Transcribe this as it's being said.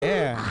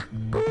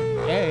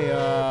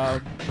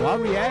while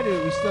we at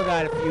it, we still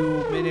got a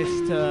few minutes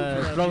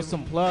to throw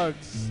some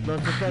plugs.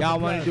 Y'all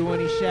want to do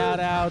any shout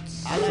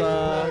outs?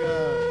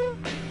 I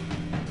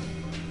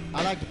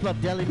like to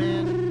plug Deli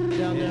Man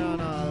down there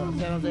on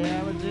San Jose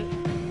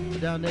Avenue.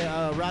 Down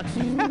there,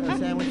 Roxy's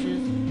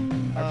sandwiches.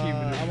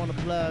 I want to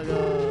plug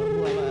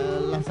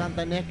La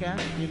Santa Neca.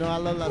 You know, I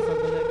love La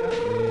Santa Neca.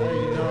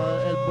 You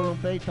know, El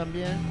Bulumpay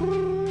también.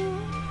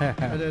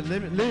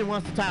 Limit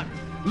wants to talk.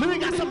 Limit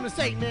got something to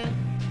say, man.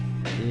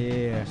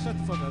 Yeah. Shut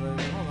the fuck up,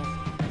 baby. Hold on.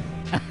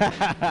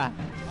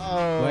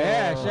 Well,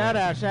 yeah, shout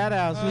outs.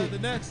 The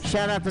next.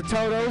 Shout out to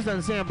Toto's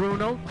and San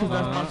Bruno, because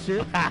that's my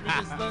shit.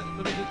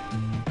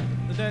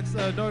 The next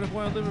Nordic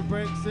Wine Liver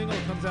Break single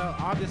comes out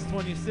August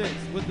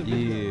 26th with the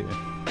video.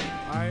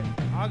 All right,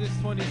 August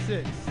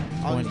 26th.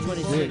 August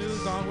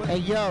 26th. Hey,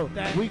 yo,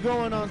 we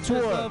going on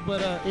tour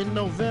in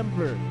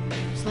November.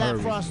 Slap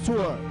Frost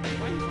tour.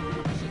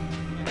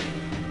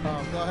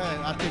 Oh, go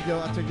ahead. I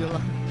took your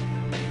line.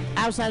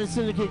 Outside the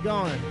Syndicate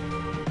going.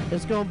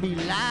 It's going to be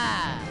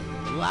live.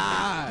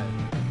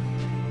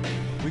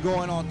 We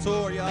going on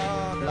tour,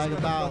 y'all. That's like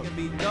about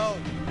fucking be dope.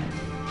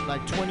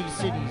 Like 20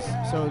 cities.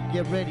 So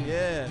get ready.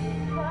 Yeah.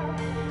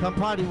 Come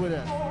party with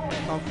us.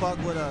 Come fuck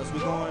with us. We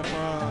going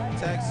from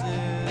Texas.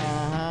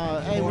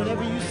 Hey,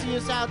 whenever you see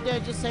us out there,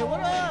 just say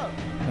what up.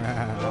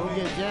 We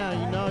get down,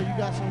 you know. You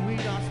got some weed,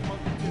 I'll smoke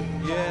it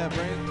too. Yeah,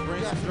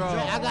 bring some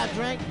drugs. I got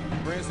drink.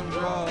 Bring some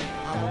drugs.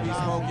 I'm gonna be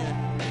smoking.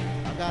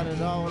 I got it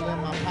all in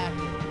my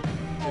pocket.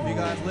 If you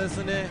guys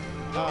listening,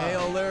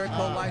 AO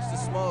Lyrical likes to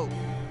smoke.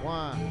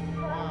 One.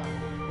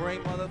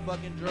 Bring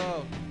motherfucking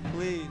drugs,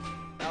 please.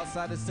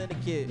 Outside the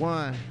Syndicate.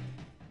 One.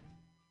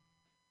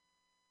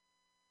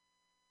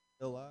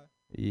 Still alive?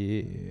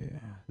 Yeah.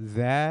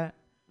 That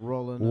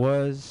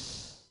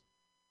was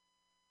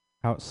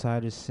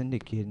Outside the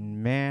Syndicate.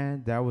 And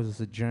man, that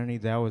was a journey.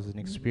 That was an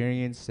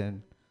experience.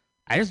 And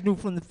I just knew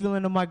from the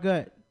feeling of my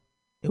gut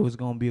it was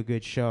going to be a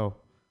good show.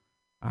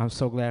 I'm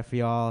so glad for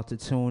y'all to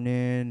tune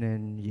in.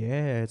 And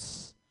yeah,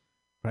 it's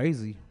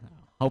crazy.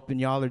 Hoping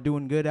y'all are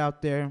doing good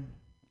out there.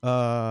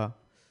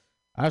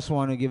 I just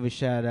want to give a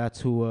shout out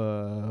to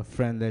a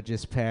friend that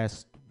just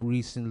passed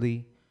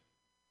recently.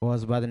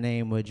 Was by the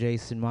name of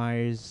Jason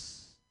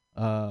Myers,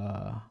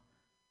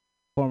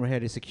 former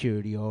head of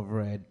security over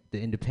at the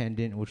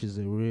Independent, which is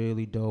a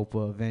really dope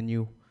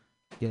venue.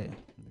 Yeah,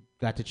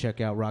 got to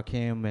check out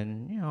Rakim,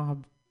 and you know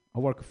I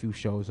work a few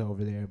shows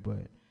over there,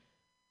 but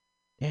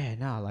yeah,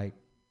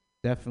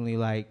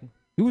 definitely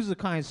he was a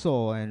kind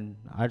soul, and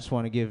I just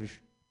want to give a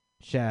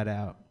shout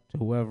out to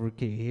whoever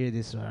can hear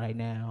this right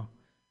now.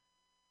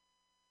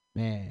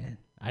 Man,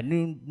 I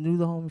knew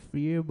the homie for a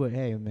year, but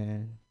hey,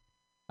 man.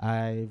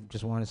 I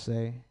just want to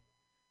say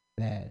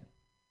that,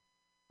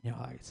 you know,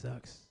 it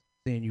sucks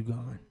seeing you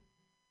gone.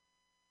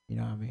 You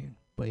know what I mean?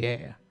 But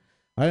yeah,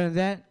 other than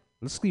that,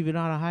 let's leave it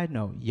on a high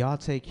note. Y'all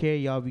take care.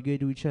 Y'all be good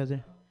to each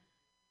other.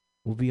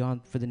 We'll be on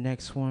for the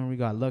next one. We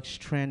got Lux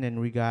Trend and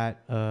we got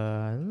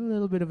a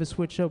little bit of a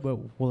switch up, but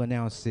we'll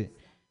announce it.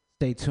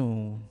 Stay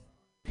tuned.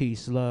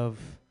 Peace, love.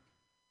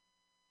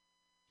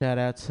 Shout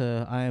out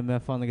to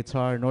IMF on the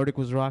guitar. Nordic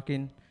was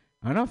rocking.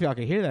 I don't know if y'all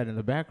can hear that in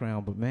the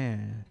background, but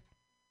man.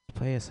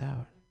 Play us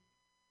out.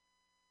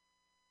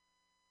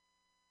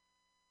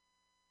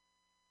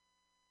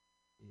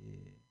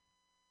 Yeah.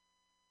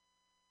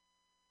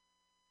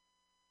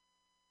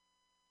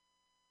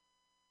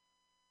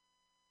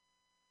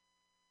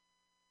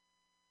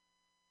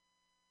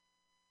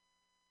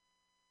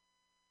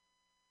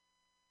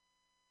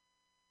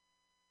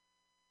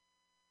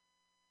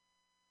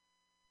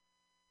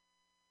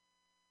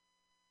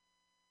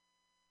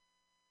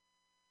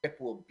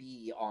 Will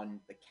be on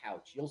the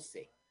couch. You'll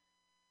see.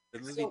 The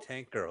movie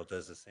Tank Girl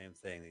does the same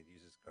thing. It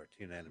uses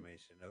cartoon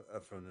animation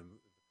from the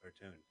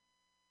cartoon,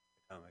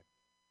 the comic.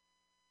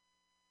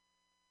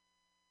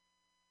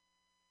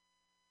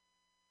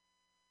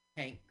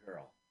 Tank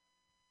Girl.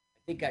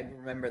 I think I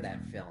remember that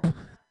film.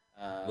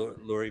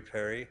 Laurie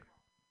Perry.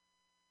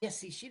 Yeah,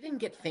 see, she didn't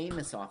get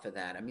famous off of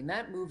that. I mean,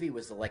 that movie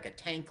was like a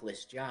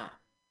tankless job.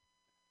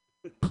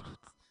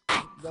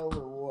 No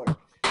reward.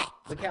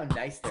 Look how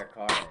nice their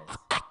car is.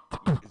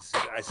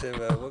 I said,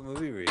 what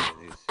movie were you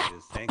in? He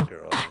says, Tank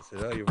Girl. And I said,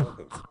 oh, you're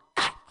welcome.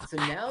 So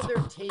now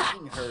they're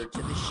taking her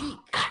to the Sheik.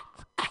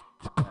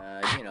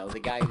 You know,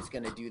 the guy who's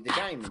going to do the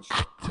diamond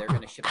ship. They're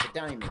going to ship the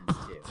diamonds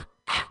to.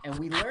 And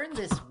we learned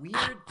this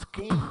weird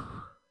thing.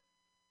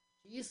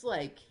 She's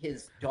like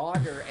his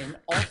daughter and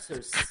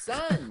also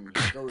son.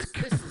 He goes,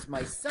 this is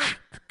my son.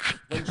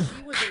 When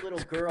she was a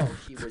little girl,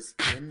 she was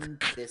in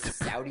this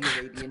Saudi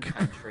Arabian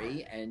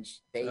country, and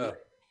they...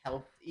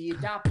 He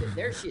adopted.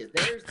 There she is.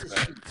 There's the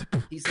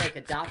Sheik. He's like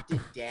adopted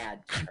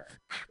dad to her.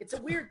 It's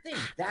a weird thing.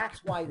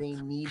 That's why they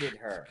needed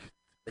her.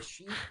 The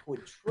Sheik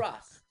would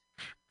trust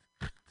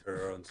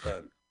her own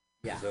son.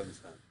 Yeah. His own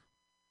son.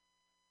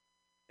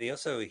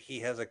 He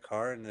has a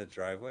car in the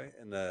driveway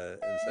inside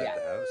the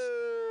house.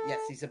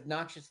 Yes, he's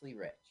obnoxiously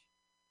rich.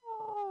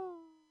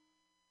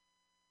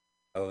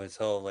 Oh,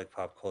 it's all like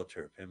pop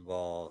culture,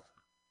 pinball.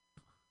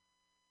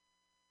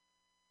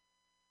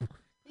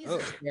 He's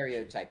a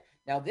stereotype.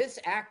 Now, this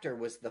actor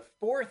was the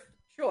fourth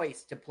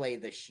choice to play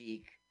the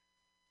Sheik.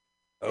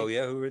 Oh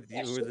yeah, who were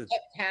the?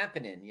 Kept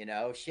happening, you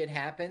know, shit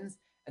happens,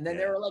 and then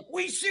they were like,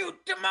 "We shoot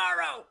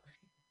tomorrow."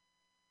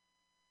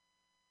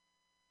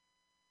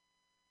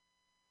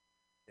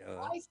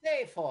 I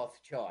say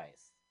fourth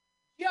choice.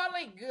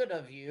 Jolly good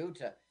of you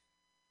to.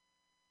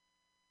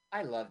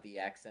 I love the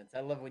accents.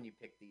 I love when you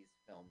pick these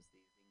films,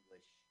 these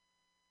English.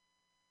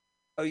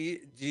 Oh,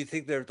 do you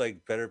think they're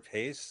like better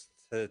paced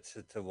to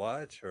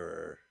watch,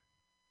 or?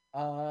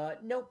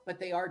 Nope, but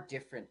they are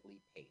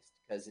differently paced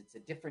because it's a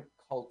different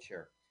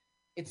culture.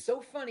 It's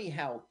so funny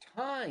how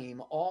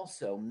time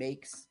also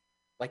makes,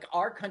 like,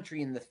 our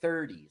country in the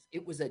 30s.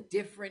 It was a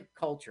different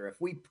culture. If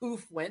we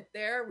went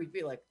there, we'd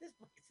be like, this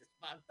place is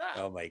fucked up.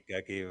 Oh my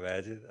god, can you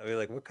imagine? I mean,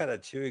 like, what kind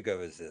of chewing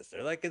gum is this?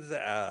 They're like, it's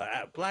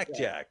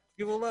blackjack.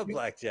 People love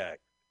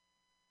blackjack.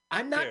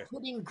 I'm not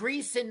putting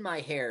grease in my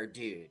hair,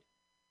 dude.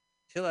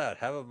 Chill out.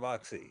 Have a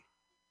Moxie.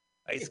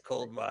 Ice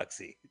cold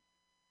Moxie.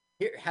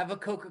 Here, have a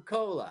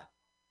Coca-Cola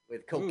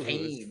with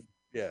cocaine.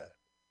 Yeah.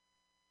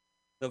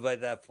 So by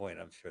that point,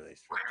 I'm sure they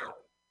stripped up.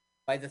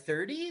 By the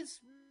 30s,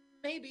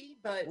 maybe,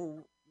 but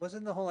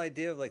wasn't the whole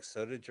idea of like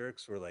soda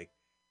jerks where like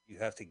you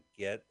have to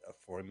get a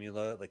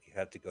formula, like you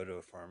have to go to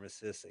a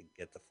pharmacist and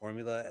get the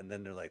formula, and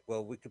then they're like,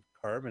 well, we could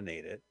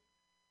carbonate it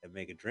and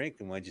make a drink,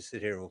 and why'd you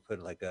sit here? We'll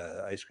put like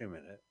a ice cream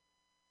in it.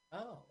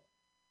 Oh.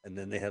 And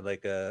then they had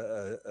like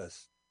a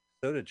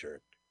soda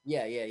jerk.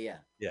 Yeah. Yeah.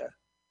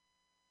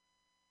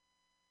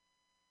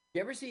 You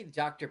ever see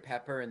Dr.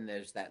 Pepper and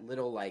there's that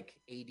little like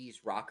 80s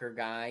rocker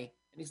guy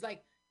and he's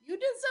like, "You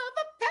deserve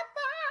a pepper."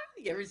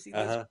 You ever see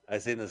this?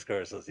 I've seen those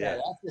commercials. Yeah,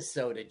 that's the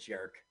soda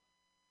jerk.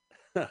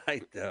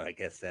 I know. I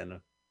guess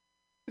then.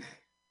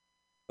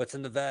 What's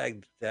in the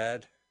bag,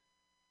 Dad?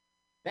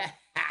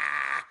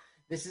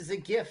 This is a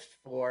gift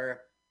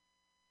for.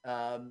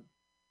 Let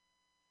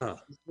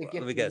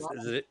me guess.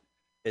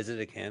 Is it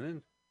a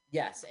cannon?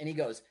 Yes, and he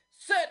goes,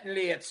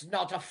 "Certainly, it's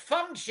not a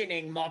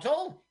functioning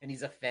model," and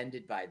he's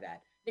offended by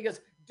that. He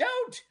goes,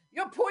 "Don't!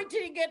 You're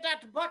pointing it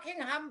at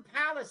Buckingham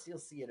Palace." You'll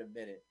see in a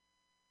minute.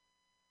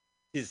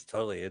 She's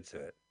totally into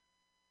it.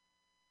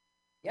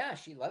 Yeah,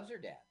 she loves her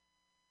dad.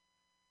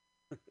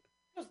 He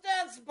goes,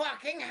 "That's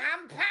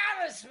Buckingham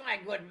Palace, my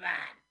good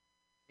man."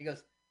 He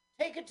goes,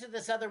 "Take it to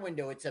this other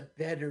window. It's a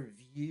better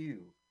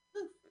view."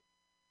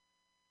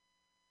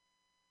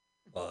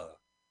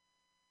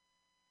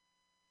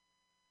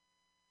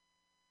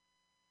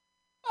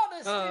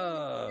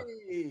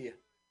 Honestly.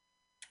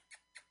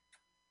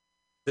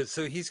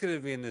 So he's going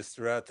to be in this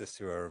throughout this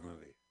 2-hour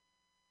movie.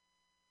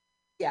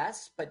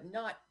 Yes, but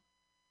not.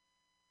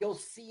 You'll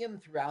see him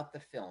throughout the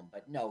film,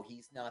 but no,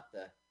 he's not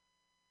the.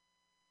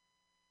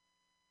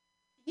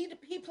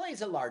 He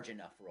plays a large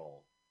enough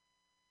role.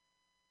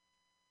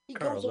 He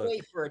goes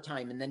away for a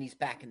time and then he's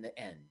back in the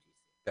end.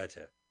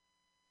 Gotcha.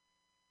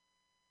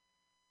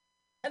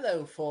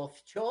 Hello,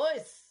 fourth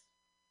choice.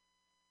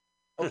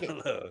 Okay.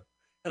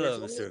 Hello,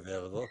 Mr.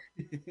 Available.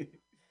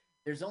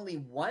 There's only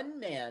one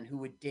man who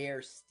would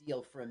dare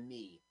steal from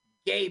me,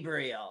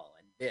 Gabriel,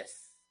 and this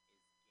is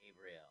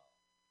Gabriel.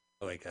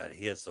 Oh my God,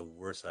 he has the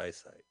worst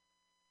eyesight.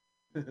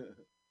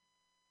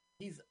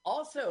 He's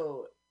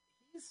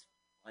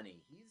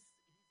funny. He's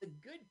a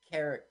good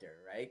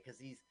character, right? Because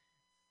he's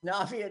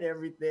snobby and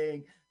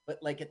everything,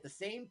 but like at the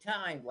same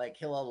time, like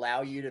he'll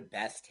allow you to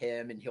best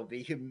him and he'll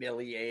be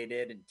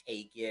humiliated and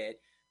take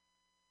it.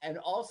 And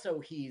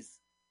also he's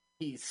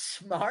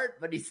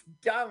smart, but he's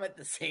dumb at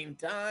the same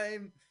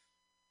time.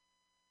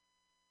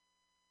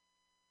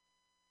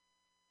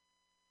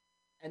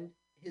 And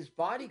his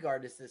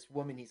bodyguard is this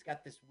woman. He's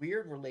got this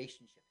weird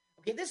relationship.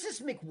 Okay, this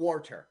is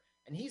McWhorter,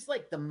 and he's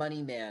like the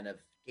money man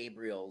of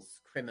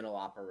Gabriel's criminal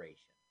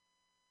operation.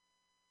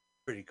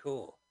 Pretty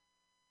cool.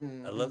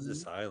 Mm-hmm. I love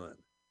this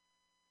island.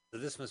 So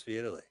this must be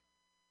Italy.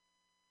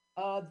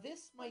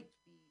 This might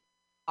be.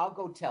 I'll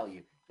go tell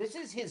you. This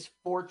is his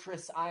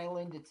fortress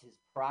island. It's his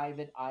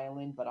private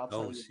island, but I'll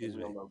tell you the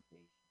real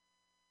location.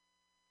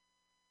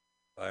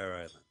 Fire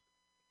Island.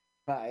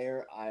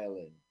 Fire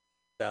Island.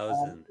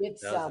 Thousand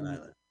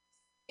Island.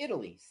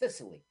 Italy,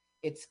 Sicily.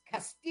 It's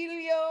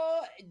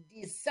Castiglio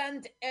di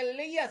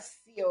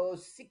Sant'Eliasio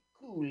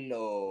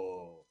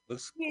Siculo.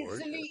 Looks gorgeous.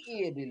 Sicily,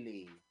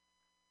 Italy.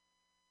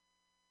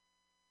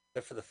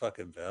 Except for the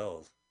fucking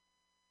bells.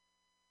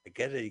 I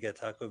get it. You got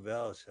Taco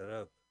Bell. Shut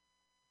up.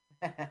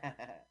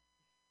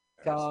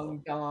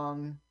 Dong,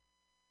 dong.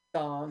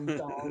 Dong,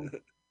 dong.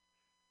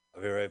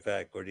 I'll be right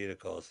back. Gordita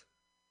calls.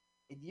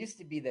 It used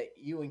to be that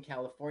you in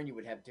California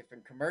would have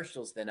different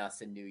commercials than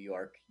us in New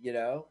York, you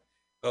know?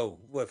 Oh,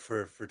 what,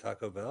 for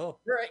Taco Bell?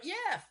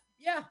 Yeah,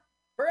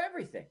 for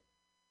everything.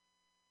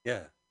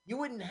 Yeah. You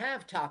wouldn't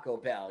have Taco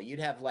Bell. You'd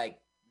have, like,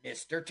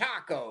 Mr.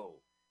 Taco.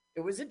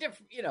 It was a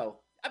different, you know,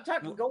 I'm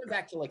talking going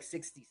back to, like,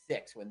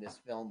 66 when this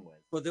film was.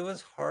 Well, there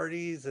was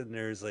Hardee's and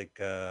there's, like,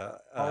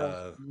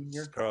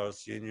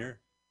 Carl's Jr.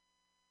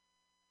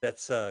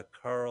 That's,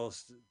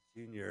 Carl's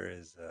Jr.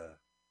 is,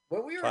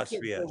 when we were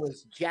kids, there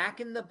was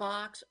Jack in the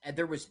Box, and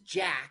there was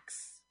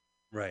Jack's.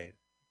 Right.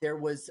 There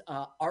was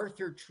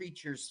Arthur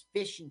Treacher's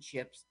Fish and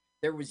Chips.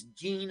 There was And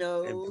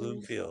Geno's.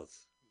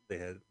 Bloomfields. They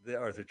had the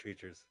Arthur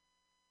Treachers.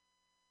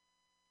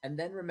 And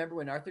then remember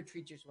when Arthur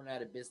Treacher's went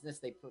out of business,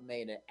 they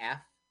made an F.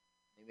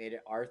 They made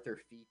it Arthur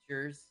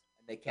Features,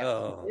 and they kept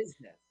the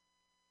business.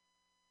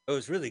 It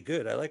was really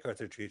good. I like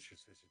Arthur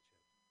Treacher's Fish and Chips.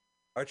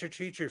 Arthur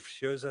Treacher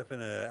shows up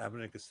in a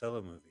Abbott and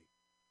Costello movie.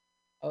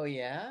 Oh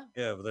yeah?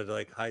 Yeah, but they're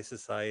like high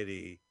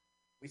society.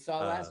 We saw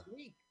last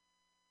week.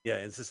 Yeah,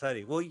 in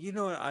society. Well, you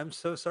know, I'm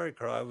so sorry,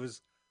 Carl.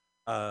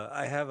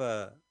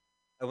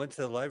 I went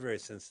to the library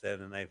since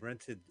then, and I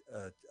rented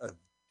a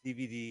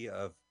DVD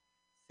of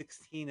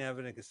 16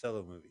 Abbott and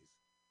Costello movies.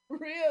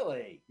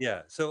 Really?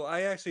 Yeah. So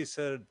I actually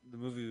said the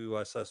movie we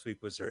watched last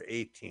week was their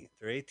 18th.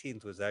 Their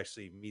 18th was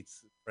actually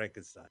Meets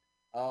Frankenstein.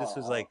 This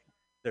was like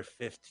their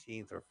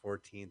 15th or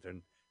 14th,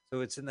 and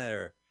so it's in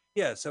there.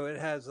 Yeah. So it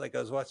has like I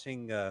was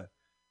watching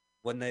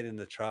One Night in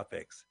the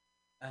Tropics,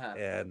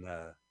 and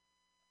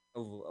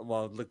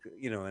well, look,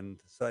 you know,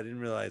 and so I didn't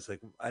realize like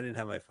I didn't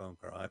have my phone,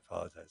 Carl. I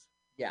apologize.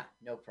 Yeah,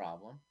 no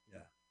problem. Yeah.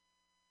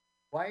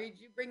 Why did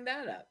you bring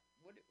that up?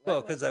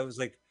 Well, because I was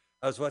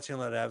watching a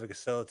lot of Abbott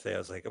Costello today. I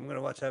was like, I'm going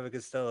to watch Abbott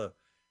Costello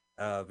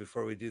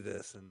before we do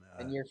this,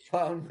 and your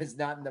phone was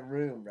not in the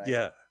room, right?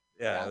 Yeah.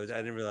 I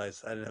didn't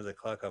realize I didn't have the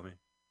clock on me.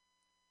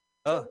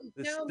 Oh,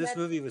 this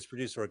movie was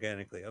produced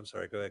organically. I'm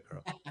sorry. Go ahead,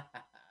 Carl.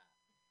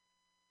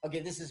 Okay,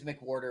 this is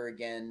McWhorter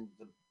again.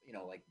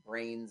 Like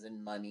brains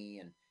and money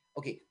and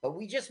okay, but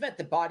we just met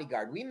the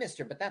bodyguard. We missed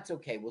her, but that's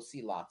okay. We'll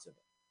see lots of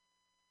it.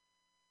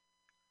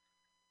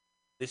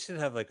 They should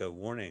have like a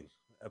warning,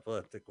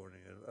 epileptic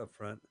warning up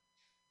front.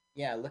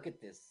 Yeah, look at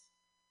this.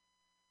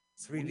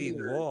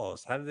 3D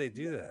walls. How do they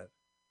do that?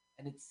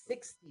 And it's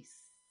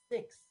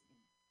 66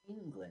 in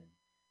England.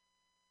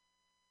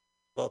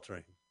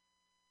 Sweltering.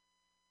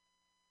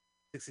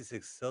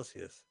 66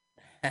 Celsius.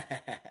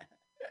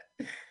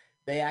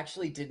 They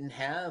actually didn't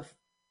have.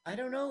 I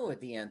don't know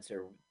what the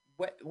answer.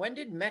 When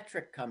did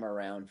metric come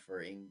around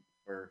for?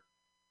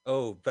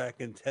 Oh, back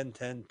in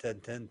 1010.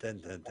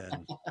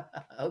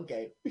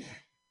 Okay.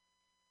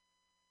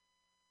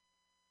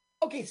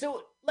 Okay,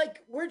 so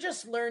like we're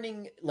just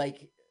learning.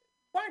 Like,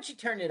 why don't you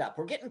turn it up?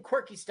 We're getting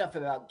quirky stuff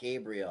about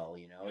Gabriel.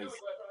 You know, his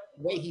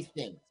the way he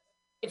thinks.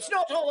 It's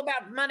not all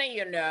about money,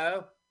 you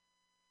know.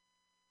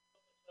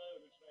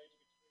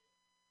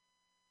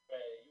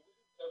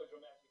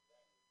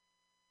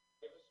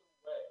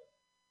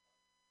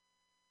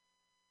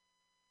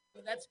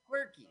 That's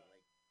quirky.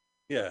 Like,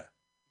 yeah,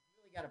 he's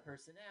really got a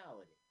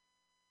personality.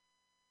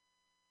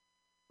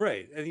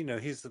 Right, and you know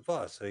he's the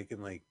boss, so he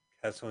can like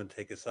have someone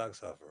take his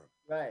socks off of him.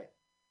 Right.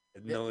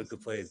 And no one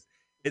complains.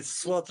 It's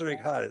sweltering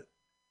hot.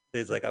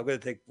 He's like, I'm going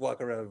to walk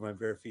around with my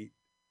bare feet.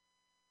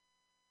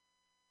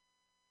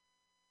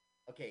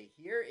 Okay,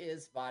 here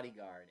is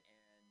Bodyguard,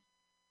 and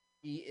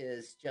he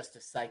is just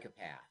a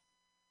psychopath.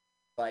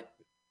 But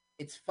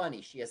it's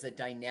funny. She has a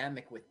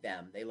dynamic with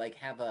them. They like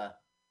have a.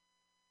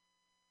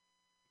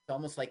 It's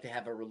almost like they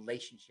have a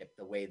relationship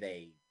the way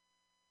they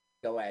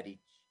go at each.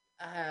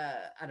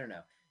 I don't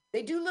know.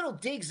 They do little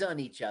digs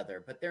on each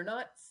other, but they're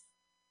not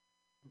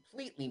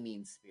completely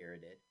mean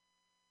spirited.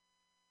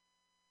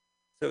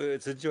 So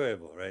it's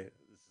enjoyable, right?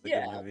 This is a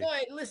good movie.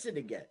 No, listen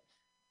again.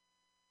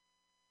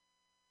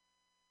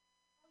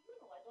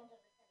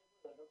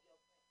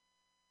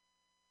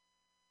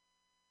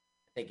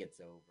 I think it's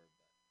over.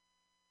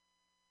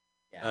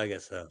 But yeah, I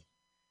guess so.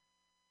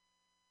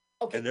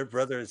 Okay. And they're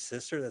brother and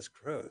sister? That's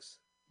gross.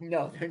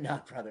 No, they're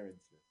not brother and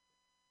sister.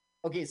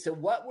 Okay, so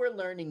what we're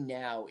learning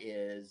now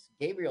is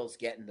Gabriel's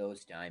getting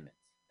those diamonds.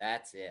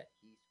 That's it.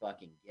 He's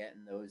fucking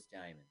getting those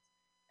diamonds.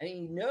 And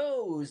he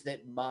knows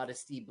that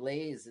Modesty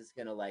Blaze is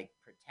going to, like,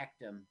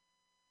 protect him.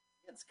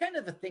 It's kind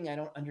of the thing I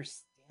don't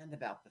understand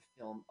about the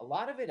film. A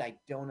lot of it I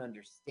don't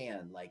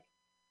understand. Like,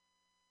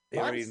 they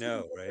already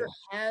know, right?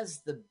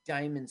 Has the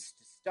diamonds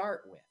to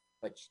start with,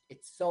 but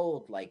it's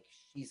sold like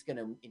she's going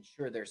to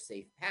ensure their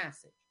safe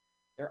passage.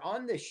 They're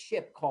on this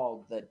ship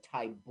called the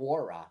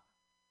Tybora.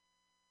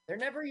 They're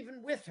never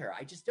even with her.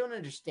 I just don't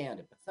understand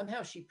it. But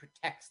somehow she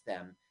protects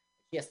them.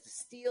 She has to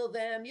steal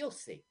them. You'll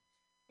see.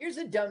 Here's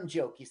a dumb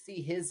joke. You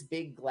see his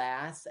big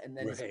glass, and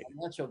then his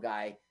financial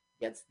guy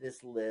gets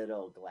this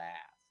little glass.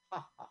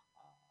 Ha, ha,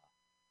 ha.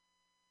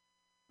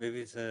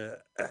 Maybe it's a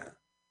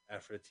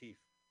aperitif.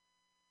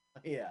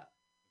 Yeah.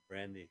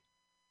 Brandy.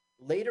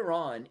 Later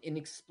on,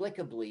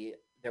 inexplicably,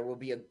 there will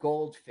be a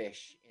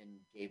goldfish in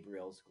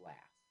Gabriel's glass.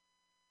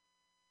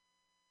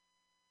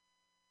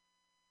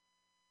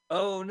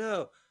 Oh,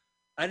 no.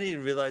 I didn't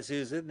even realize he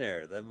was in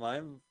there. That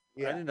mime,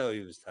 I didn't know he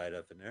was tied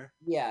up in there.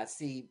 Yeah,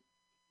 see,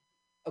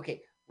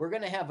 okay, we're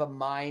going to have a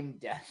mime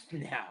death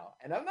now,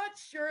 and I'm not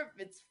sure if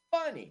it's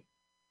funny.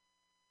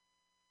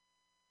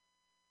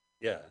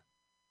 Yeah.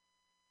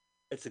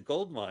 It's a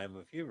gold mine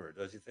of humor,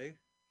 don't you think?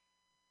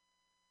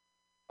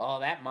 Oh,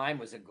 that mime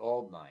was a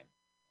gold mine.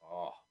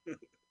 Oh.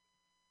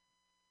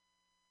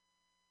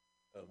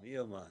 Oh, me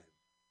oh mine.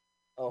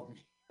 Oh,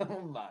 me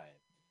oh mine.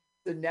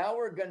 So now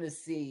we're going to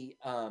see,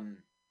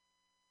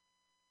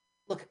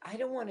 look, I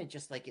don't want to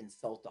just like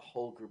insult a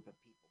whole group of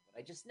people, but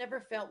I just never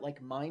felt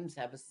like mimes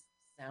have a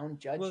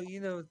sound Well,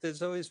 judgment.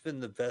 there's always been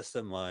the best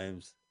of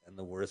mimes and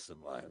the worst of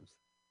mimes.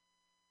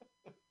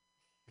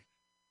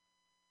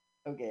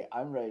 Okay,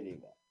 I'm writing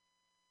that.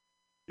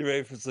 You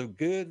ready for some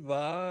good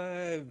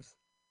vibes?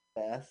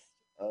 Best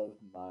of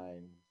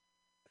mimes.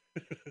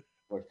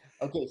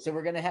 Okay, so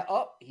we're gonna have.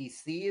 Oh, he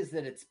sees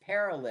that it's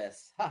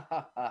perilous. Ha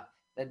ha ha!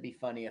 That'd be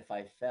funny if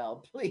I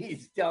fell.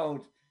 Please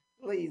don't.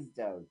 Please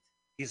don't.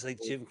 He's like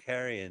Jim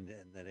Carrey in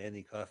that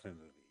Andy Kaufman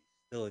movie.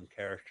 He's still in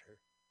character.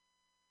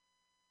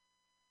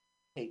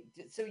 Hey,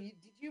 so did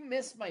you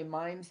miss my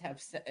mimes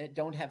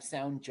don't have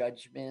sound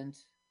judgment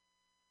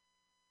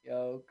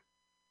joke?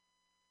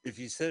 If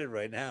you said it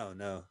right now,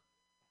 no.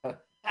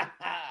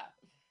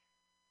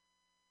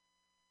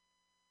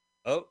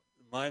 Oh,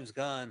 the mime's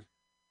gone.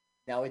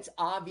 Now it's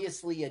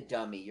obviously a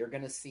dummy. You're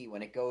gonna see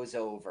when it goes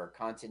over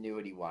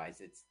continuity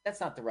wise. That's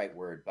not the right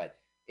word, but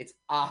it's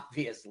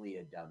obviously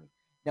a dummy.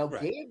 Now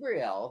Right.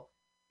 Gabriel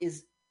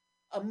is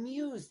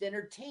amused,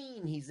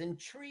 entertained, he's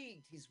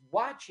intrigued, he's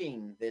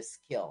watching this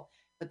kill,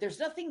 but there's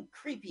nothing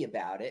creepy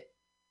about it.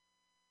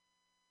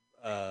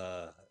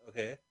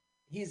 Okay.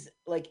 He's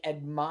like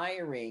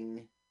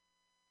admiring.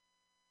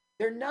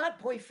 They're not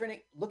boyfriend.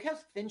 Look how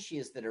thin she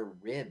is that her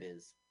rib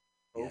is.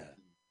 Yeah.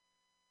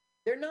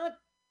 They're not.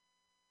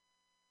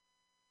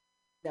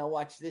 Now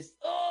watch this.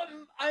 Oh,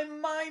 I'm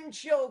mime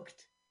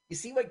choked. You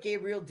see what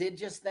Gabriel did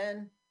just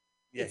then?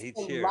 Yeah, It's he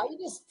the cheered.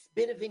 lightest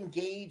bit of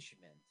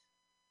engagement.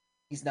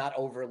 He's not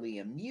overly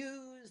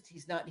amused.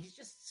 He's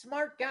just a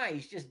smart guy.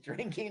 He's just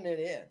drinking it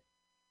in.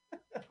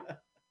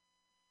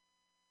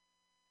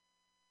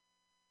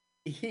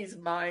 He's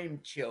mime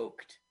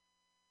choked.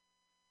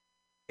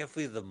 Can't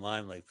believe the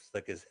mime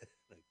stuck his head.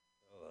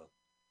 Oh well.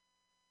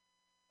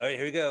 All right,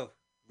 here we go.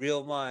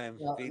 Real mime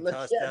being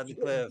tossed down the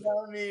cliff.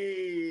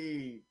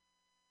 Dummy.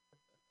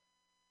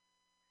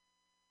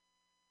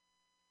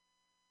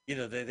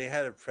 They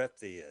had to prep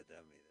the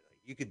dummy. They're like,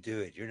 you could do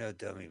it. You're no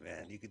dummy,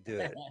 man. You could do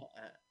it.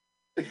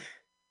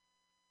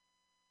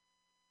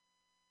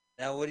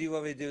 Now, what do you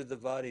want me to do with the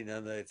body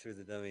now that I threw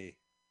the dummy?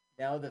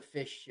 Now the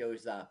fish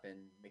shows up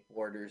and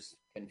McWhorter's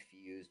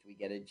confused. We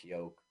get a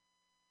joke.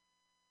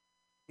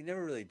 He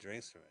never really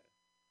drinks from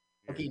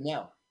it. Okay,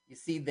 now you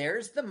see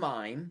there's the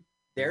mime,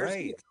 there's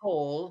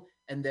Nicole,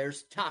 and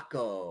there's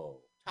Taco.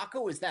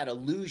 Taco is that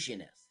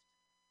illusionist.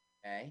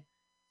 Okay?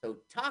 So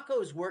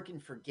Taco's working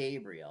for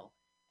Gabriel,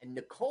 and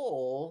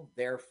Nicole,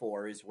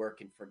 therefore, is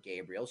working for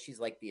Gabriel. She's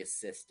like the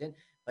assistant,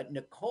 but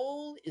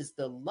Nicole is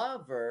the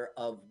lover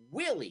of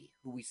Willie,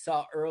 who we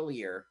saw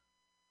earlier.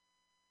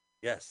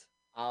 Yes.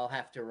 I'll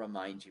have to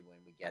remind you when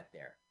we get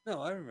there.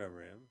 No, I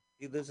remember him.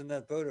 He lives in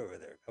that boat over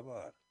there. Come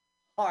on.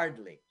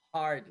 Hardly.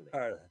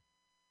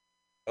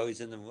 Oh,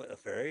 he's in the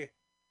ferry?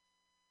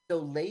 So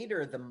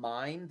later, the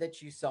mime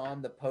that you saw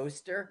on the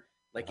poster,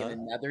 like in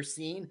another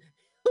scene,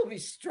 he'll be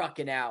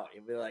strucken out.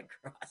 He'll be like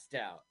crossed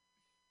out.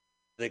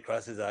 They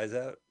cross his eyes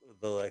out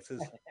with the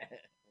Lexus?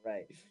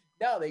 Right.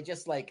 No, they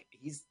just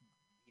he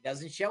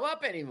doesn't show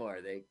up anymore.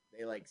 They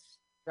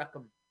struck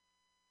him.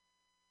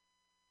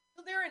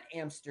 So they're in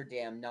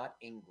Amsterdam, not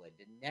England.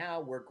 And now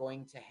we're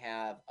going to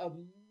have a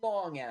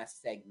long ass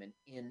segment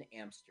in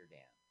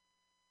Amsterdam.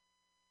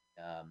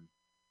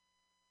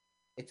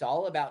 It's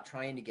all about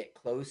trying to get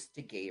close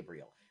to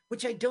Gabriel,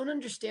 which I don't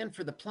understand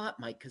for the plot,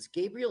 Mike, because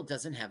Gabriel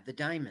doesn't have the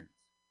diamonds.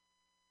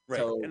 Right.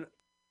 So,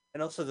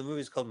 and also the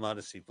movie's called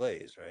Modesty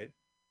Blaze, right?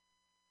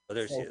 Oh,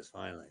 there she is,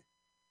 finally.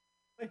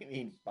 What do you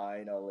mean,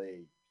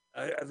 finally?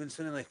 I've been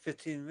spending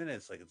 15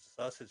 minutes like it's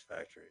a sausage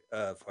factory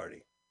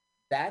party.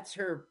 That's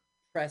her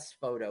press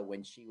photo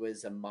when she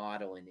was a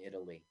model in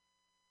Italy.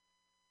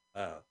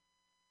 Wow.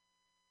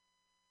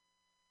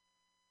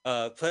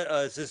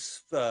 Is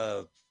this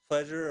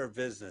pleasure or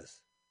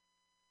business?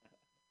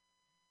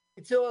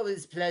 It's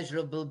always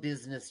pleasurable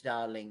business,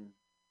 darling.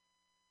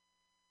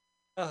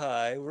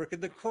 I work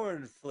in the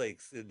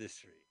cornflakes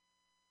industry.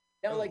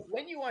 Now,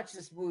 when you watch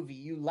this movie,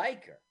 you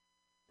like her.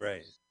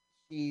 Right.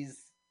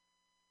 She's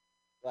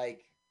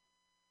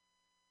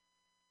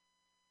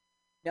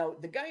now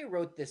the guy who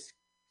wrote this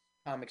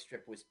comic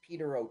strip was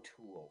Peter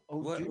O'Toole.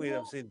 What? Wait,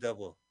 I'm saying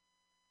double.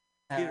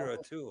 Peter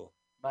O'Toole.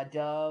 My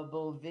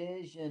double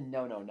vision.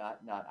 No,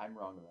 not. I'm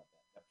wrong about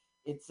that.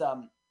 It's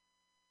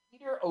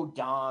Peter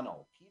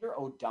O'Donnell.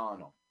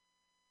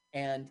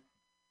 And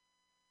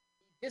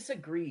he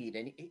disagreed.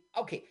 And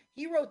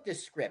he wrote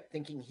this script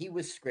thinking he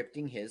was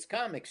scripting his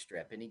comic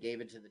strip, and he gave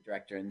it to the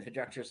director, and the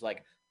director's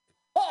like,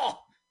 oh,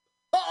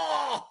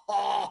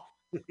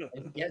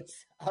 and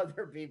gets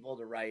other people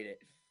to write it.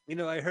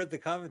 I heard the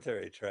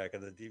commentary track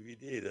on the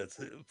DVD. That's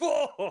it.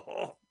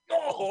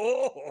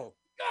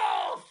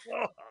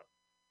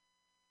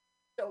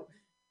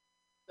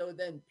 So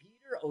then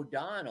Peter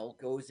O'Donnell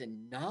goes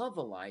and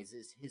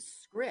novelizes his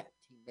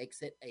script. He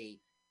makes it a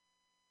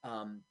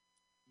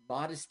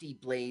Modesty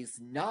Blaze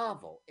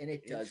novel, and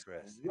it does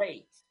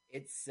great.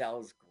 It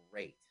sells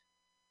great.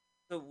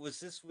 So was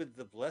this with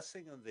the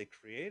blessing of the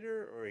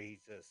creator, or he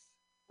just...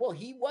 Well,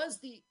 he was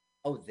the...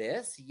 Oh,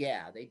 this?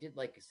 Yeah, they did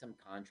some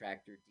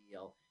contractor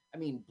deal. I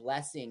mean,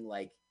 blessing,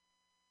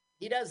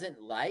 He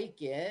doesn't like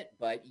it,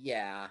 but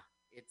yeah,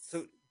 it's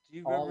So, do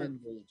you all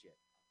remember in legit.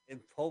 in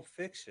Pulp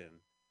Fiction,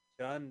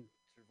 John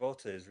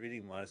Travolta is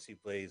reading Modesty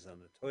Blaze on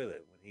the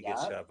toilet when he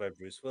gets Yeah. shot by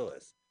Bruce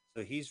Willis.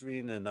 So he's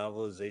reading a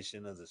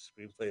novelization of the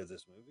screenplay of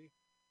this movie.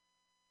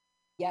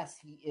 Yes,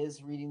 he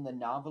is reading the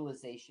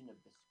novelization of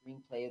the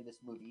screenplay of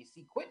this movie. You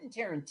see, Quentin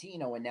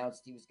Tarantino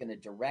announced he was going to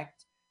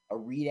direct a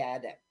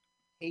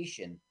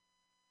readaptation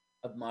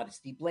of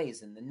Modesty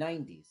Blaze in the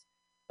 90s,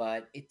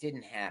 but it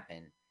didn't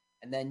happen.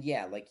 And then,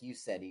 yeah, like you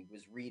said, he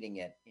was reading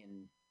it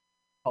in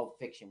Pulp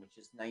Fiction, which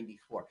is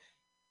 94.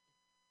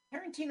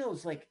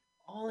 Tarantino's like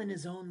all in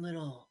his own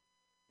little,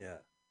 Yeah.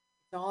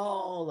 it's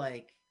all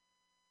like,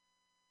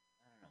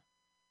 I don't know.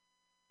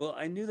 Well,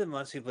 I knew that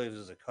Modesty Blaze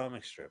was a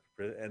comic strip,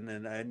 and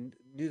then I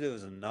knew there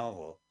was a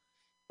novel,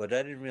 but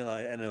I didn't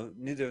realize, and I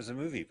knew there was a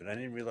movie, but I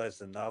didn't realize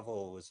the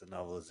novel was a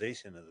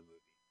novelization of the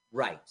movie.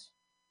 Right.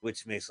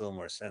 Which makes a little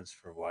more sense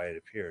for why it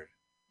appeared.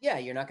 Yeah,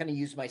 you're not going to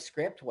use my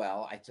script.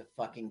 Well, it's a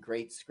fucking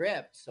great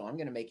script, so I'm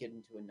going to make it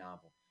into a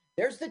novel.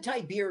 There's the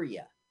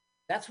Tiberia.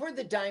 That's where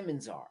the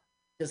diamonds are.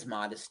 Does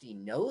Modesty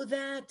know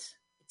that?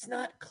 It's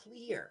not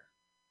clear.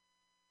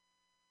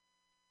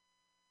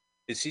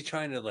 Is he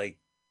trying to like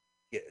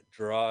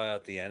draw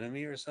out the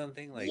enemy or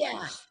something? Like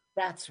yeah,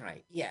 that's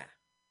right. Yeah.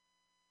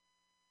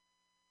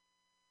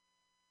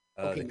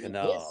 Okay, the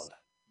now canal. this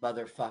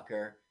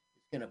motherfucker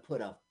is going to put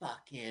a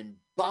fucking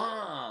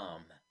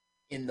bomb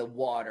in the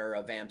water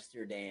of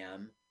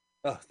Amsterdam.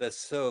 Oh, that's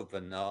so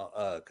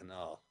banal.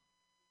 Canal.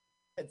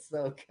 It's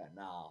so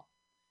canal.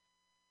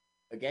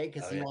 Okay,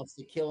 because he yeah. wants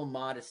to kill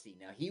Modesty.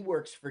 Now he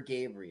works for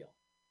Gabriel.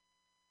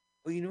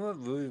 Well, you know what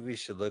movie we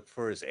should look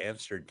for is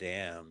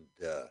Amsterdam,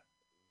 the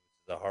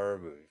horror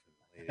movie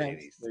from the late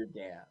 80s.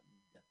 Amsterdam.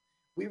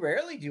 We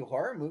rarely do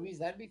horror movies.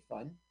 That'd be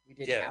fun. We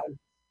did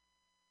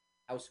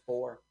House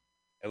 4.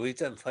 And we've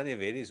done plenty of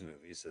 80s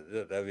movies, so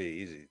that'd be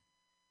easy.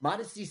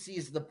 Modesty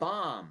sees the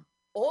bomb.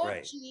 All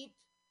Right. cheap.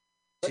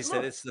 She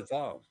said it's the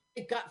bomb.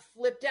 It got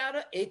flipped out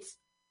of it's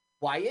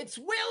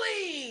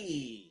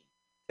Willie.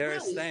 Tara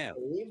Willie Stamp.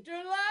 saved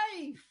her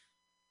life.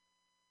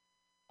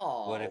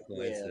 Oh, What a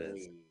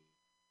coincidence. Willie.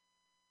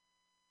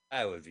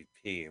 I would be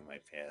peeing my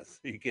pants.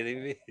 Are you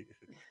kidding me?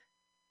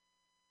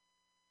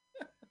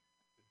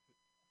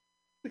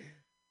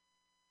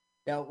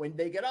 Now, when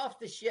they get off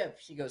the ship,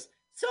 she goes,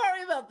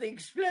 "Sorry about the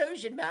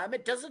explosion, ma'am.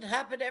 It doesn't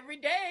happen every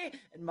day."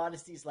 And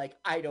Modesty's like,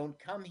 "I don't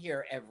come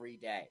here every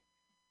day."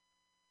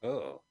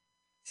 Oh.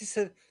 She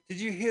said, "Did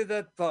you hear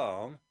that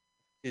bomb?"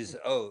 She's,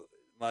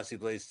 Modesty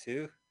Blaze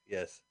 2?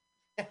 Yes.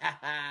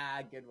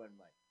 Good one,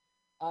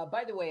 Mike.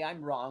 By the way,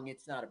 I'm wrong.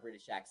 It's not a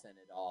British accent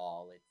at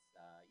all. It's,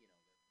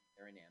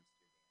 they're in Amsterdam.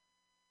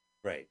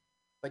 Right.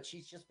 But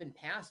she's just been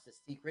passed a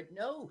secret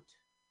note.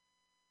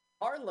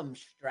 Harlem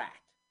Strat.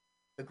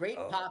 The great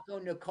Paco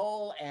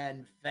Nicole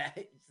and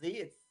see,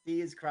 it's C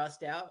is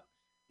crossed out.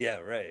 Yeah,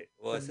 right.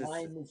 Well, the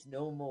mime is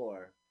no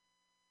more.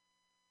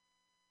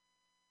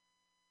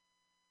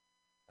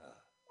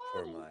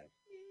 Poor mime.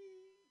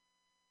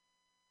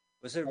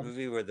 Was there a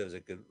movie where there was a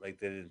good, like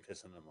they didn't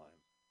piss on the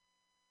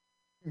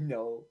mime?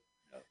 No.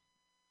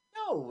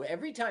 No,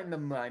 every time the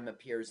mime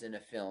appears in a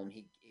film,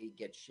 he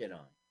gets shit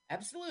on.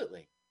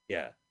 Absolutely.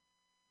 Yeah.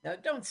 Now,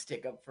 don't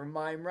stick up for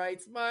mime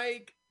rights,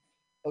 Mike.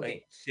 Okay.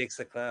 Like Shakes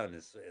the Clown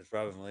is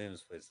Robin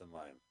Williams plays the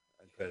mime.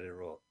 Uncredited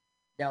role.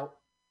 Now,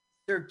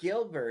 Sir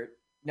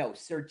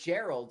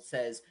Gerald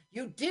says,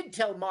 "You did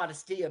tell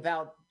Modesty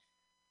about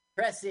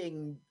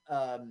pressing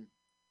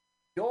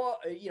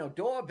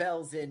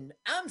doorbells in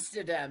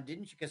Amsterdam,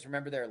 didn't you? Because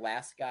remember their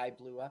last guy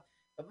blew up.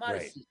 But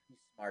Modesty's too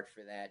smart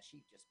for that.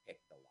 She just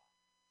picked the lock.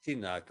 She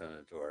knocked on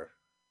the door.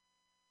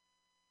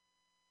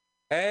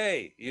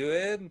 Hey, you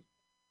in?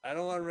 I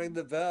don't want to ring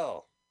the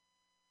bell.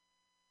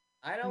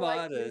 I don't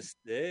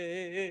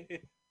Modesty.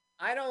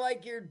 I don't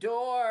like your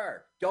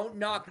door. Don't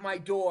knock my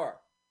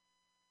door.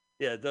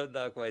 Yeah, don't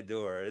knock my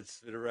door.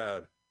 It's been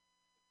around.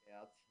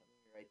 Yeah, let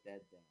me write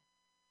that down.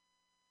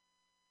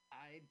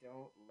 I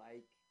don't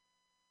like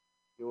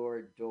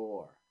your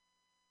door.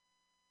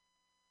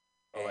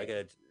 Oh, I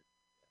got.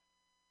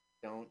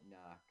 Don't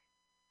knock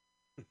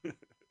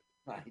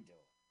my door.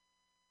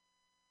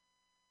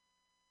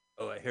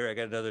 Oh, here I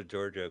got another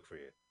door joke for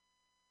you.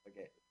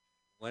 Okay.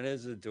 When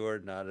is a door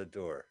not a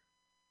door?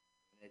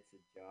 When it's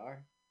a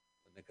jar.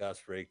 When the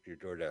cops break your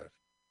door down.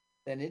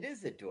 Then it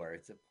is a door.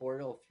 It's a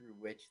portal through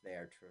which they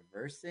are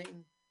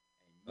traversing.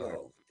 And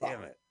oh,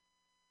 damn it.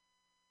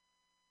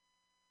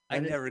 I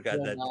never got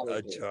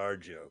a jar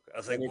joke. I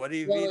was like, what do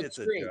you mean it's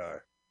a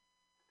jar?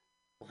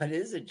 What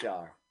is a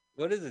jar?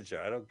 What is a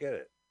jar? I don't get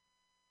it.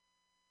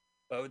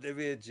 Why would there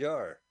be a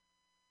jar?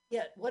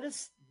 Yeah, what a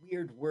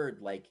weird word.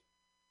 Like,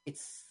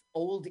 it's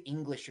Old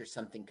English or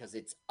something because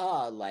it's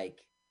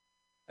like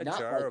a not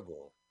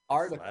jarable like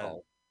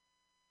article.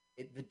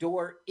 The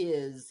door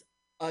is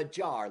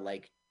ajar.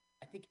 Like,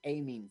 I think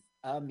a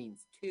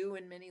means two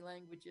in many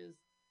languages.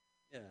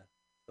 Yeah,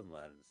 some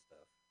Latin stuff.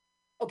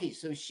 Okay,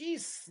 so she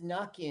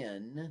snuck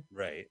in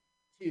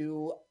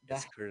to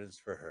the curtains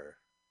for her.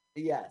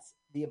 Yes,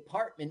 the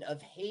apartment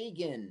of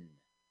Hagen.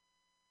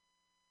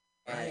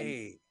 And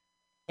Right.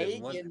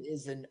 Then one. Hagen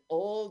is an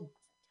old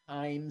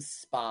time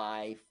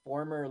spy,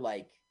 former,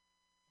 like,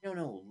 I don't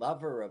know,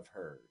 lover of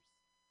hers.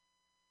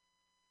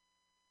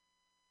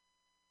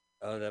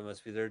 Oh, that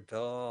must be their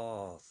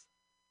dolls.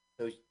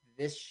 So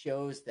this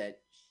shows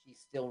that she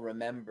still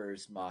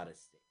remembers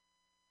Modesty.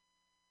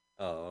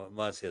 Oh,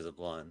 Mossy has a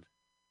blonde.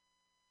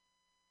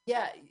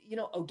 Yeah,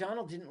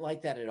 O'Donnell didn't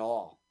like that at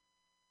all.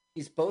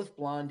 She's both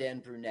blonde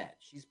and brunette.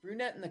 She's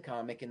brunette in the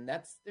comic, and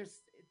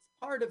it's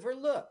part of her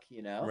look,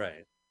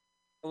 Right.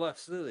 Oh,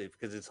 absolutely,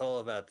 because it's all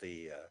about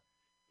the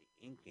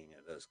inking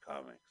of those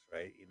comics,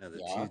 right? The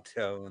Yeah,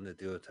 two-tone, the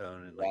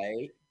duotone, and like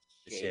right.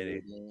 the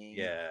shading. Shading.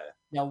 Yeah.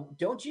 Now,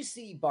 don't you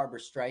see Barbara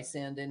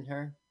Streisand in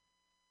her?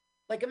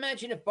 Like,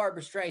 imagine if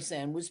Barbara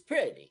Streisand was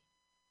pretty.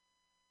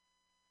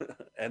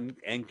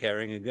 and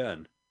carrying a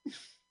gun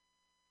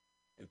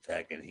and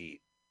packing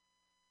heat.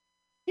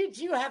 Did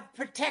you have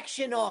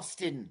protection,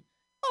 Austin?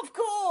 Of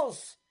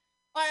course.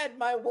 I had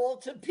my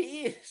Walter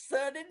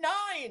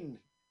P39.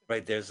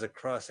 Right, there's a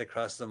cross. They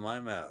crossed the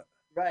mime out.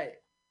 Right.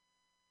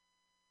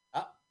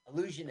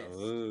 Illusionist.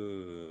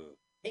 Ooh.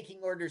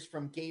 Taking orders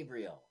from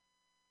Gabriel.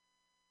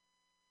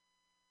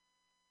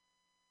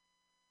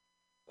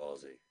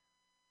 Ballsy.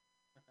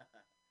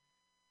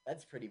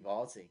 That's pretty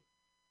ballsy.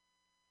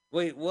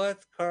 Wait,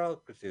 what?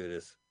 Carl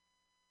gratuitous.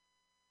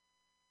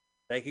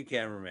 Thank you,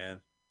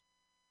 cameraman.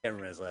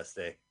 Cameraman's last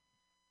day.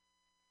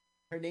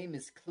 Her name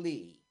is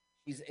Klee.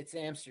 It's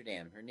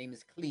Amsterdam. Her name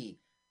is Klee.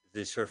 Is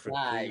this short for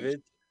Cleavage.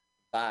 cleavage?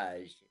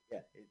 Cleavage. Yeah,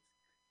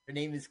 her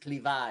name is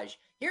Cleavage.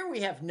 Here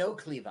we have no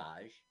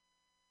cleavage.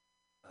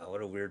 Oh,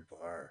 what a weird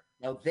bar.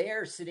 Now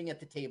there, sitting at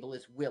the table,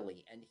 is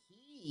Willie, and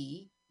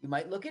you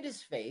might look at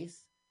his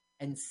face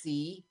and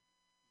see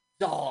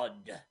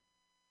Zod.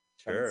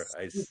 Sure,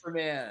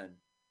 Superman.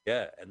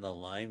 Yeah, and the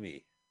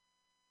limey.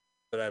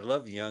 But I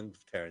love young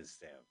Terrence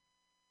Stamp.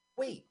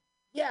 Wait,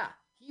 yeah,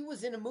 he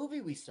was in a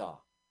movie we saw.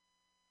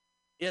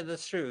 Yeah,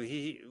 that's true.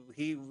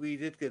 We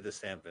did get the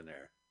Stamp in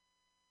there.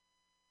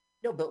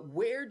 No, but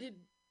where did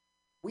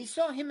we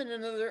saw him in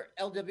another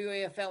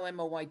LWAFL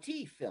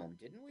MOYT film,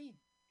 didn't we?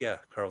 Yeah,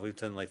 Carl, we've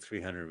done like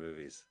 300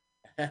 movies.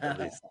 At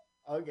least.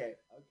 Okay.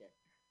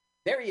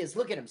 There he is.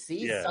 Look at him.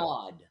 See? Yeah.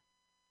 Zod.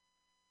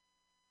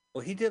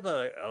 Well, he did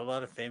a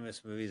lot of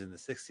famous movies in the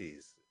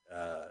 60s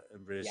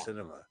in British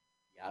cinema.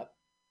 Yep.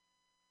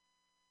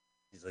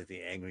 He's like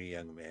the angry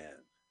young man.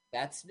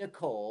 That's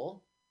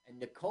Nicole. And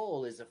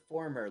Nicole is a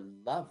former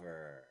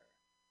lover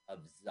of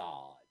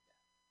Zod.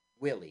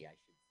 Willie, I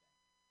should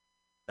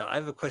say. Now, I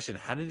have a question.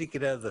 How did he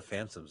get out of the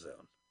Phantom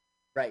Zone?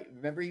 Right.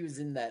 Remember he was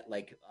in that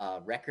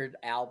record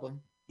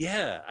album?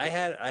 Yeah, I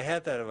had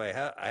that in my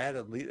house. I had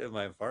a lead in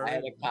my apartment. I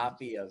had a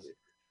copy of it.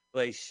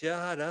 Like,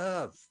 shut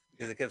up.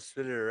 Because I kept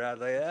spinning around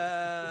like,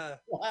 ah.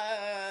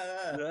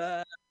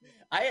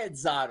 I had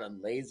Zod on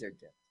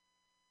Laserdisc.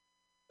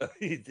 Oh,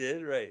 you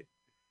did? Right.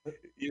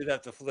 You'd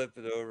have to flip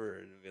it over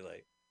and it'd be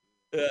like,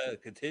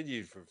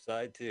 continued from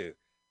side 2.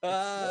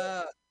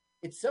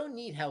 It's so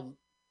neat how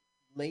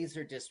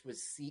Laserdisc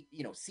was,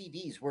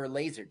 CDs were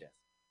Laserdisc.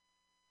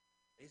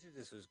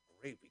 Laserdisc was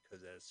great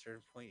because at a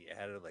certain point you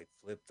had to like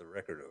flip the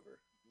record over.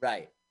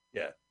 Right.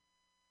 Yeah.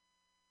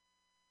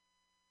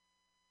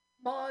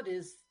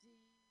 Modesty.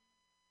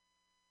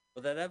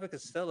 Well, that Abbott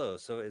Costello,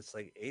 so it's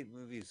like 8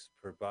 movies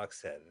per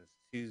box set, and it's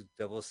 2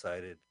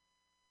 double-sided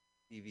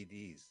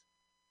DVDs.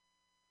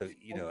 So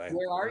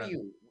where are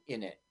you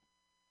in it?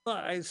 Well,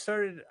 I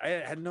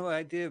had no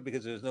idea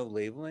because there's no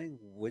labeling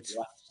what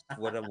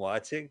I'm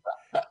watching.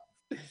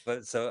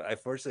 But so I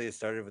fortunately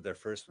started with their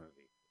first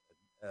movie,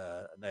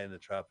 Night in the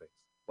Tropics.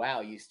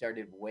 Wow, you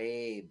started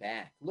way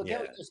back. Look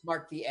how it just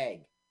marked the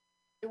egg.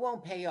 It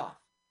won't pay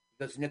off.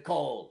 He goes,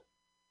 Nicole,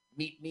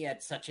 meet me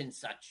at such and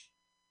such.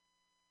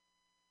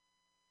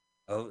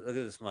 Oh, look at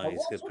this money.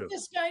 Watch what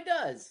this guy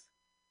does.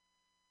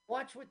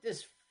 Watch what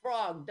this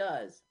frog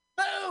does.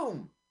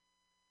 Boom!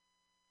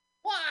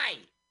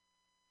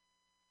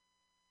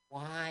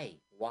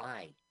 Why?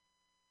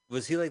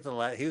 Was he like the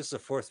last? He was the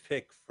 4th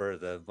pick for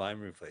the mime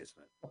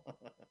replacement.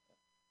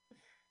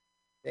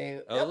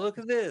 Look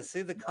at this!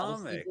 See the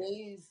comic.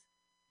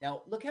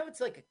 Now look how it's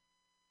like.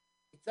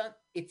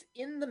 It's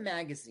in the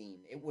magazine.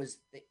 It was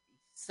the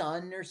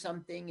Sun or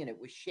something, and it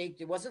was shaped.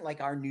 It wasn't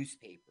like our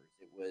newspapers.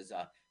 It was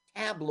a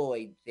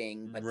tabloid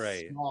thing, but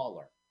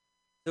smaller.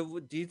 So,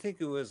 do you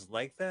think it was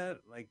like that?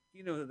 Like,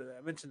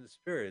 I mentioned the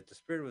Spirit. The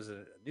Spirit was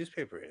a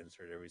newspaper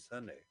insert every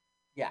Sunday.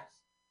 Yes.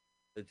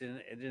 It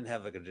didn't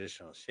have like a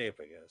traditional shape,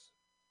 I guess.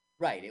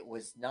 Right. It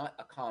was not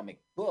a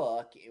comic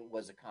book. It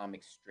was a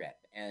comic strip,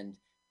 and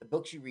the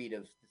books you read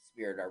of the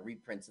Spirit are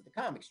reprints of the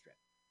comic strip.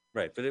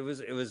 Right, but it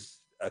was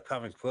a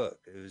comic book.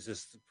 It was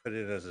just put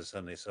in as a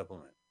Sunday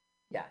supplement.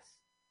 Yes.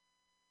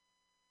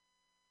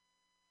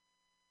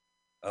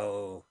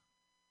 Oh,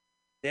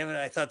 damn it!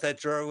 I thought that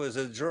drawer was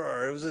a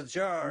drawer. It was a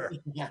jar.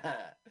 Yeah.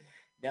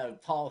 Now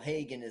Paul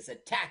Hagen is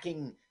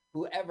attacking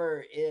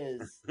whoever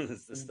is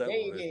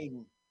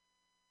invading.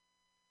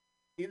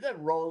 See the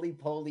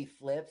roly-poly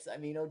flips? I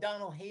mean,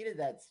 O'Donnell hated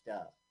that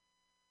stuff.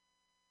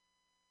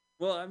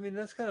 Well, I mean,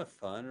 that's kind of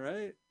fun,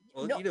 right?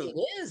 Well, No, it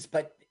is,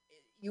 but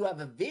you have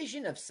a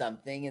vision of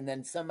something, and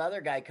then some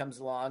other guy comes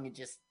along and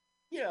just,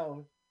 you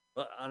know.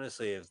 well,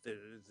 honestly, if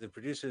the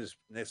producer's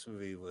next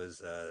movie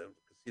was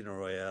Casino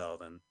Royale,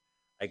 then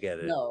I get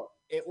it. No,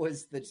 it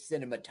was the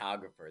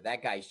cinematographer.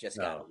 That guy's just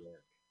got to No.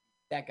 work.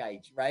 That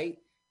guy, right?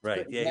 He's Right.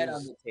 putting Yeah, his he head on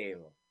was. the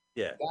table.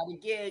 Yeah. Got a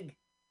gig.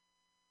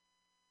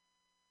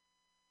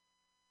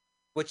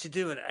 What you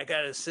doing? I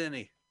got a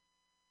cine.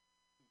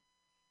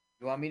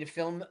 You want me to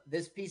film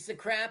this piece of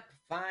crap?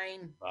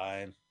 Fine.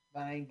 Fine.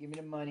 Fine. Give me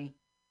the money.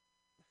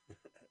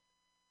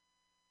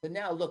 But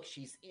now, look,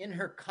 she's in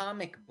her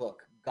comic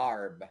book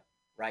garb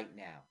right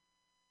now.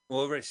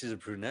 Well, right, she's a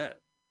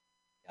brunette.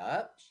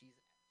 Yup. She's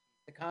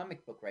the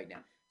comic book right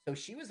now. So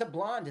she was a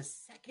blonde a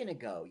second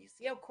ago. You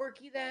see how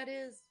quirky that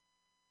is?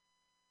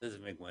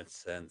 Doesn't make much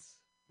sense.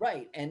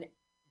 Right. And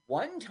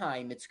one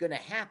time it's going to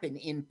happen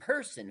in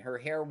person. Her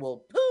hair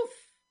will poof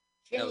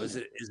change. Now, is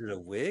it a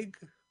wig?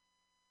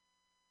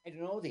 I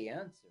don't know the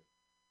answer.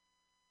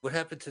 What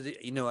happened to the?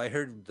 I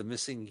heard the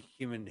missing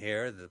human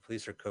hair. The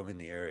police are combing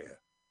the area.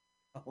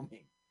 Oh,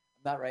 me.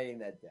 I'm not writing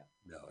that down.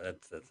 No,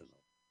 that's enough.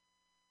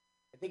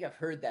 I think I've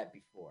heard that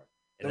before.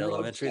 In The rug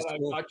elementary said,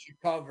 school, I got you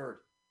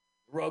covered.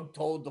 The rug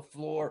told the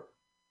floor.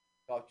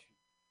 Got you.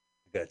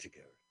 I got you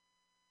covered.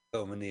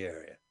 Combing the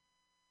area.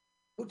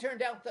 Who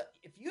turned out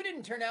if you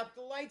didn't turn out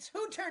the lights,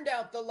 who turned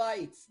out the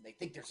lights? And they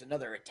think there's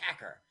another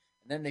attacker.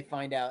 And then they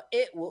find out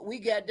we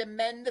got to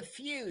mend the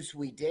fuse,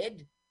 we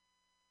did.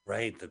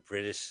 Right, the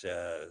British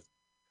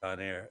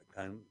Con Ed.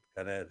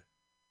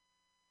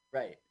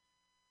 Right.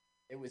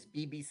 It was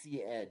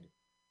BBC Ed.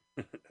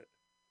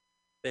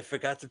 They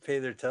forgot to pay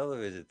their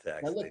television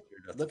tax. Now They look,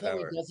 turned off look the how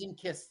he power. doesn't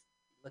kiss.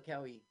 Look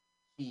how he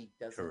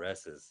doesn't.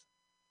 Caresses.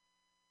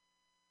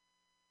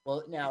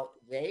 Well, now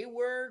they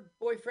were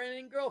boyfriend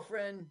and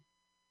girlfriend.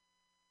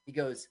 He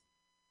goes,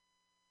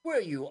 were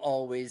you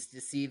always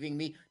deceiving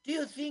me? Do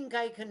you think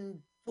I can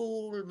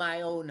fool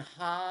my own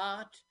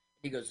heart?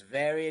 He goes,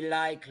 very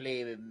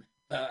likely,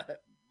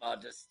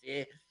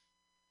 modesty.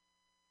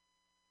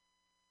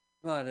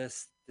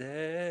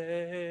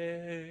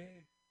 Modesty.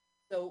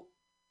 So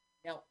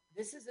now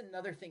this is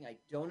another thing I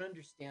don't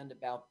understand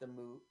about the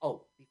movie.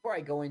 Oh, before I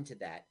go into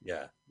that,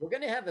 Yeah. we're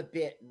going to have a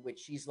bit in which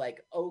she's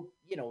like, oh,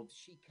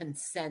 she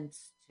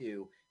consents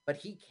to, but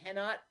he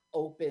cannot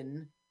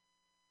open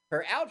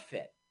her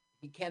outfit.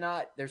 He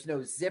cannot, there's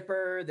no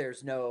zipper,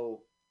 there's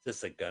no.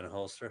 Just a gun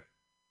holster.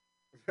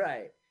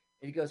 Right.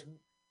 And he goes,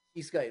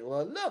 he's going,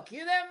 well, look,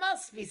 there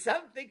must be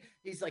something.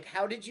 He's like,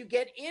 how did you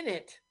get in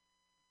it?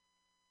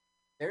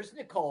 There's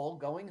Nicole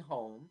going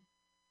home.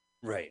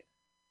 Right.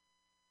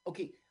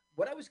 Okay,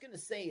 what I was going to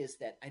say is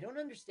that I don't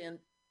understand.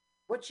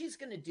 What she's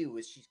going to do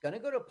is she's going to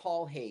go to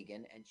Paul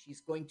Hagen and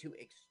she's going to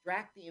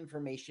extract the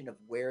information of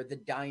where the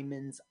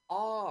diamonds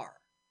are.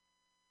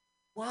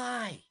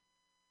 Why?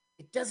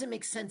 It doesn't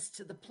make sense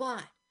to the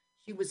plot.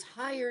 She was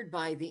hired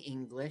by the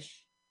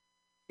English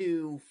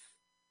to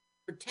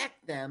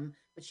protect them,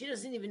 but she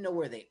doesn't even know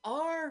where they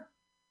are.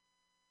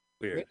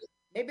 Weird.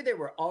 Maybe they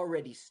were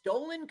already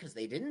stolen because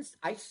they didn't.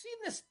 I've seen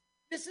this.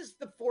 This is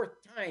the fourth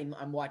time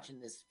I'm watching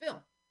this film.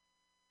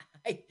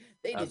 They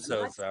I'm did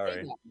so not say sorry. that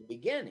in the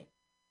beginning.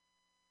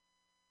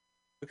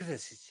 Look at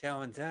this. He's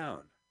chowing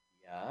down.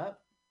 Yep.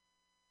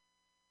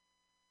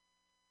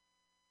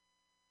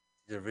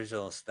 The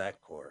original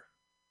snack core.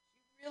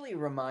 She really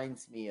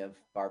reminds me of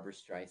Barbara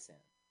Streisand.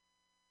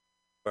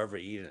 Barbara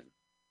Eden.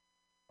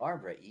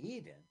 Barbara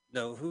Eden?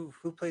 No, who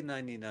played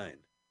 99?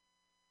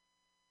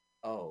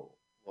 Oh,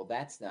 well,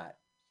 that's not.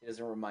 She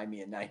doesn't remind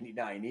me of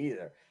 99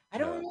 either. I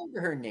don't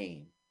remember her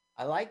name.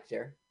 I liked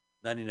her.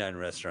 99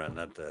 Restaurant,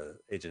 not the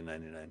Agent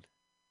 99.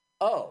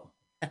 Oh,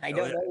 I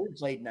don't know who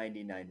played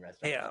 99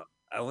 Restaurant. Hey,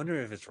 I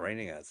wonder if it's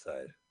raining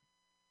outside.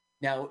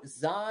 Now,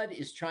 Zod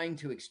is trying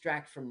to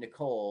extract from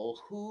Nicole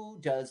who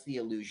does the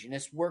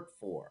illusionist work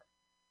for.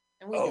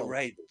 And we know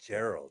Right,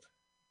 Gerald.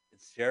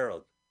 It's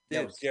Gerald.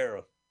 Dude, No.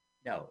 Gerald.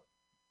 No,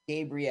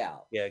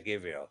 Gabrielle. Yeah,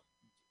 Gabriel.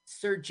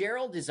 Sir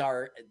Gerald is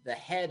the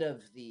head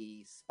of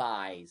the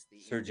spies.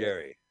 Sir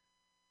Jerry.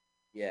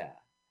 Yeah.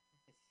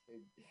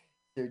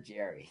 Sir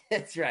Jerry.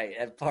 That's right.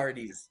 At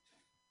parties,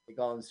 they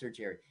call him Sir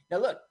Jerry. Now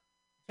look,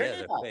 turn Yeah,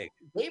 it they're up. fake.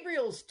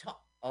 Gabriel's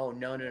Oh,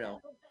 no.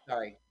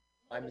 Sorry.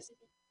 My mistake.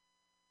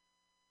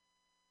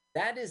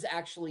 That is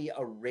actually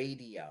a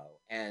radio,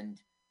 and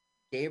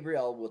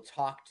Gabriel will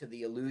talk to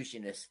the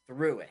illusionist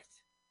through it.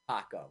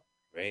 Paco.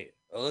 Great.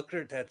 Oh, look at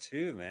her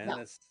tattoo,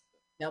 man.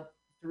 Now,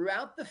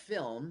 throughout the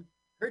film,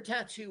 her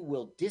tattoo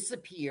will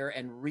disappear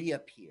and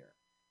reappear.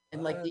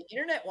 And like the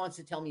internet wants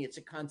to tell me it's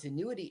a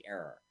continuity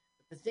error.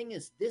 But the thing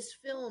is, this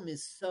film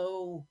is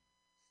so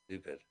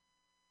stupid.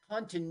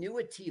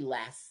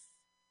 Continuity-less.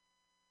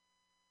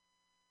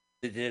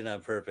 They did it on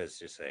purpose,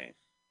 you're saying.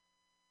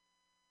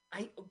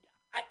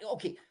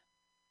 Okay.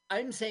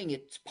 I'm saying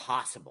it's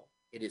possible.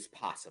 It is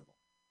possible.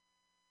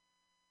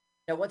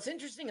 Now, what's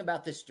interesting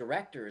about this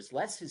director is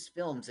less his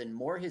films and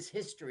more his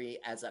history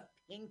as a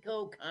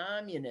pinko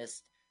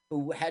communist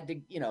who had to,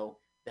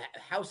 the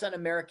House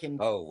Un-American.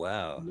 Oh,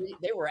 wow.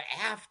 They were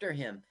after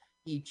him.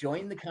 he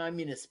joined the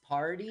Communist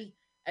Party.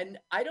 And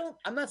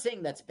I'm not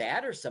saying that's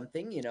bad or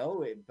something,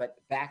 but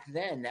back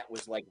then that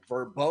was like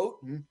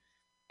verboten.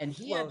 And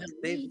he had Well, to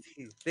they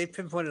leave. they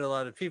pinpointed a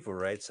lot of people,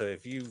 right? So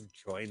if you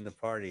join the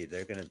party,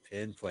 they're going to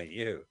pinpoint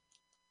you.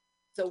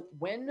 So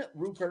when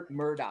Rupert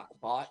Murdoch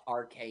bought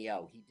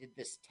RKO, he did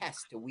this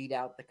test to weed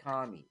out the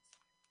commies.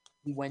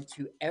 He went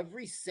to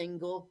every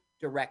single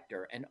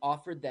director and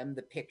offered them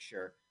the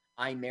picture,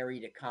 I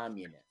married a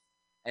communist.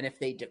 And if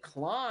they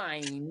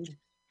declined,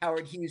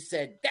 Howard Hughes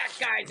said, that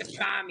guy's a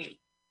commie.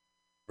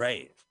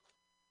 Right.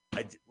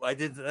 I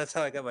did. That's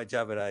how I got my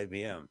job at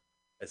IBM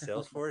at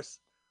Salesforce.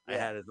 I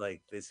had it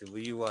like they said, "Will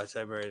you watch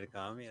I Married a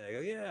Commie?" And I go,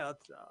 "Yeah,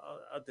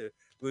 I'll do. It.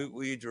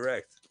 Will you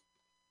direct?"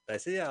 And I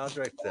said, "Yeah, I'll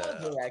direct."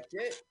 I'll direct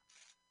it.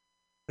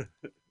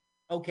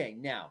 Okay,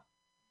 now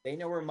they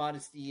know where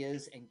Modesty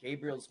is, and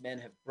Gabriel's men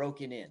have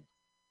broken in.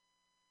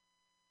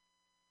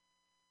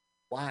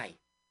 Why?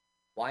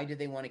 Why do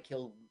they want to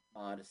kill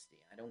Modesty?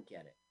 I don't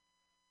get it.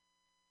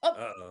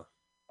 Oh,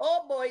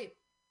 oh boy.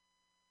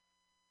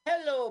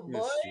 Hello,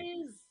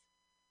 boys.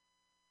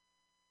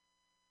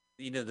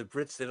 The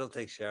Brits, they don't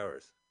take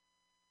showers.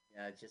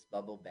 Yeah, it's just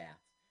bubble baths.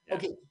 Yeah.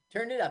 Okay,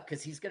 turn it up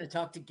because he's going to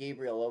talk to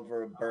Gabriel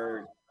over a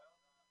bird.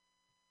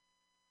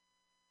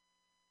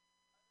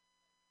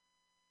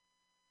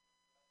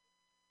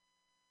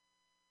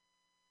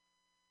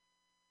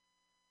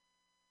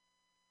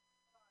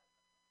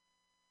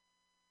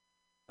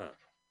 Huh.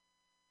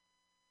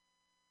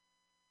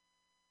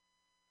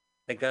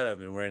 Thank God I've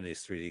been wearing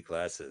these 3D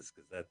glasses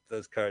because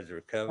those cards were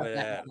coming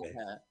at me.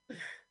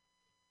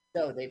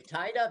 So they've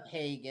tied up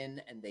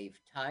Hagen and they've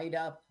tied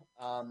up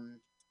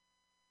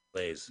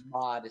Blaze.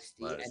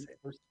 Modesty.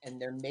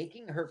 And they're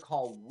making her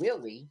call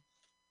Willie,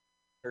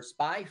 her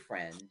spy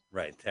friend,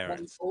 right,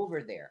 Terrence,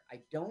 over there.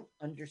 I don't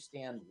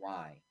understand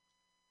why.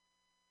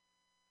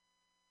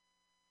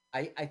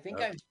 I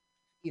think I've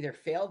either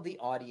failed the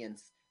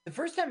audience. The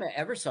first time I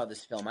ever saw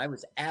this film, I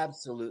was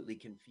absolutely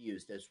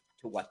confused as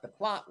to what the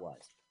plot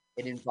was.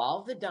 It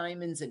involved the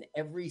diamonds, and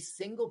every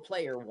single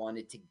player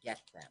wanted to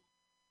get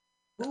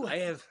them. I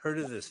have heard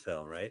of this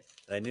film, right?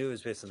 And I knew it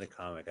was based on the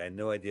comic. I had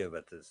no idea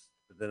about this.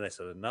 But then I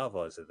saw the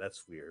novel. I said,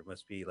 that's weird. It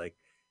must be like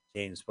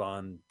James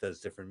Bond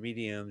does different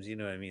mediums. You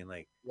know what I mean?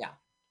 Like,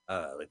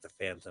 like the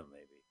Phantom,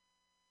 maybe.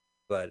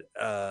 But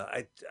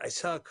I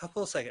saw a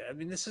couple of I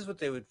mean, this is what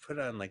they would put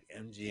on like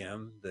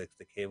MGM, the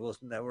cable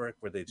network,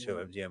 where they'd show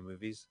MGM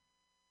movies.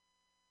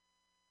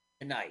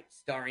 Tonight,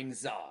 starring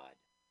Zod.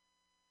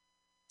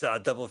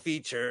 Zod double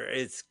feature.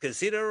 It's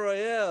Casino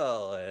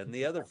Royale and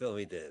the other film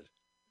he did.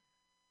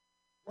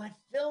 What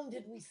film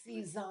did we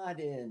see Zod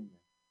in?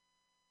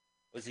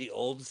 Was he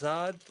old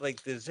Zod?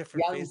 Like there's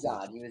different young faces.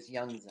 Zod. He was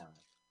young Zod.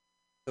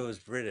 So it was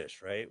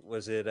British, right?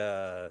 Was it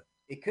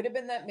It could have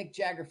been that Mick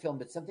Jagger film,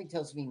 but something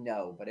tells me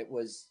no. But it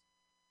was.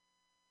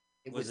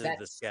 Was it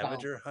the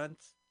Scavenger Hunt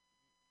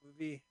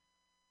movie?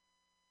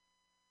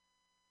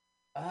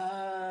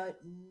 No.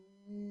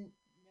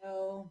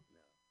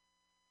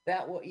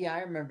 That was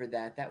I remember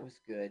that. That was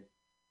good.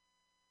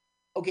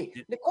 Okay,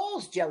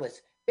 Nicole's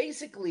jealous.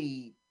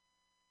 Basically,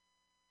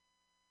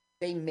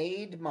 they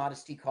made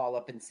Modesty call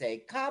up and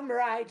say, "Come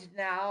right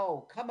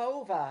now, come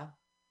over,"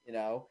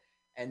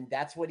 and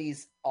that's what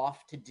he's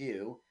off to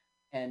do.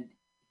 And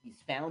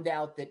he's found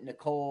out that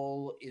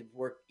Nicole is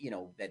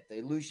that the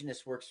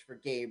illusionist works for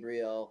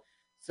Gabriel.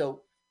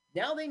 So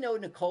now they know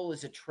Nicole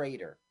is a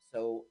traitor.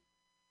 So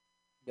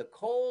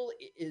Nicole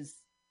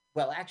is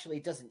actually,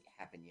 it doesn't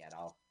happen yet.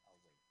 I'll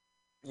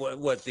wait.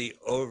 What the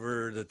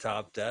over the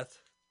top death?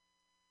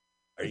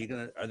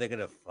 Are they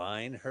gonna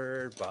find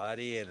her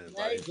body and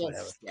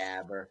just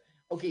stab her?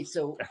 Okay,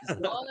 so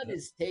Zod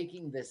is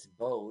taking this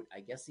boat. I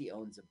guess he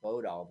owns a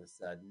boat all of a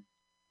sudden.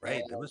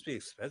 Right, that must be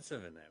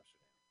expensive in Amsterdam.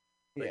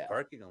 Like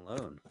parking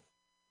alone.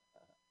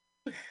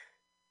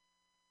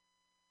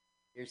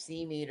 Your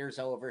sea meter's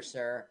over,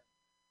 sir.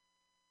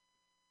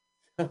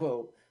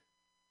 So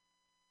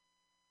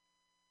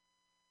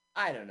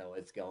I don't know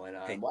what's going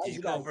on. Hey, why did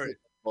you call for a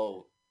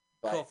boat?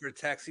 Call for a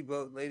taxi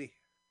boat, lady?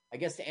 I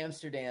guess to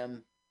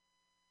Amsterdam.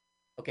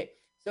 Okay,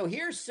 so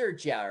here's Sir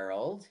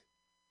Gerald,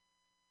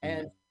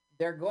 and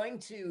they're going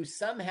to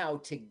somehow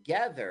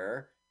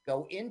together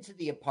go into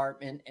the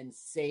apartment and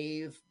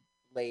save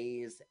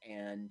Blaze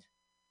and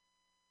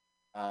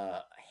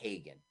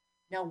Hagen.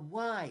 Now,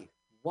 why?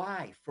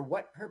 Why? For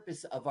what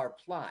purpose of our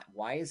plot?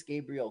 Why has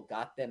Gabriel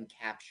got them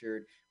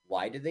captured?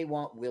 Why do they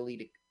want Willie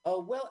to...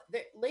 Oh, well,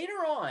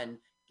 later on,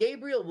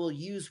 Gabriel will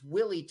use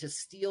Willie to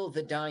steal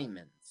the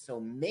diamonds. So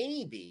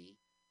maybe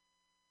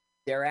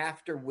they're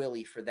after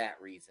Willie for that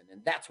reason,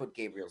 and that's what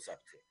Gabriel's up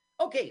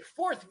to. Okay,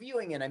 fourth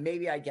viewing, and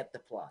maybe I get the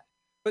plot.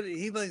 But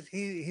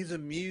he's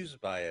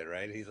amused by it,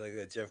 right? He's like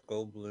a Jeff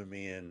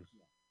Goldblumian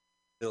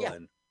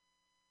villain. Yeah.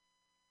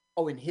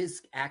 Oh, and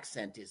his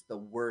accent is the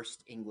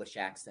worst English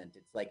accent.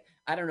 It's like,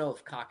 I don't know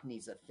if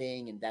Cockney's a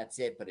thing and that's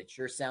it, but it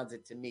sure sounds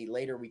it to me.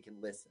 Later we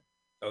can listen.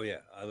 Oh,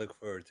 yeah. I look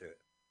forward to it.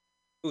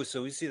 Oh,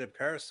 so we see a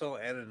parasol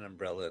and an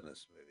umbrella in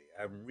this movie.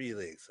 I'm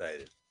really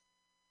excited.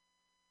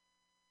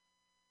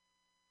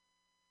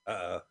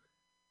 Uh-oh.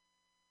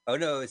 Oh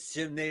no, it's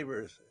Jim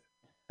Neighbors.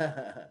 All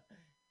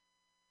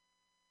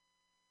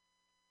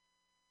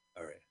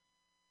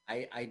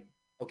right.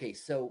 Okay,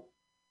 so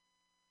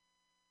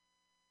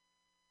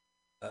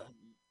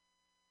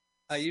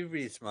You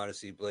read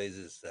Modesty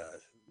Blazes.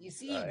 you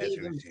see, he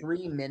gave him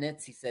 3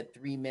 minutes. He said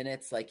 3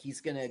 minutes. Like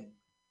he's gonna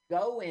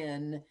go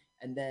in,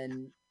 and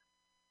then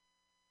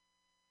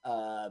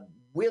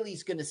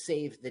Willie's gonna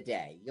save the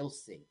day. You'll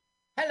see.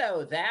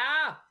 Hello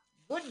there.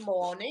 Good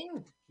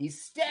morning.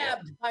 He's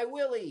stabbed by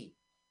Willie.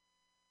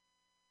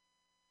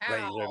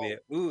 Right,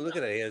 ooh, look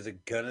at that. He has a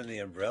gun in the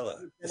umbrella.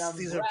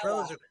 These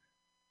umbrellas are.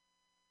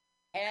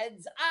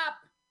 Heads up.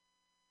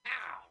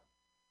 Ow.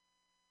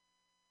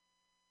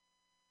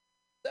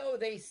 So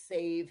they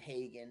save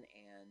Hagen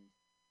and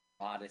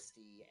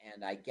Modesty,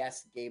 and I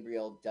guess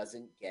Gabriel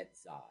doesn't get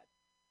Zod.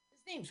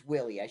 His name's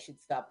Willie. I should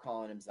stop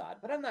calling him Zod,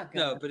 but I'm not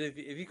gonna. No, but if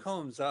you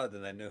call him Zod,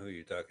 then I know who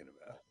you're talking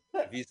about.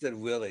 If you said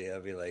Willie,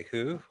 I'd be like,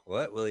 who?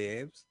 What? Willie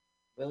Ames?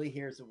 Willie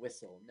hears a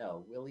whistle.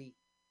 No, Willie.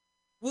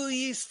 Will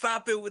you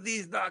stop it with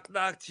these knock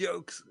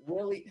jokes?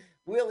 Willie,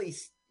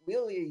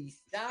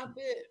 stop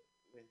it.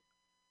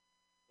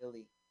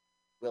 Willie,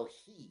 will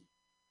he?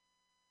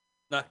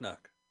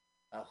 Knock.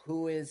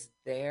 Who is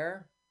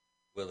there?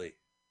 Willie.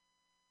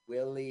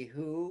 Willie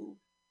who?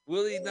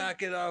 Willie,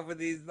 knock it off with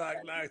these knock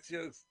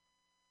jokes.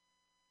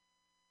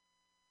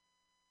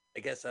 I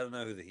guess I don't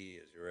know who the he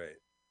is. You're right.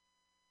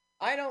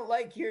 I don't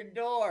like your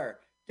door.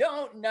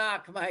 Don't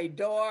knock my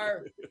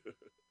door.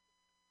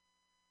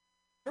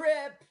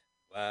 Trip.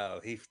 Wow,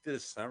 he did a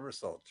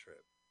somersault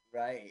trip.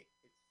 Right.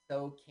 It's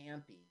so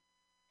campy.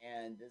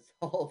 And this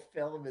whole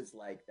film is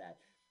like that.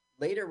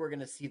 Later, we're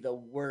going to see the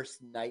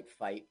worst night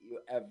fight you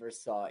ever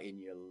saw in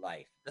your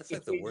life. That's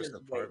like the worst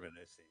apartment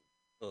I've seen.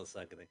 Little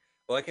sunken thing.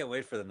 Well, I can't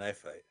wait for the knife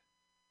fight.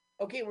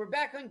 Okay, we're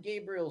back on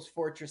Gabriel's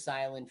Fortress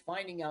Island,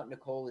 finding out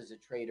Nicole is a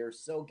traitor.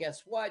 So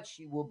guess what?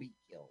 She will be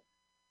killed.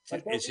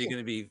 Is she going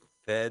to be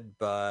fed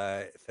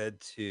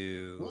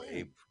to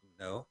a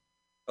no?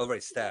 Oh,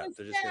 right, stabbed.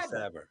 They're just going to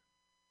stab her.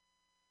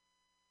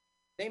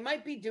 They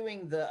might be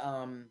doing the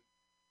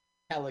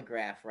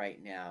telegraph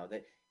right now.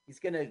 That he's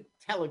going to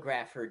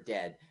telegraph her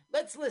dead.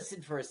 Let's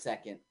listen for a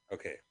second.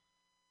 Okay.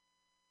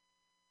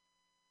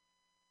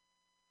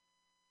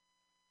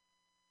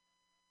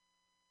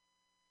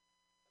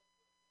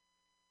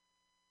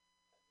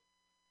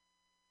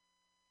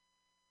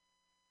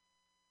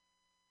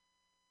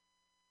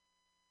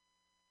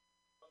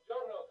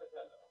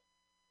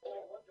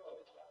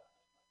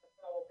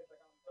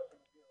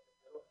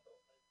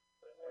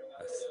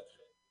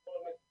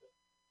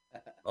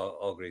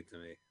 All great to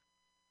me.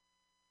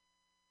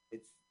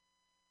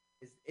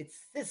 It's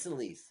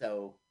Sicily,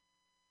 so.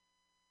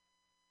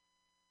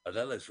 Oh,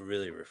 that looks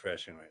really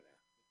refreshing right now.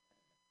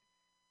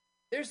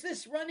 There's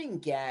this running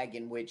gag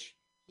in which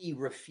he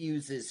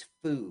refuses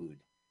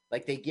food.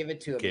 Like they give it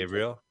to him.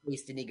 Gabriel?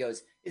 And he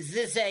goes, "Is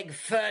this egg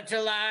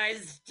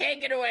fertilized?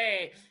 Take it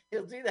away."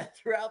 He'll do that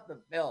throughout the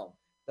film.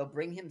 They'll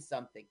bring him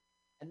something.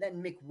 And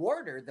then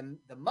McWhorter,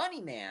 the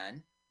money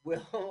man,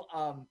 will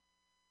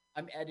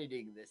I'm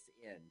editing this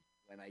in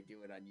when I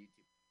do it on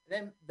YouTube. And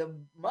then the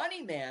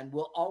money man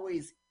will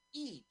always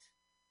eat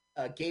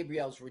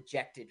Gabriel's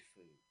rejected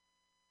food.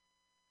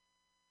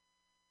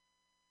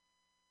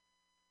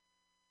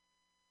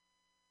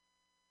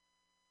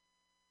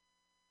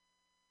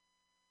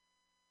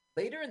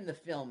 Later in the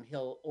film,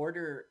 he'll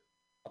order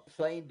a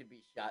plane to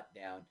be shot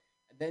down,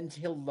 and then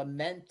he'll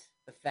lament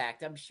the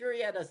fact. I'm sure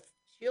he had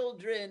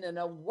children and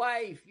a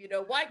wife. You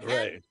know, why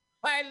can't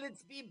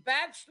pilots be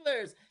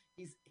bachelors?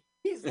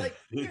 He's like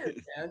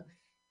weird, man.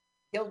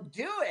 He'll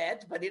do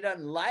it, but he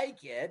doesn't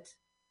like it.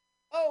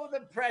 Oh,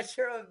 the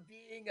pressure of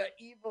being an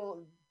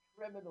evil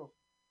criminal.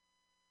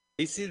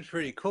 He seems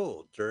pretty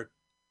cool, Dirk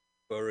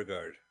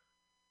Beauregard.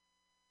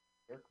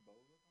 Dirk Beauregard?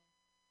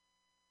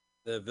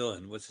 The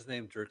villain. What's his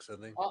name? Dirk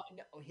something? Oh,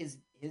 no, his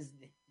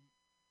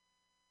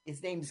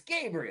name's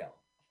Gabriel.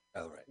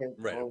 Oh, right. Dirk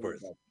right, Beauregard.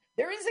 Of course.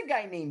 There is a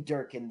guy named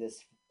Dirk in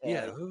this.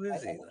 Who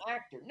is he? An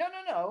actor. No.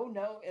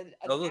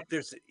 Oh, look,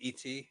 there's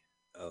E.T.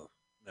 Oh,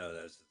 no,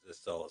 that's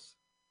Dulles.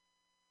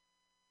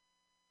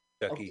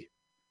 Chucky. Okay.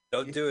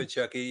 Don't do it,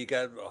 Chucky. You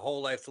got a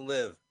whole life to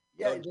live.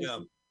 Yeah, don't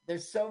jump.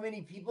 There's so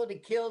many people to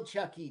kill,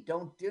 Chucky.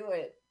 Don't do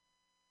it.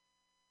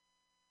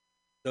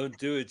 Don't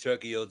do it,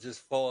 Chucky. You'll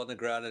just fall on the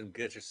ground and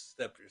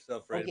step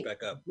yourself right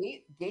back up.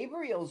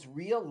 Gabriel's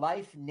real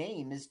life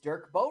name is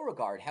Dirk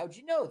Beauregard. How'd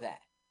you know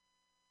that?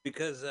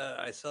 Because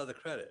I saw the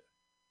credit.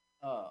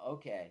 Oh,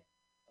 okay.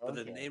 But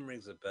the name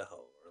rings a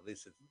bell, or at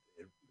least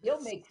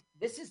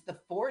this is the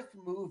fourth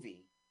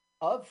movie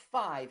of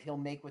 5 he'll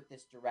make with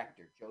this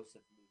director,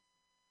 Joseph Lee.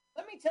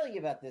 Let me tell you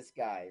about this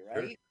guy,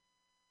 right? Sure.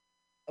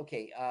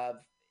 Okay,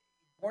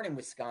 born in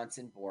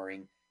Wisconsin,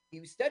 boring.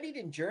 He studied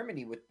in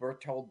Germany with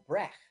Bertolt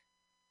Brecht.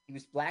 He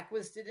was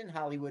blacklisted in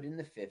Hollywood in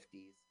the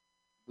 50s,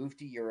 moved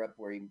to Europe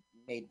where he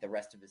made the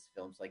rest of his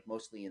films, like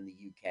mostly in the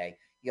UK.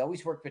 He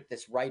always worked with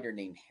this writer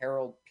named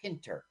Harold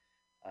Pinter,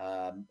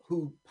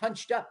 who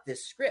punched up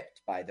this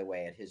script, by the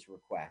way, at his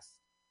request.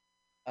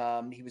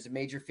 He was a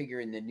major figure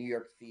in the New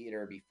York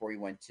theater before he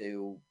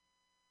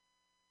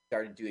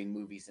started doing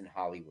movies in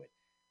Hollywood.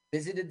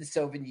 Visited the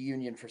Soviet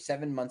Union for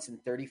 7 months in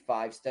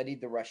 1935,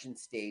 studied the Russian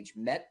stage,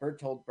 met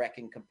Bertolt Brecht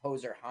and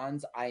composer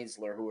Hans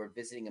Eisler, who were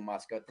visiting in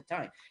Moscow at the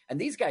time. And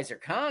these guys are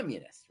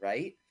communists,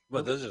 right?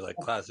 Well, those are like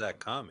class act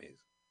commies.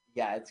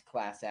 Yeah, it's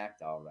class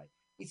act, all right.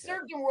 He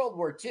served in World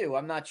War II.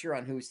 I'm not sure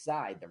on whose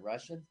side, the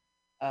Russians.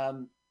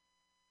 Bertolt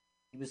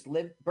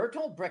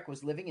Brecht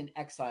was living in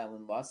exile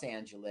in Los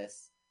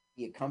Angeles.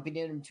 He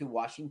accompanied him to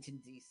Washington,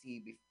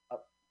 D.C.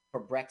 For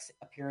Brecht's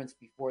appearance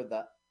before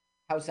the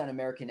House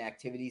Un-American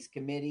Activities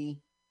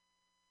Committee.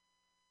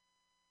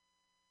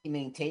 He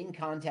maintained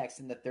contacts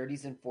in the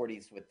 30s and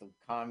 40s with the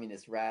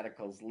communist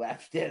radicals,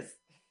 leftists.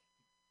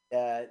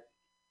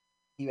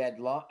 He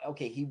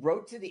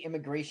wrote to the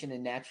Immigration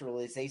and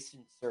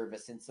Naturalization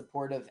Service in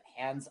support of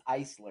Hans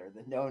Eisler,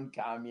 the known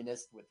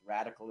communist with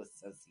radical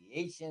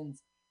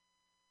associations.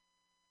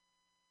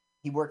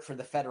 He worked for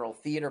the Federal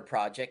Theater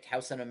Project.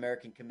 House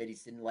Un-American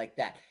Committees didn't like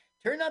that.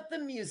 Turn up the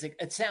music,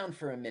 sound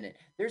for a minute.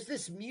 There's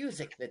this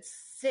music that's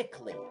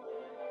sickly.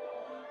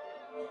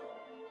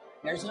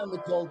 There's how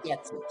Nicole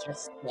gets it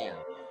just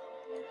now.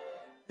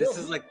 This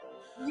is like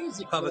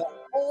music for the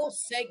whole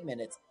segment.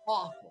 It's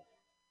awful.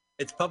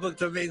 It's public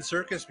domain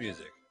circus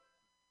music.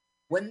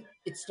 When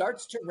it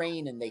starts to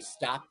rain and they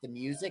stop the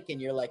music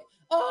and you're like,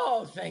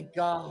 oh, thank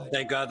God.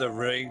 Thank God the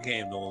rain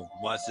came to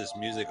watch this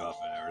music off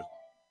of Earth.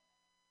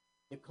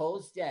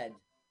 Nicole's dead.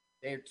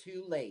 They're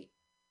too late.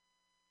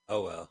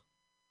 Oh, well.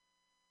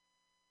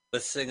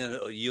 Let's sing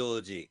a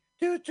eulogy.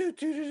 Now,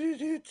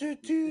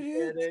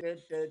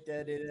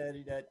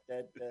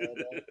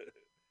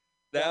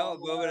 a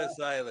moment of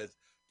silence.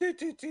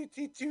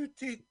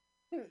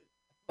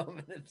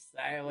 Moment of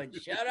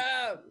silence. Shut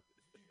up.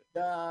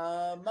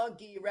 The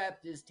monkey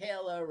wrapped his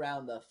tail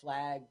around the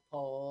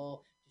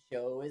flagpole to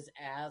show his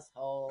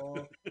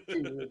asshole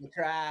to the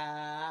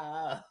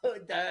crowd.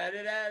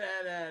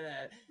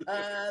 The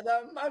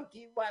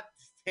monkey wrapped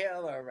his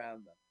tail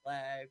around the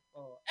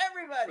flagpole.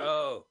 Everybody.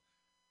 Oh,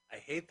 I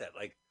hate that.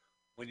 Like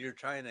when you're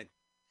trying to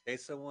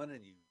chase someone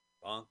and you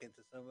bonk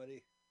into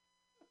somebody.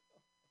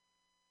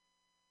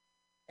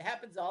 It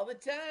happens all the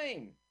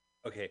time.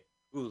 Okay.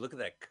 Ooh, look at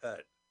that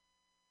cut.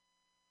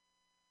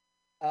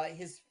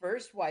 His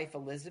first wife,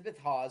 Elizabeth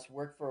Hawes,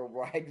 worked for a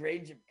wide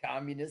range of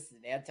communists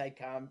and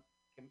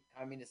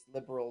anti-communist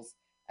liberals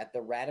at the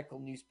radical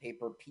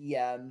newspaper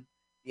PM.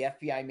 The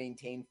FBI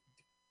maintained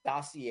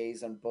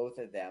dossiers on both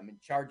of them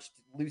and charged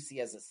Lucy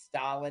as a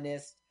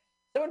Stalinist.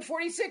 So in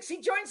 1946,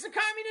 he joins the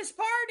Communist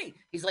Party.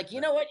 He's like, you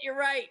know what? You're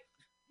right.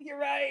 You're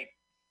right.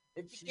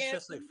 She's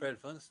just like Fred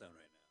Flintstone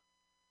right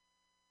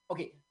now.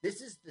 Okay,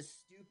 this is the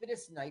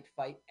stupidest night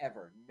fight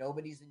ever.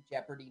 Nobody's in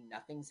jeopardy.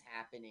 Nothing's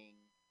happening.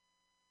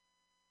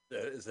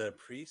 Is that a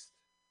priest?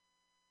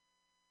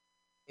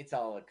 It's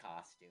all a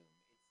costume.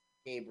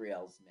 It's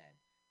Gabriel's men.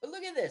 But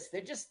look at this.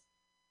 They're just...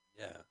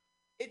 Yeah.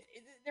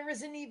 There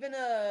isn't even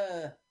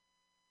a...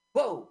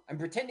 Whoa, I'm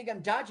pretending I'm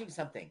dodging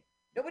something.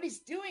 Nobody's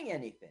doing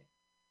anything.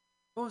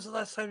 When was the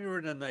last time you were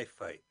in a knife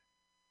fight?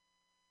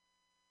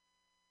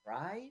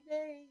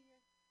 Friday,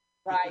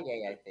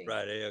 I think.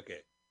 Friday, okay.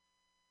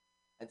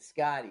 At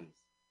Scotty's.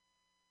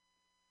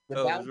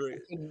 The bouncer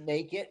couldn't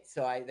make it,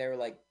 so they were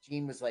like,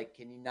 Gene was like,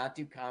 can you not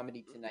do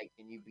comedy tonight?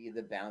 Can you be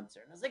the bouncer?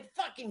 And I was like,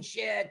 fucking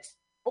shit.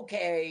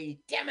 Okay,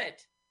 damn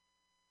it.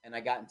 And I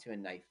got into a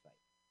knife fight.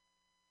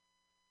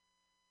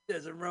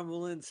 There's a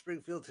rumble in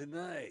Springfield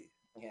tonight.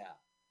 Yeah.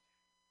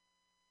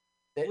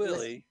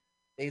 Willie.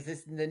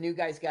 The new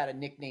guy's got a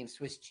nickname,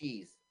 Swiss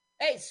Cheese.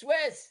 Hey,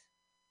 Swiss!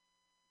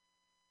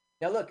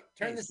 Now look,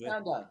 turn the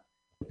sound on.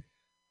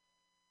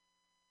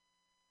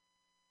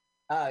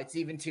 Oh, it's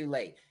even too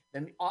late.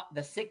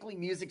 The sickly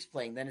music's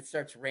playing, then it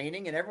starts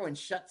raining, and everyone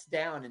shuts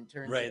down and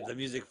turns it up. The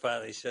music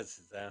finally shuts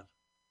it down.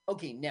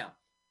 Okay, now,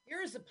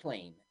 here's a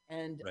plane,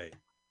 and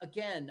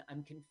again,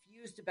 I'm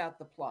confused about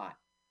the plot.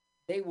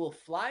 They will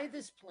fly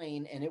this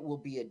plane, and it will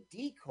be a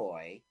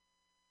decoy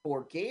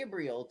for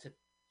Gabriel to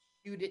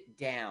shoot it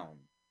down.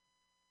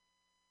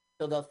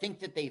 So they'll think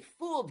that they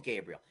fooled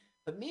Gabriel.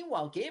 But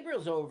meanwhile,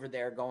 Gabriel's over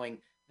there going,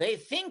 they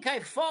think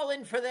I've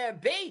fallen for their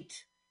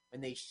bait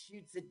when they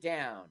shoots it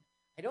down.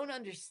 I don't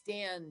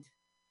understand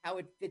how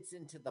it fits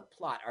into the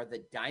plot. Are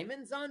the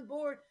diamonds on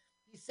board?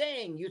 He's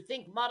saying, you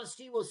think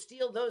modesty will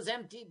steal those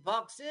empty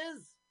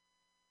boxes?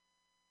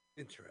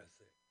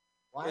 Interesting.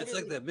 It's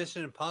like that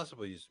Mission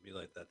Impossible used to be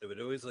like that. They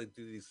would always like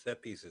do these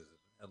set pieces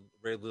and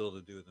very little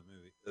to do with the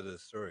movie, the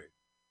story.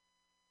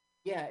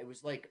 Yeah, it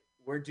was like,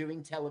 we're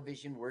doing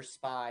television, we're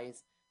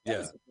spies. That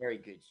was a very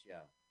good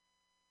show.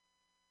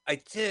 I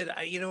did.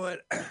 You know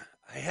what?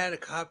 I had a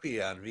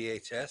copy on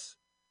VHS,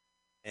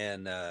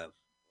 and it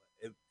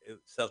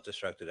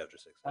self-destructed after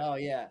 6 seconds. Oh,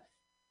 yeah.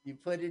 You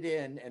put it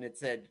in, and it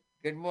said,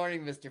 good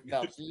morning, Mr.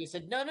 Phelps. And you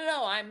said, no,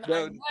 I'm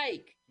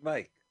Mike.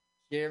 Mike.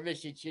 Dear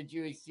Mission, should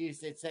you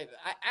excuse it? Say,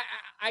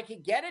 I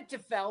could get it to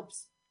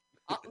Phelps.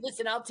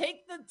 Listen, I'll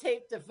take the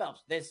tape to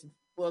Phelps. This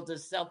will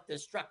just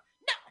self-destruct.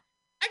 No,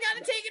 I got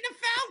to take it to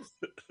Phelps.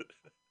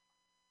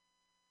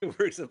 It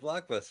works at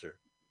Blockbuster.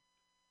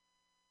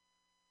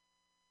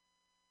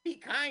 Be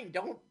kind.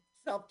 Don't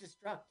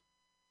self-destruct.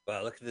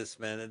 Wow, look at this,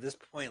 man. At this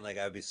point, like,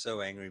 I'd be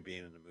so angry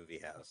being in a movie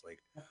house. Like,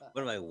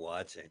 what am I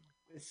watching?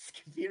 It's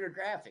computer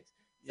graphics.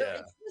 So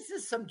Yeah. this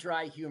is some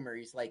dry humor.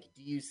 He's like,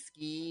 "Do you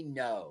ski?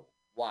 No.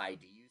 Why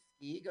do you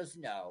ski?" He goes,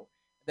 "No."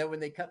 And then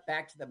when they cut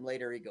back to them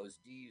later, he goes,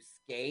 "Do you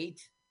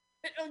skate?"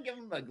 They don't give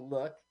him a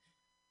look.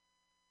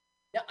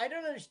 Now I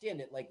don't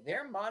understand it. Like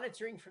they're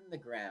monitoring from the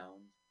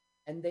ground,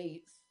 and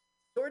they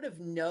sort of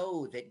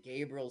know that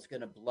Gabriel's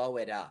going to blow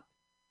it up,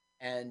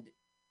 and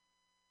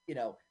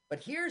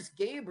But here's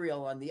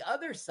Gabriel on the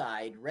other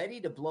side,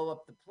 ready to blow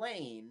up the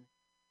plane,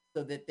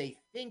 so that they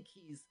think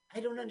he's. I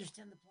don't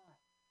understand the plot.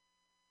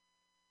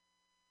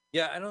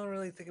 Yeah, I don't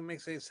really think it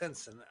makes any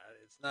sense, and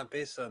it's not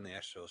based on the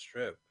actual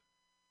strip.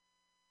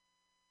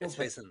 It's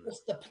But based on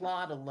just the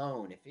plot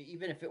alone,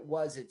 even if it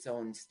was its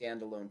own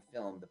standalone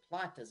film, the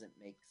plot doesn't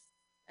make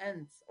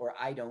sense, or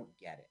I don't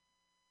get it.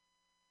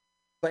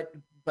 But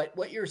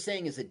what you're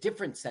saying is a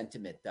different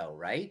sentiment, though,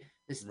 right?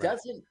 This Right.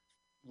 doesn't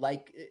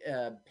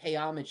pay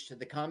homage to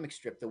the comic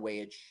strip the way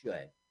it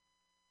should.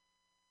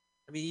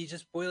 I mean, you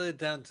just boil it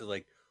down to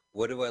like,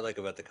 what do I like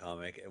about the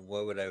comic, and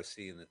what would I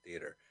see in the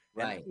theater?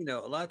 Right. And a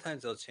lot of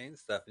times they'll change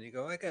stuff, and you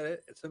go, I get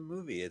it. It's a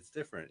movie. It's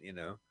different.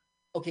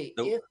 Okay,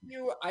 So,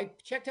 I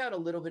checked out a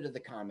little bit of the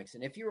comics,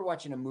 and if you were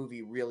watching a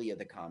movie really of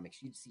the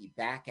comics, you'd see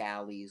back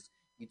alleys,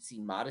 you'd see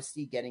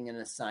Modesty getting an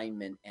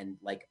assignment, and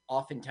like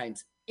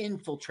oftentimes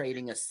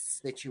infiltrating a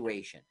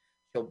situation.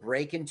 She'll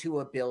break into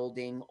a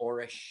building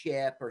or a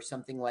ship or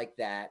something like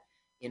that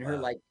in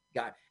her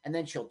Wow. and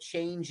then she'll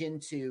change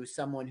into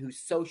someone who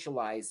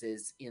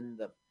socializes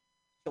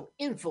she'll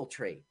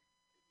infiltrate.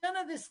 None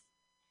of this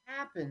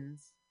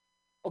happens.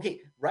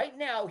 Okay, right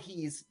now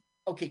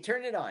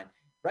turn it on.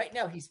 Right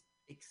now he's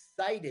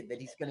excited that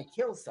he's going to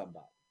kill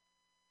somebody.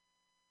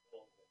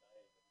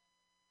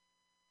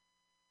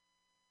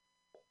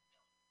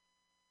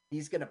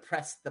 He's going to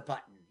press the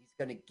button. He's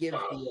going to give the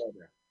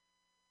order.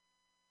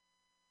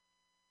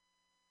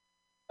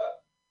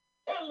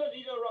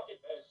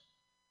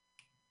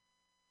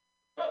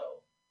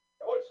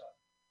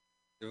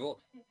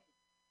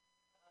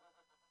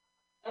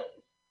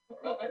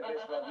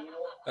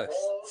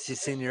 She's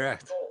seen your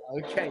act.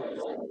 Okay,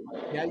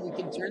 now you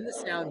can turn the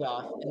sound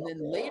off, and then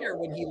later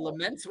when he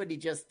laments what he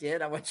just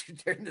did, I want you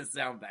to turn the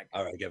sound back on.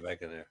 All right, get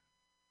back in there.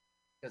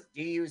 Because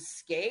do you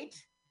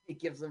skate? He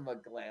gives him a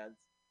glance.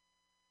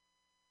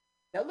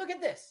 Now look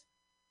at this.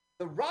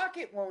 The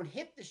rocket won't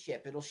hit the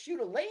ship. It'll shoot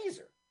a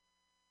laser.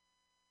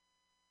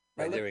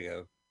 Right, there we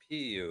go.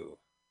 PU.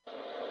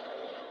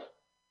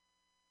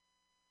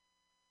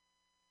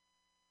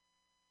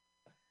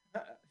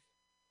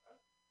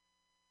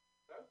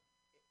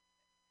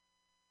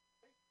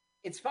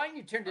 It's fine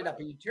you turned it up,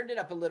 but you turned it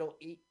up a little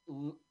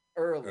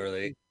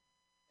early. And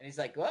he's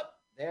like, well,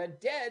 they're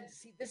dead.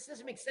 See, this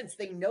doesn't make sense.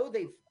 They know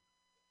they've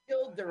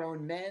killed their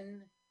own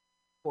men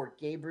for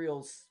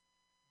Gabriel's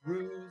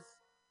ruse.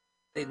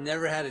 They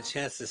never had a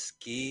chance to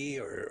ski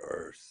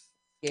or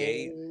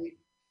skate.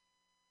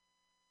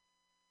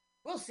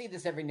 We'll see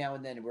this every now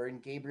and then. We're in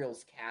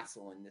Gabriel's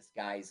castle, and this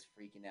guy's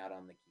freaking out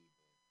on the keyboard.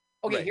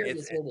 Okay, right. Here it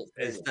is.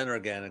 It's done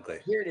organically.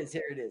 Here it is.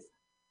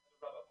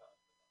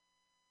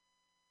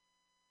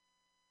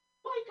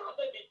 Why can't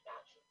they be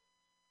natural?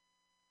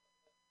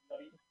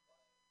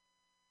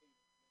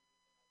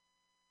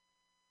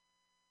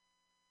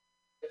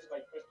 It's my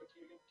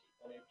Presbyterian teeth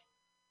on it.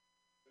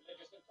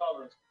 Religious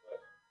intolerance can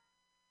work.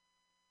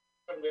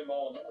 Couldn't we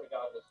mourn them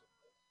regardless of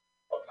race,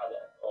 or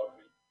color, or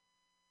creed?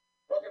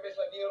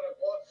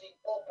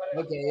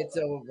 Okay, it's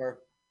over.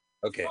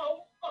 Okay.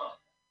 Wow.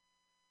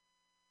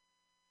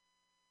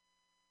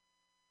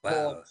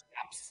 Poor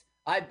chaps.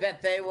 I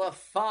bet they were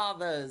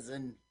fathers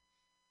and.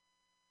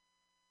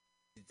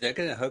 They're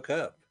going to hook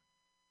up.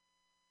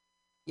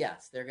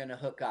 Yes, they're going to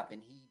hook up,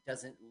 and he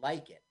doesn't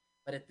like it.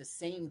 But at the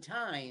same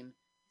time,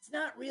 he's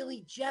not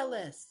really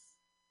jealous.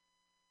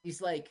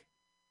 He's like,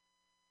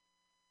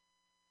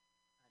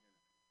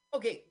 I don't know.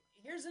 Okay,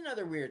 here's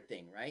another weird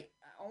thing, right?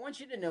 I want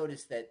you to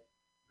notice that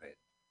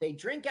they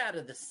drink out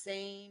of the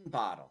same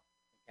bottle,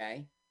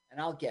 okay?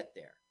 And I'll get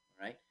there,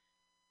 right?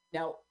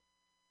 Now,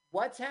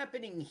 what's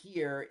happening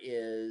here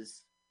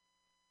is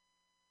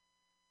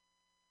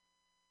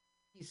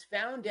he's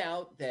found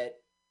out that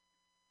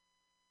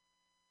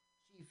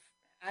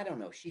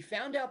she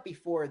found out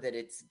before that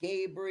it's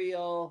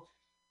Gabriel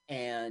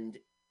and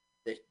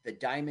the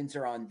diamonds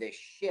are on this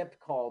ship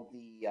called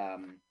the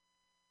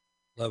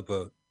Love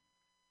Boat.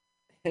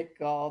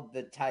 Called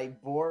the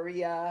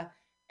Tiboria.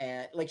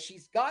 And like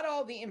she's got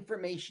all the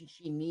information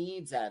she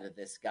needs out of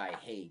this guy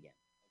Hagen,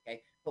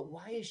 okay? But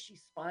why is she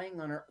spying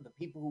on the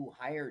people who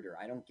hired her?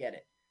 I don't get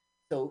it.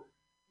 So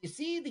you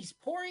see, he's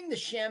pouring the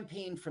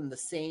champagne from the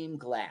same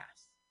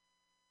glass.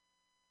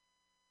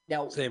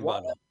 Now, same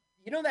bottle.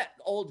 You know that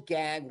old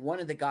gag? One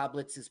of the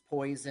goblets is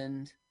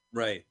poisoned.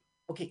 Right.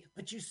 Okay,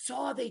 but you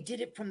saw they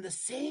did it from the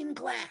same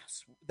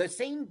glass, the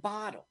same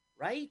bottle,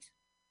 right?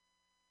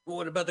 Well,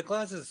 what about the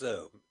glasses,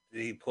 though?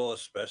 Did he pull a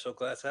special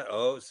glass out?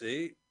 Oh,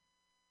 see?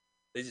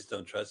 They just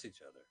don't trust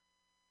each other.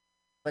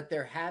 but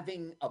they're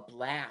having a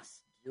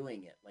blast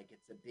doing it, like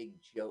it's a big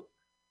joke.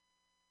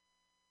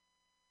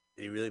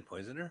 Did he really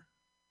poison her?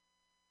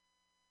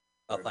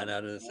 I'll We're find gonna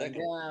out in a find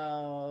second.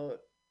 out.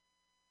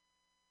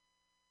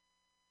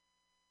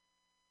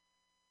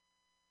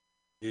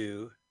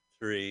 2,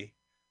 3,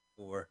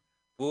 4.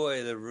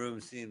 Boy, the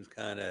room seems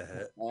kind of.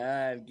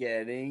 I'm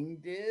getting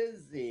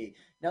dizzy.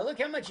 Now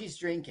look how much he's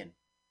drinking.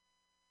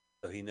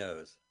 So he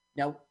knows.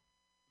 Now,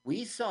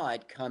 we saw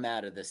it come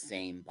out of the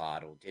same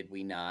bottle, did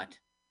we not?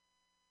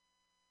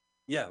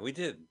 Yeah, we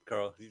did,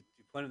 Carl. You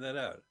pointed that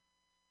out.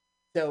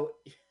 So,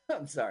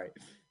 I'm sorry.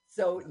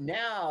 So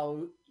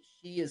now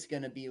she is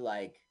going to be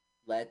like,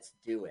 let's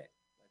do it.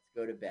 Let's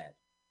go to bed.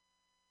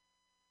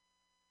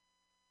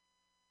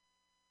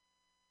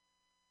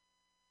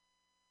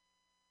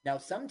 Now,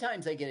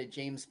 sometimes I get a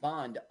James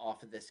Bond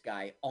off of this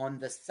guy on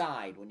the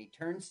side. When he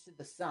turns to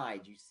the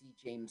side, you see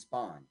James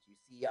Bond. You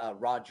see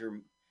Roger.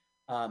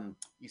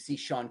 You see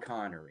Sean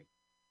Connery.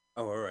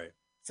 Oh, all right.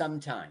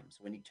 Sometimes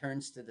when he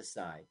turns to the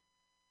side,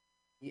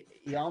 he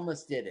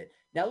almost did it.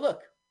 Now,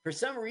 look, for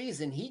some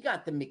reason, he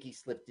got the Mickey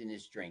slipped in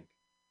his drink.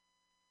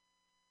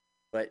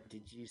 But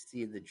did you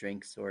see the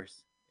drink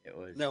source? It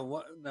was Now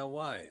what? Now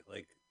why?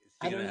 Like, is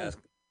I she don't gonna know.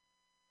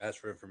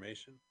 ask for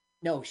information?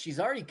 No, she's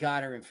already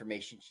got her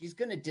information. She's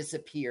going to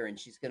disappear and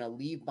she's going to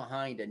leave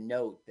behind a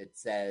note that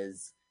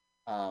says,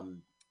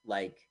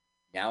 like,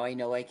 now I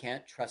know I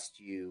can't trust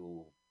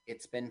you.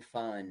 It's been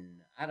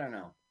fun. I don't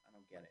know. I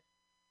don't get it.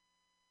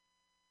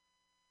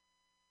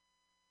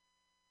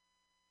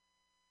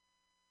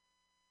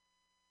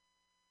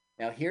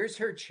 Now, here's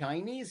her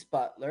Chinese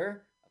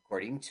butler,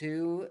 according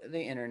to the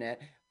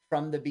internet,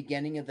 from the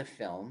beginning of the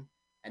film.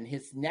 And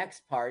his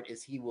next part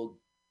is he will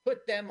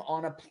put them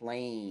on a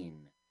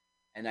plane.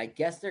 And I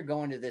guess they're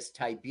going to this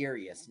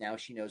Tiberius. Now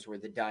she knows where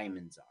the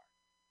diamonds are.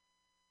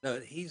 No,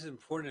 he's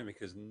important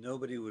because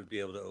nobody would be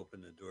able to open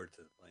the door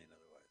to the plane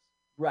otherwise.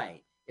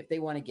 Right. If they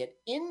want to get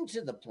into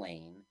the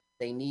plane,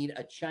 they need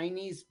a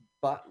Chinese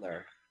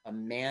butler, a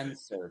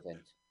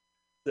manservant.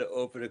 To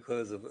open and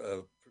close a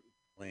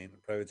plane, a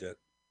private jet.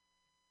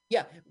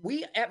 Yeah,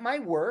 we at my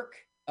work,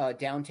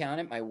 downtown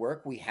at my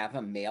work, we have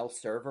a mail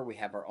server. We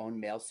have our own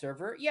mail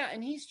server. Yeah,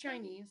 and he's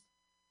Chinese.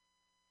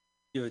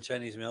 You have a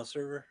Chinese mail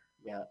server?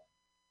 Yeah.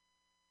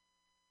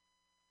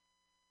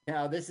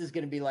 Now this is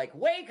going to be like,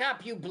 wake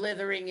up, you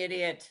blithering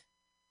idiot.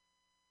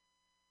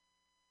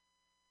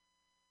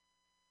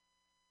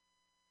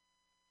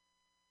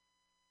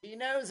 He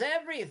knows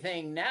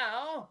everything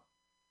now.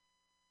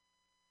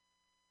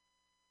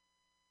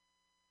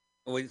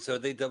 Wait, so are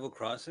they double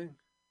crossing?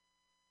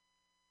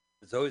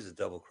 There's always a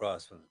double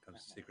cross when it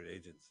comes to secret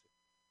agents.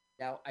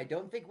 Now, I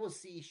don't think we'll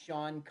see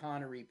Sean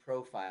Connery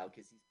profile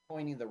because he's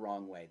pointing the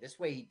wrong way. This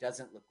way he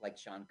doesn't look like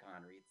Sean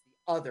Connery. It's the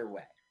other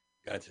way.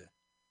 Gotcha. Okay,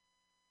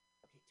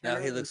 Now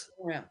he looks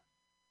around.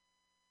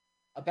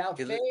 About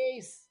he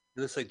face.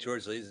 He looks like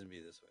George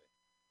Lazenby this way.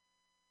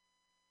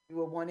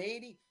 Do a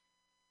 180.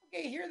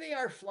 Okay, here they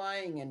are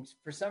flying, and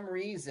for some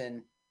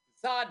reason,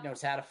 Zod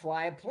knows how to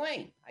fly a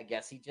plane. I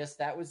guess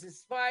that was his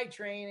spy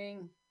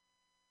training.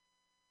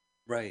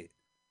 Right.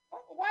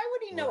 Why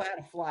would he know how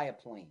to fly a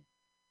plane?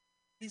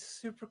 He's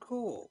super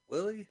cool,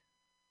 Willie.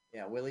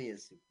 Yeah, Willie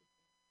is super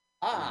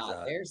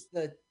cool. There's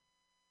the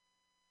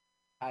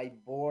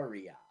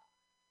Iboria.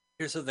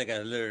 Here's something I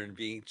learned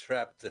being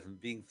trapped and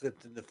being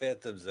flipped in the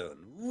Phantom Zone.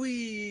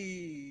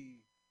 Whee!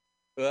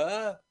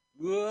 Ah!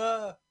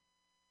 Ah!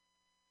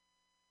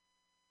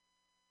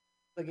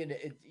 Look at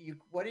it.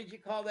 What did you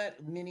call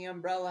that mini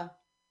umbrella?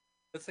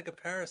 That's like a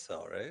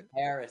parasol, right?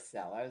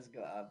 Parasol. I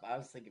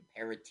was thinking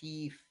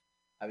aperitif.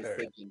 I was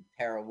thinking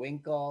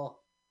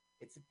periwinkle.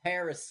 It's a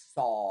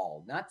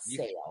parasol, not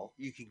sail.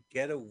 You can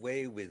get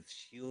away with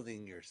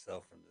shielding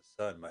yourself from the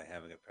sun by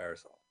having a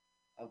parasol.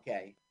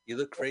 Okay. You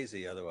look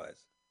crazy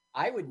otherwise.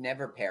 I would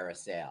never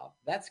parasail.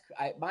 That's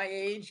my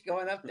age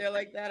going up there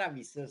like that. I'd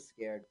be so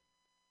scared.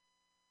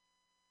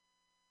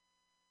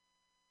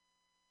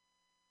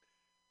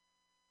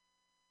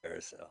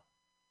 Parasol.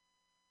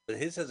 But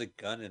his has a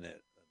gun in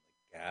it, like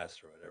gas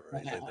or whatever.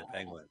 Right? He's like the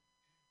Penguin.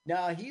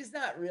 No, he's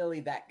not really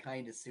that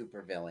kind of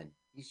supervillain.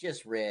 He's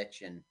just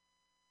rich and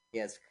he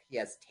has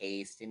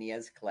taste and he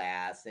has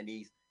class and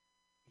he's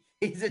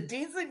a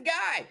decent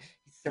guy.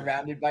 He's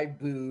surrounded by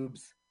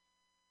boobs.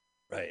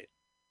 Right.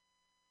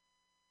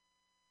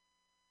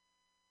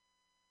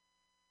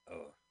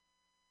 Oh.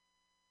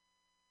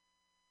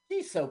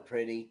 She's so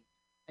pretty.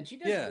 And she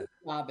does a good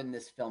job in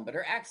this film, but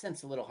her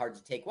accent's a little hard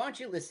to take. Why don't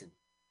you listen?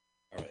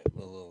 All right.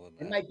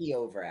 It might be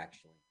over,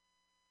 actually.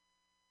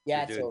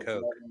 Yeah, it's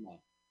over.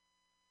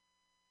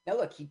 Now,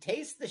 look, he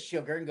tastes the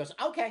sugar and goes,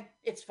 okay,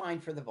 it's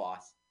fine for the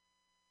boss.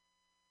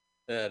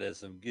 That is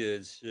some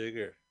good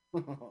sugar.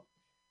 There's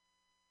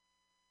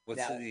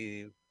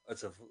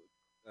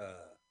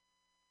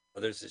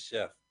the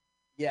chef.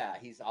 Yeah,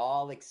 he's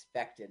all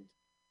expectant.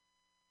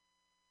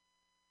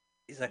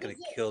 He's not going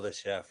to kill the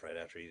chef right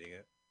after eating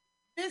it.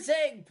 This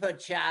egg,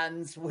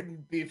 perchance,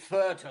 wouldn't be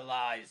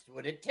fertilized.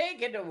 Would it?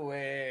 Take it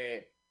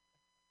away.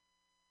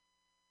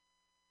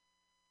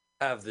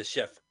 Have the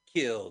chef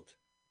killed.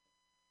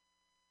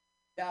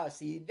 No,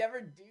 see, you'd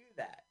never do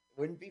that.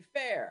 Wouldn't be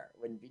fair.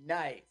 Wouldn't be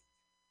nice.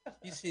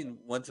 You seen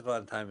Once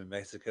Upon a Time in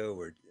Mexico,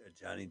 where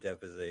Johnny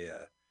Depp is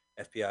a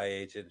FBI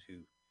agent who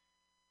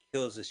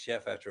kills a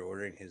chef after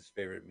ordering his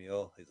favorite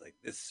meal. He's like,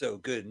 "This is so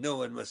good, no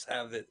one must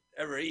have it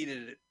ever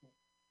eaten it."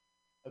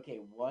 Okay,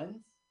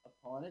 Once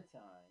Upon a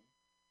Time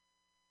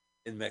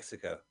In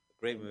Mexico,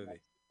 great in movie.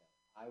 Mexico.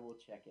 I will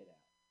check it out.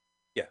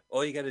 Yeah,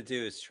 all you got to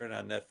do is turn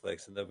on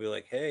Netflix, and they'll be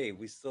like, "Hey,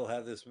 we still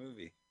have this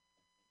movie."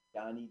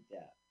 Johnny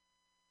Depp.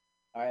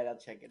 All right, I'll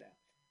check it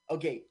out.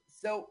 Okay,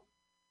 so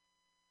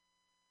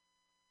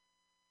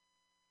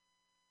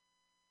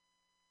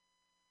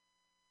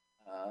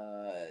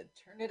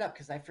turn it up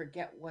because I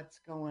forget what's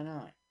going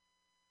on.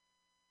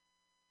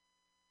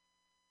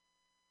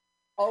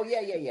 Oh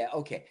yeah.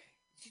 Okay.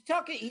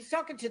 He's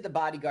talking to the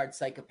bodyguard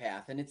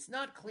psychopath, and it's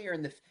not clear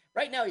in the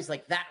right now. He's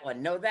like, that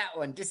one, no, that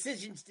one.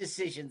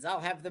 Decisions. I'll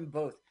have them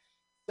both.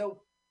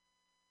 So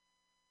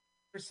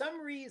for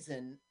some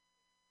reason,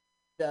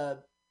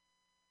 the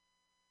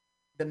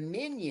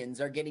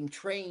minions are getting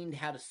trained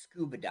how to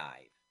scuba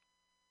dive.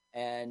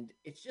 And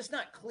it's just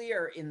not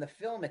clear in the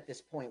film at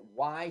this point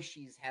why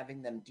she's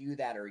having them do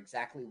that or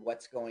exactly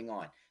what's going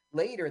on.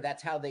 Later,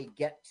 that's how they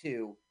get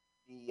to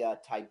the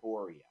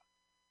Tiboria.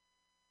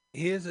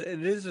 It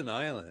is an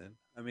island.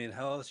 I mean,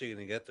 how else are you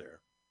going to get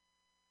there?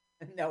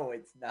 No,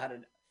 it's not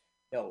an.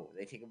 No,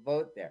 they take a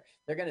boat there.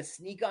 They're going to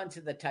sneak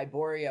onto the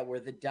Tiboria where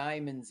the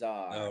diamonds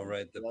are. Oh,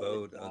 right, the Love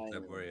boat on diamonds.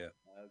 Tiboria.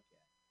 Okay.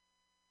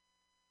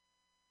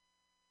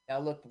 Now,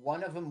 look,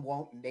 one of them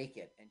won't make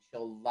it, and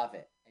she'll love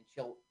it, and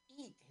she'll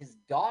eat his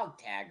dog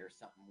tag or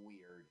something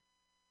weird.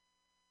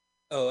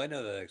 Oh, I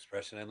know that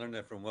expression. I learned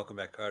that from Welcome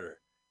Back,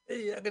 Carter.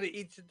 Hey, I'm going to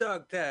eat your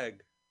dog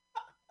tag.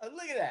 Oh,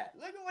 look at that.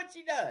 Look at what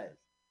she does.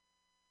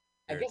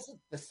 I guess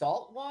it's the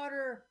salt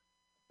water,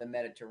 the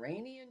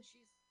Mediterranean.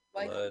 She's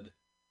like blood.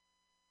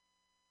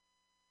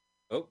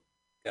 Oh,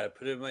 gotta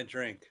put it in my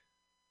drink.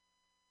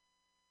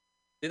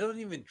 They don't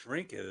even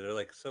drink it. They're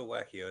like so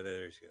wacky. Oh,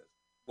 there she goes.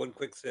 One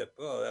quick sip.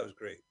 Oh, that was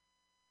great.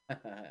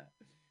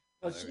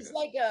 Well, she's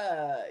like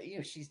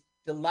she's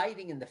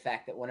delighting in the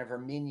fact that one of her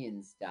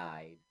minions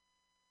died.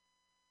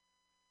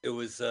 It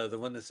was the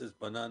one that says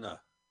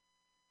banana.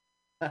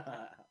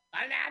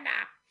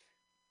 Banana.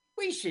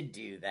 We should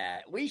do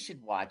that. We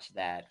should watch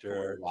that.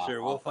 Sure.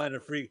 We'll find a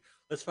free.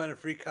 Let's find a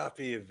free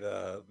copy of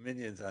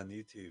Minions on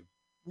YouTube.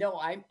 No,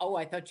 I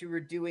thought you were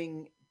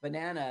doing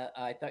banana.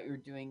 I thought you were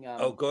doing.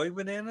 Going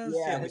bananas?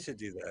 Yeah, we should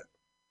do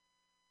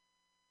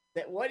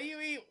that. What do you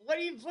eat? What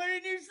do you put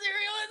in your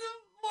cereal in the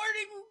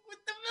morning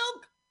with the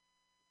milk?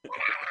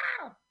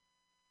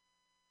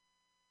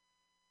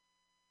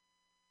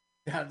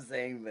 Stop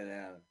saying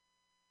banana.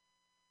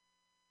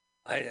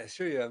 I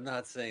assure you, I'm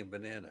not saying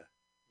banana.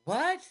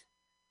 What?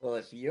 Well,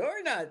 if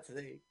you're not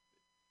saying,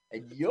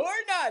 and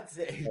you're not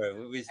saying, all right,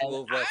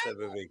 we'll watch that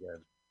movie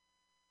again.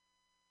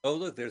 Oh,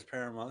 look, there's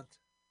Paramount.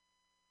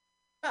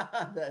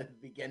 The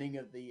beginning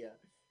of the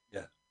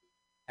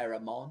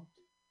Paramount.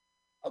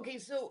 Okay,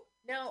 so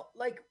now,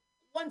 like,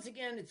 once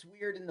again, it's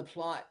weird in the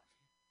plot.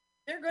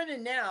 They're going to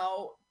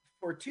now,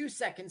 for 2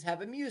 seconds,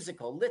 have a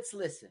musical. Let's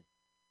listen.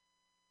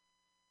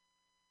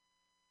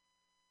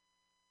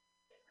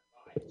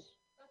 But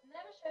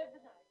never showed the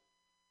knife.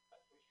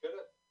 We should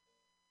have.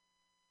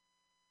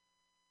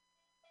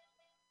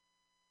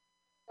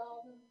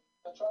 Garden,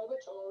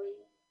 conservatory,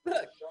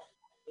 Look.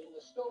 in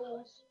the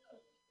schools.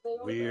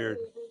 Weird.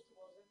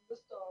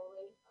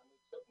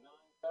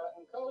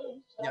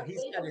 Now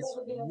he's got this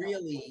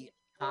really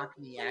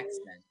Cockney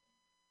accent,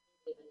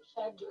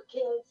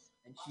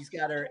 and she's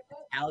got her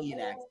Italian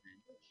accent.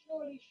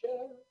 Surely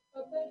share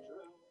a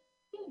bedroom.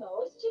 You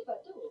know, it's cheaper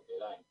too.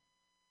 It ain't.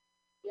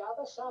 The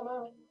other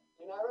summer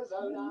in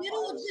Arizona. In the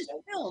middle of this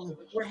film,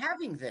 we're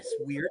having this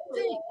weird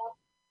thing.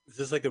 Is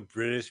this like a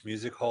British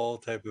music hall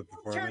type of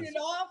performance? Turn it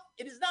off.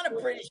 It is not a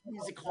British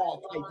music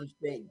hall type of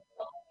thing.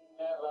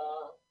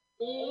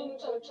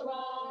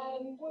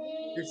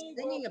 They're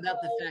singing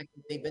about the fact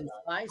that they've been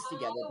spies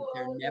together, but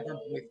they're never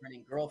boyfriend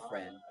and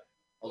girlfriend,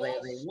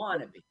 although they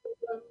want to be.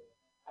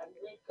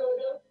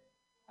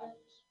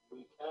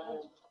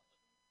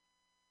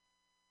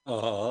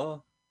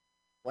 Oh,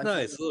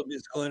 nice little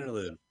musical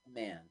interlude.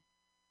 Man.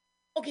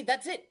 Okay,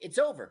 that's it. It's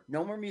over.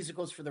 No more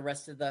musicals for the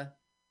rest of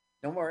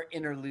no more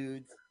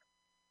interludes.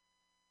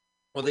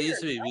 Well, they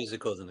used to be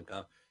musicals in the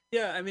com.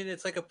 Yeah, I mean,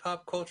 it's like a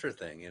pop culture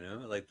thing, you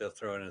know? Like they'll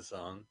throw in a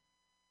song.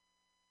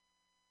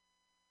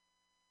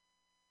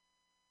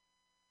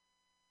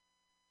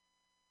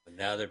 But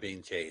now they're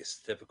being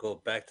chased.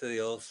 Typical back to the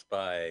old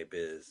spy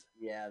biz.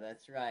 Yeah,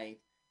 that's right.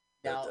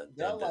 Now,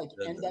 they'll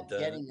end up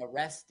getting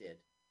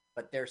arrested,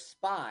 but they're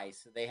spies,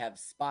 so they have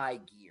spy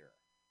gear.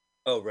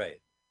 Oh,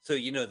 right. So,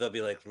 you know, they'll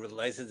be like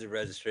license and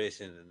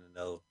registration, and then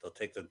they'll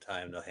take the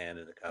time, they'll hand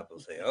it, the cop will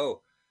say,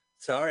 oh,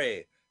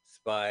 sorry,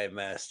 Spy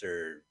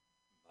Master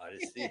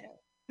Modesty.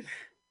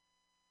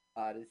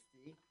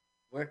 Modesty.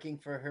 Working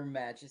for Her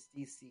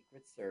Majesty's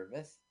Secret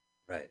Service.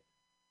 Right.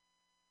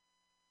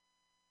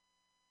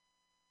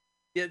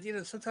 Yeah, you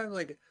know, sometimes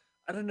like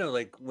I don't know,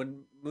 like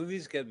when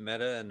movies get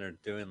meta and they're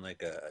doing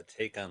like a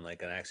take on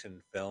like an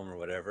action film or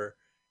whatever,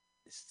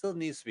 it still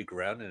needs to be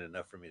grounded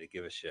enough for me to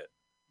give a shit.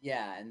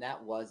 Yeah, and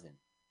that wasn't.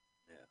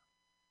 Yeah.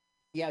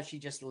 See how she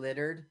just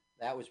littered?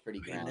 That was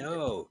pretty I grounded.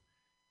 know.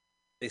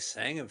 They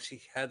sang if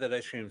she had that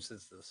ice cream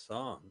since the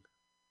song.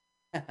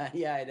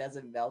 Yeah, it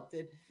hasn't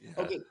melted. Yeah.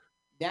 Okay,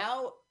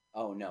 now,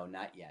 oh no,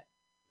 not yet.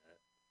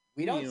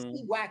 We don't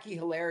see wacky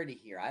hilarity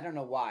here. I don't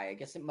know why. I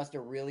guess it must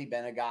have really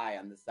been a guy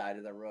on the side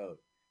of the road.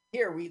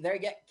 Here, they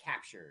get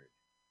captured.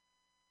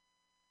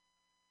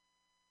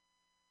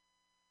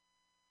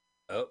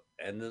 Oh,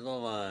 end of the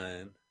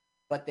line.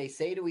 But they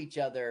say to each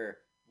other,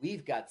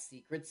 "We've got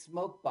secret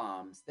smoke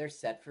bombs. They're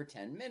set for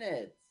 10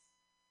 minutes."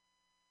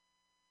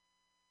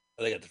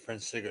 Oh, they got the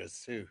French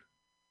cigarettes too.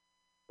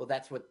 Well,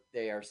 that's what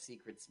they are,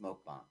 secret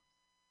smoke bombs.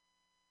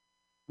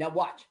 Now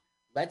watch.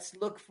 Let's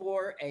look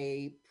for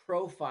a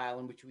profile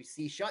in which we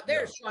see Sean.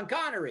 There's Sean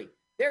Connery.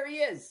 There he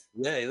is.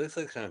 Yeah, he looks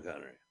like Sean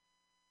Connery.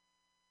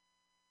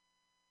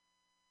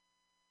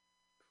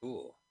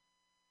 Cool.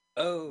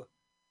 Oh,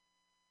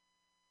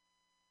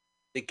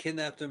 they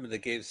kidnapped him and they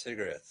gave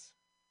cigarettes.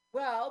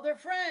 Well, they're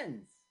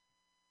friends.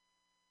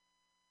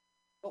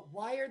 But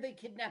why are they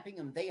kidnapping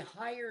him? They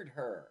hired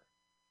her.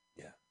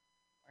 Yeah.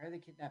 Why are they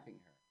kidnapping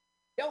her?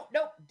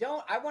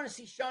 Don't. I want to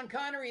see Sean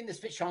Connery in this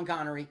fit. Sean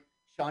Connery.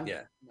 Sean.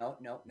 Yeah. No.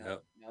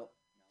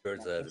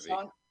 George Lazenby.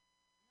 Sean,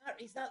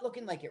 he's not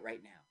looking like it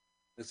right now.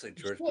 Looks like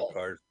George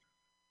Picard.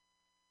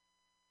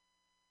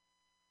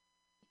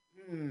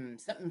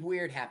 Something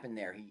weird happened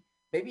there.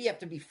 Maybe you have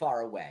to be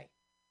far away.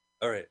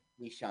 All right.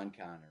 Be Sean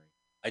Connery.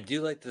 I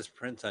do like this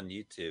print on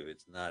YouTube.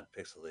 It's not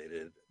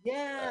pixelated.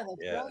 Yeah, that's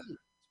right. It's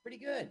pretty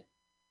good.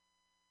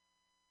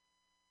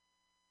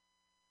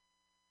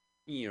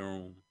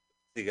 You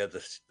got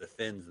the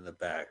fins in the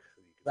back.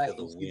 You can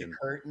feel the wind. The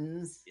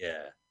curtains.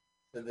 Yeah.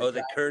 So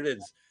the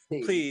curtains.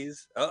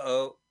 Please.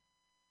 Uh-oh.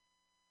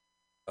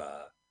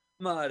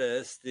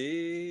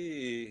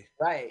 Modesty.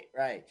 Right.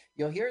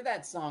 You'll hear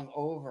that song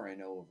over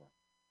and over.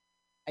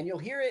 And you'll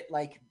hear it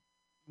like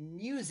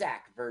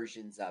Muzak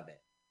versions of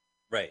it.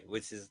 Right,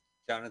 which is,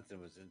 Jonathan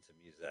was into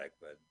Muzak,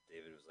 but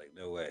David was like,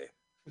 no way.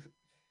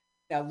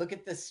 Now look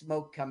at the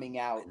smoke coming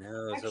out.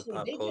 No,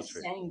 actually, they just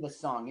sang the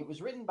song. It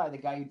was written by the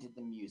guy who did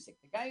the music.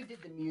 The guy who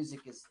did the music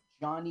is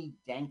Johnny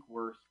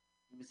Dankworth.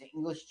 He was an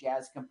English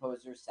jazz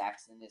composer,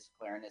 saxophonist,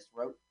 clarinetist,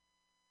 wrote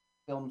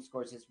film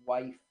scores. His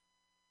wife,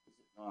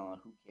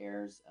 who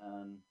cares?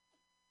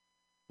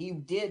 He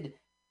did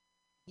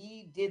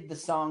the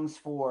songs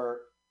for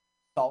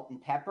Salt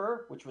and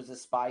Pepper, which was a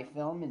spy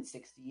film in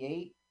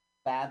 '68,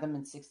 Fathom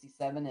in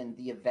 '67, and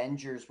The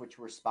Avengers, which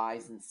were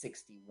spies in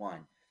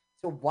 '61.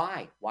 So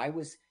why?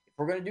 If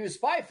we're going to do a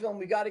spy film,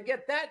 we got to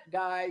get that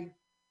guy.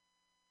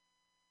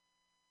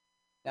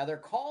 Now they're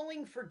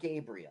calling for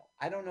Gabriel.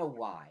 I don't know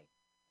why.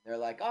 They're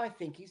like, oh, I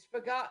think he's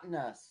forgotten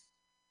us.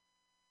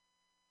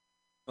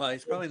 Well,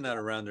 he's probably not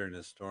around during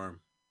the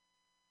storm.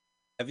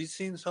 Have you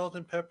seen Salt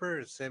and Pepper?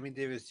 It's Sammy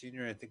Davis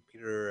Jr. I think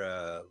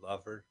Peter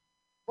Lawford.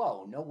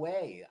 Whoa, no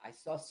way. I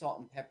saw Salt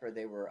and Pepper.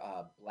 They were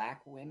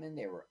black women.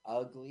 They were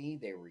ugly.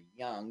 They were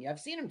young. Yeah, I've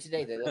seen them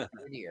today. They look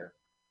prettier.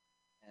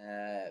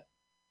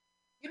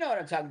 You know what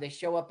I'm talking about. They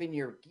show up in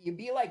you'd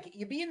be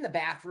in the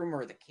bathroom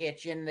or the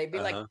kitchen. They'd be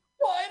like, Salt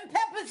and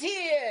Pepper's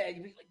here.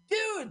 You'd be like,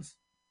 dudes.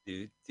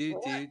 Dude.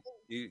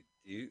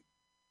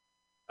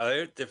 Are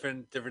there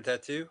different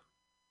tattoo?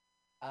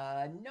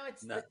 No,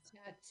 it's the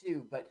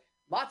tattoo, but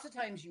lots of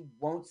times you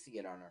won't see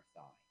it on our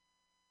thigh.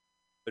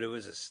 But it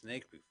was a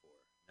snake before.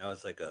 Now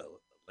it's like a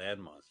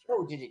land monster.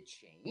 Oh, did it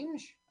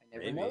change? I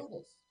never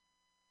noticed.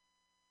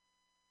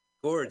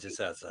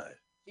 Gorgeous outside.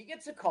 She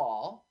gets a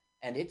call,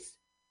 and it's,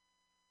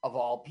 of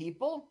all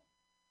people,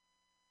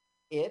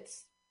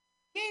 it's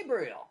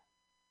Gabriel.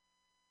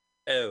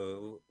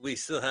 Oh, we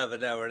still have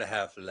an hour and a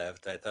half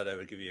left. I thought I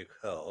would give you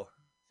a call.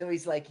 So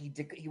he's like,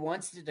 he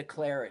wants to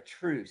declare a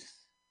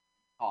truce.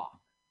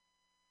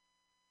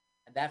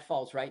 And that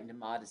falls right into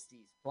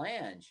Modesty's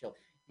plan.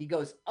 He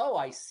goes, oh,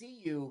 I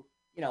see you.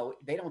 You know,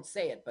 they don't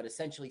say it, but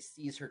essentially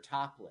sees her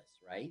topless,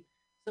 right?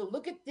 So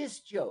look at this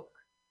joke.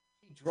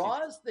 She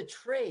draws the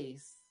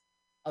trace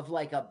of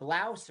like a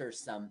blouse or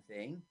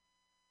something.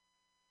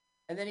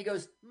 And then he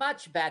goes,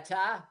 much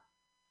better.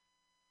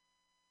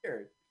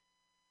 Sure.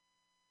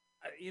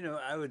 You know,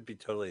 I would be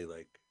totally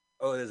like,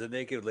 oh, there's a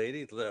naked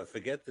lady?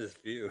 Forget this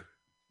view.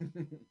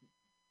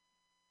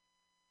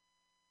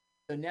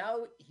 So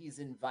now he's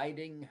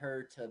inviting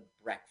her to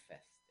breakfast.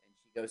 And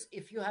she goes,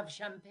 if you have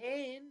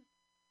champagne,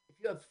 if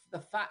you have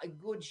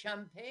good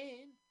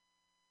champagne.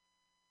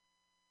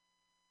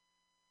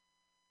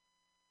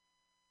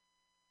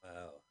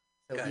 Wow.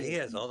 So God, he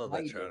has all the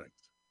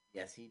electronics.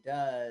 Yes, he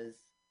does.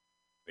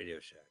 Radio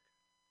Shack.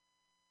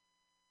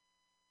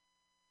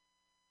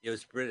 It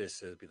was British,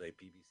 so it'd be like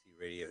BBC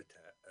Radio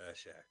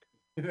Shack.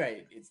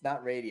 Right. It's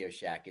not Radio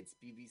Shack. It's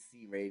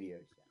BBC Radio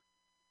Shack.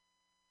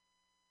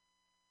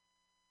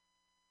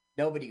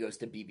 Nobody goes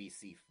to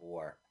BBC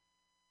 4.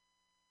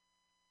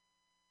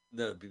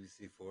 No,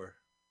 BBC 4.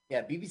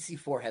 Yeah, BBC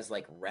 4 has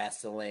like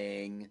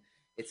wrestling.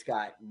 It's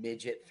got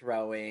midget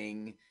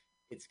throwing.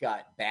 It's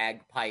got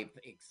bagpipe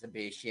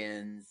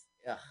exhibitions.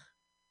 Ugh.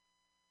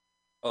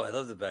 Oh, I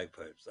love the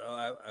bagpipes.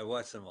 Oh, I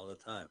watch them all the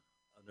time.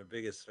 I'm their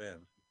biggest fan.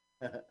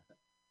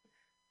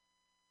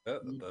 Oh,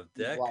 above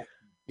You deck. watch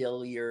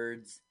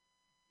billiards,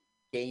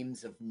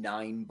 games of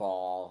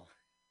 9-ball.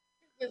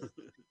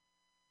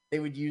 They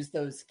would use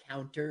those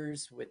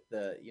counters with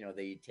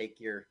they take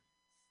your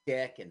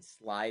stick and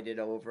slide it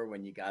over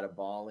when you got a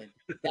ball in.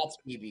 That's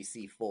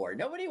BBC4.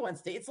 Nobody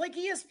wants to. It's like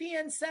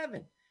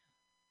ESPN7.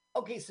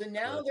 Okay, so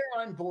now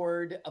they're on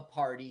board a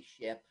party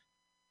ship.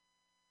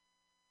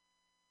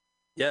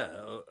 Yeah,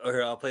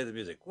 or I'll play the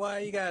music. Why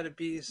you gotta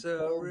be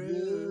so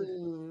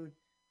rude?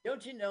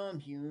 Don't you know I'm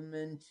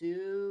human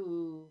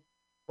too?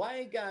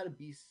 Why you gotta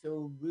be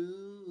so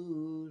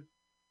rude?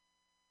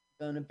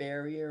 Gonna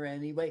bury her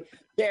anyway.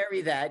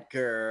 Bury that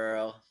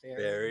girl.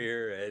 Bury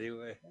her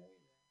anyway.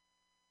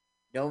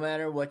 No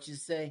matter what you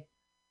say.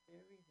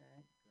 Bury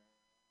that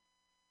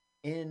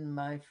girl in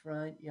my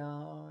front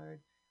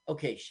yard.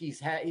 Okay, she's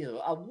had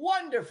a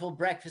wonderful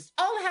breakfast.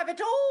 I'll have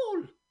it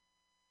all.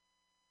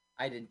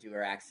 I didn't do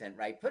her accent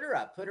right. Put her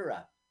up.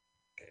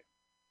 Okay.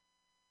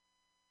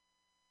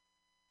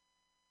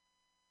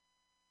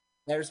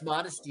 There's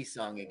Modesty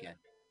song again.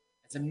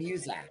 It's a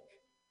Muzak.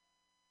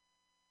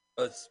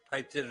 Oh, it's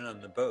piped in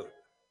on the boat.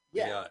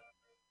 Yeah. Yacht.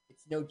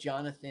 It's no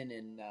Jonathan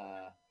and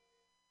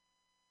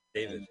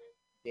David. And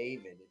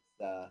David. It's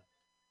or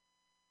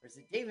is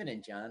it David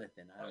and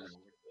Jonathan? I don't know.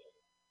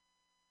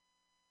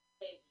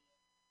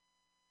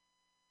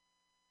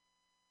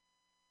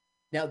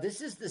 Now,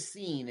 this is the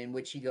scene in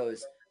which he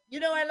goes,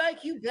 I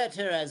like you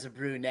better as a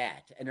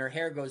brunette. And her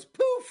hair goes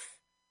poof,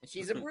 and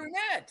she's a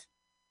brunette.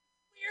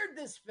 Weird,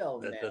 this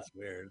film, man. That's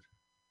weird.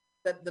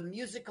 The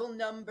musical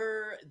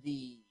number,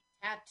 the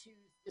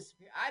tattoos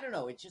disappear. I don't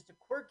know. It's just a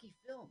quirky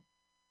film.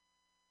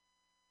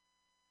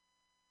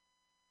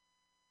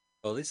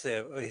 Well, at least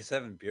he's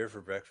having beer for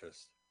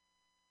breakfast.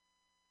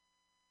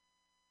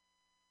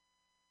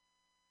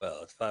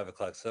 Well, it's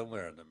 5:00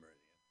 somewhere on the meridian.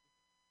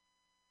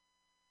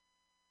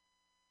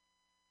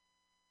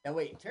 Now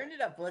wait, turn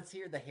it up. Let's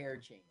hear the hair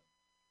change.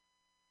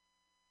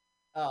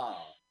 Oh,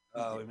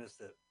 we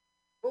missed it.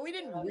 Well, we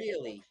didn't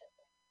really.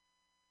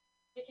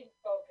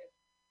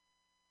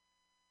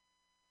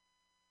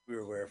 We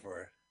were where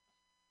for?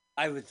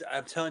 I'm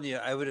telling you,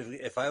 I would have,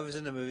 if I was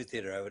in the movie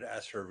theater, I would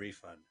ask for a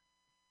refund.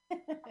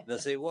 They'll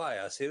say why?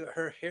 I'll say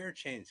her hair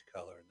changed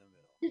color in the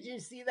middle. Did you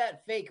see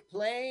that fake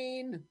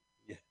plane?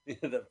 Yeah,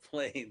 the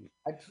plane.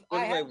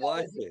 What am I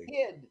watching? As a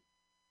kid.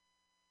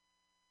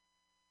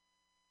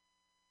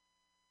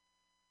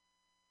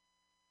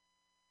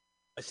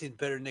 I've seen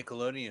better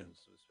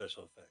Nickelodeons with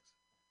special effects.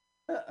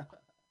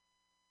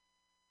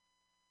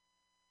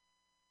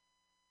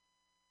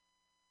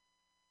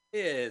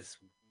 It's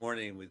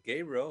Morning with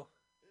Gabriel.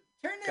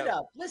 Turn it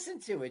up. Listen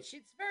to it.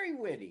 It's very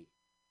witty.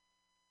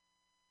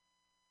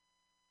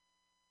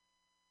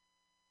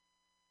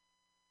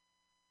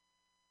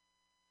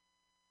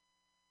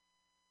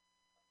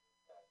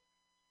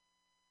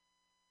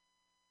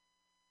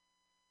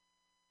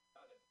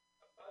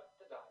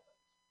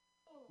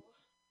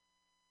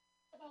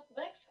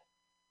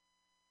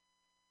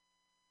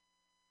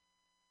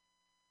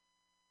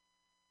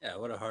 Yeah,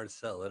 what a hard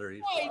sell. Let her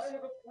eat. Nice.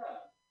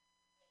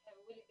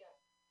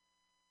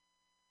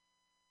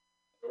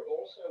 We're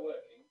also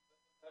working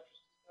with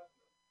Majesty's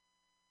government.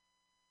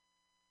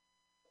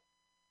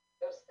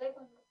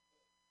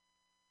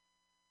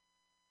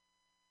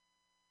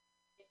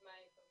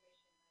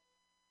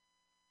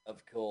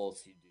 Of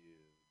course you do,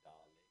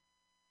 darling.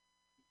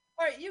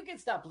 All right, you can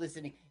stop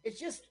listening. It's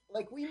just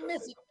like we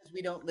miss it because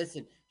we don't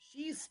listen.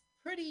 She's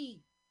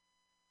pretty.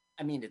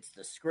 I mean, it's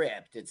the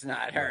script. It's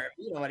not her.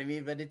 You know what I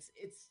mean? But it's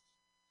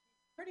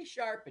pretty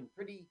sharp and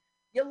pretty.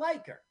 You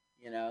like her,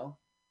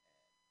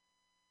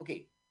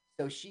 Okay,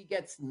 so she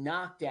gets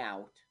knocked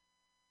out.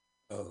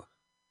 Oh.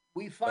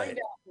 We find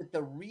out that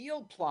the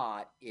real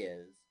plot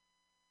is,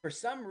 for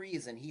some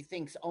reason, he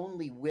thinks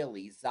only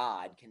Willie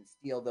Zod can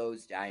steal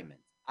those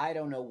diamonds. I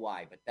don't know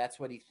why, but that's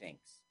what he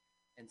thinks.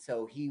 And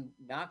so he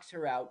knocks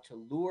her out to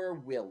lure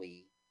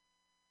Willie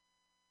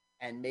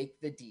and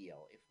make the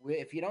deal.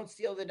 If you don't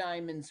steal the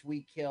diamonds,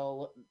 we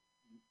kill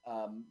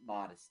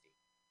Modesty.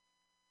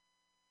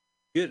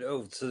 Good.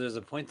 Oh, so there's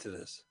a point to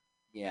this.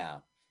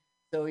 Yeah.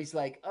 So he's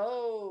like,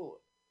 oh,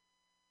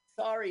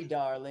 sorry,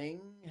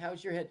 darling.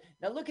 How's your head?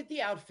 Now look at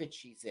the outfit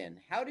she's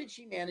in. How did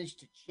she manage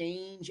to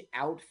change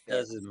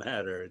outfits? Doesn't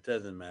matter. It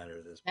doesn't matter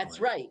at this point. That's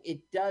right. It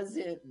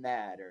doesn't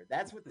matter.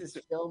 That's what this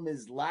film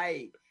is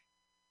like.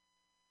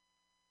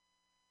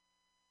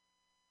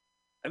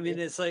 I mean,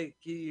 it's like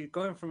you're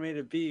going from A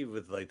to B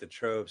with like the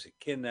tropes, you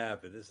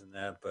kidnap and this and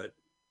that, but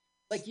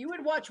like you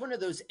would watch one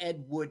of those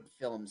Ed Wood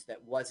films that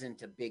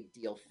wasn't a big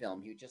deal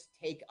film. You just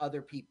take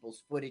other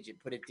people's footage and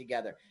put it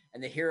together,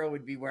 and the hero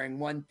would be wearing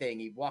one thing.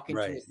 He'd walk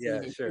into a scene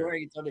and sure.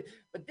 wearing something.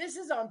 But this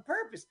is on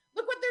purpose.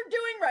 Look what they're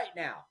doing right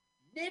now.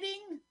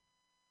 Knitting.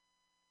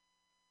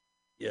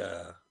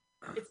 Yeah.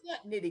 It's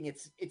not knitting.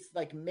 It's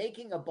like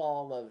making a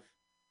ball of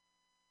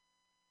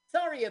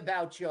Sorry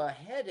about your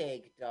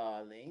headache,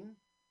 darling.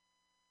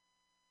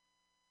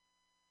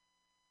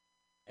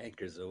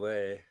 Anchors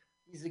away.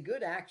 She's a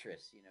good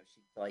actress, you know.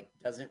 She like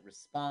doesn't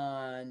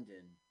respond,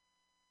 and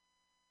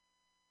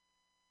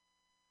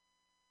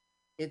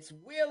it's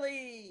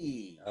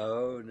Willie.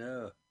 Oh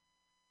no.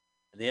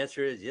 And the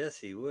answer is yes,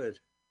 he would.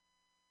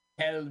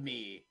 Tell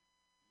me,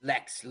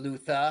 Lex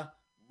Luthor,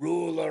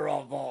 ruler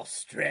of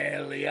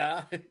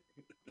Australia.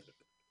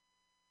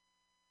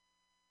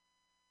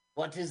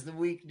 What is the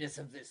weakness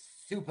of this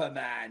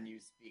Superman you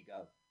speak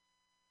of?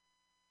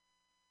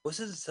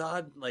 Wasn't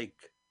Zod like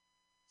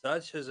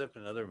Zod shows up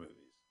in other movies?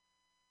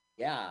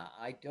 Yeah,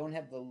 I don't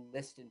have the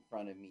list in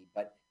front of me,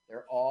 but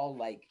they're all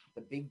like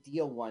the big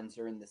deal ones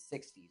are in the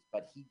 60s.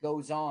 But he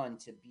goes on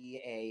to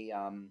be a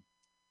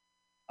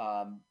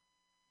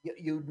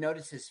you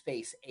notice his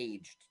face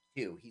aged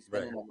too. He's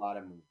been in a lot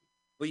of movies.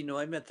 Well, you know,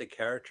 I meant the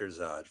character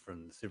Zod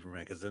from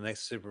Superman because the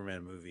next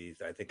Superman movie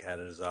I think had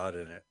a Zod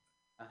in it.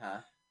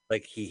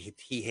 Like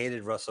he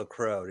hated Russell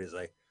Crowe. He's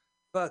like,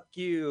 "Fuck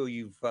you,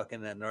 you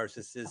fucking that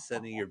narcissist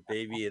sending your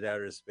baby in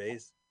outer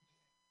space."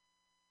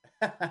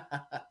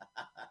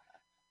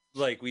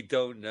 Like we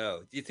don't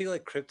know. Do you think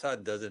like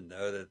Krypton doesn't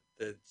know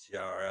that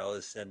Jor-El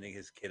is sending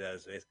his kid out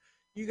of space?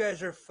 You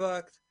guys are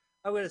fucked.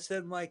 I'm gonna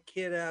send my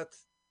kid out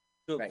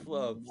to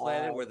a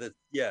planet where the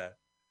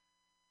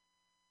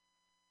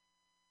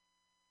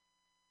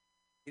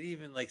He'd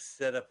even like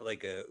set up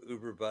like a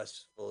Uber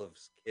bus full of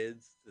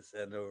kids to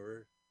send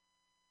over.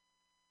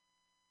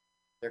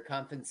 They're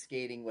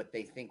confiscating what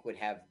they think would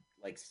have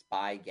like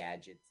spy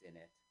gadgets in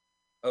it.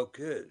 Oh,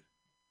 good.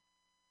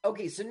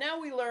 Okay, so now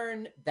we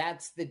learn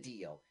that's the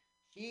deal.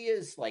 She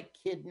is like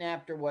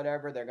kidnapped or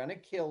whatever. They're gonna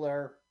kill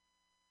her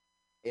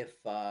if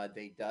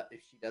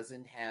she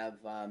doesn't have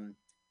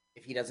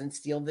if he doesn't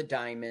steal the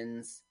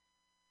diamonds,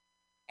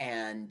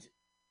 and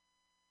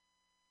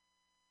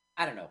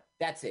I don't know.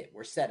 That's it.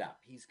 We're set up.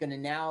 He's gonna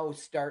now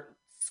start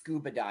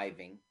scuba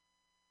diving,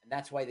 and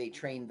that's why they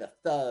train the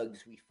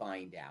thugs. We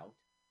find out.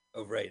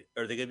 Oh, right.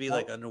 Are they gonna be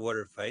like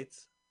underwater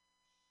fights?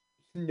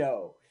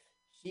 No,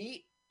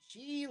 she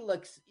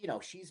looks. You know,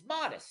 she's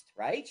modest,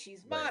 right?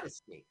 She's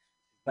modesty.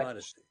 But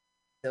Modesty.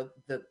 The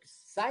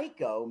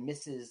psycho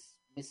Mrs.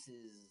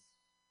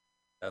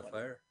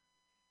 Doubtfire.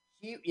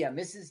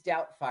 Mrs.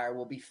 Doubtfire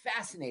will be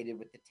fascinated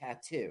with the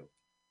tattoo.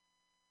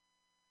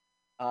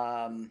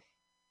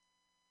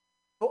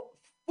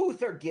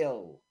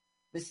 Futhergill,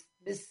 Miss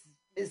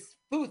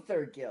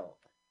Futhergill.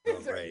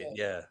 Oh, right.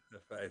 Yeah,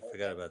 I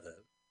forgot about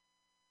that.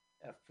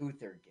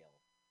 Futhergill.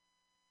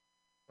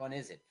 Which one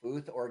is it?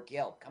 Futh or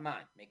Gill? Come on,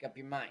 make up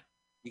your mind.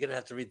 You're gonna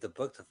have to read the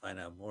book to find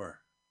out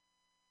more.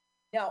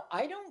 Now,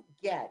 I don't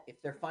get if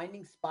they're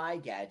finding spy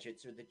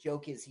gadgets or the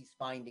joke is he's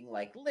finding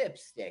like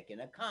lipstick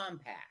in a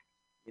compact.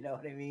 You know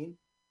what I mean?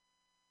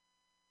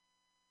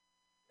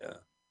 Yeah.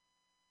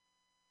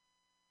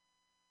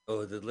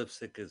 Oh, the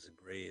lipstick is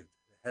engraved.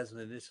 It has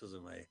the initials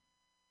of my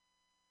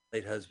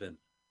late husband.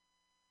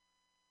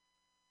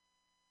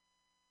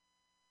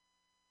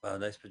 Wow,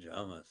 nice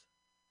pajamas.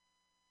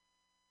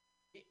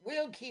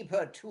 We'll keep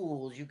her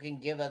tools. You can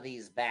give her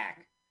these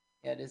back.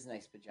 Yeah, it is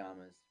nice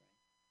pajamas.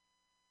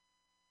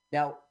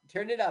 Now,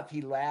 turn it up.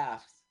 He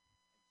laughs.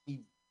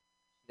 He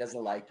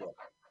doesn't like it.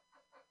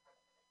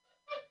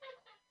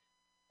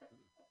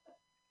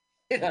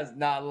 He does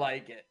not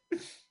like it.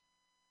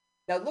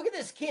 Now, look at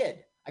this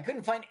kid. I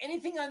couldn't find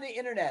anything on the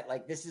internet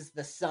like this is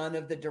the son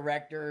of the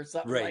director or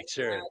something like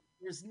that.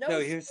 There's no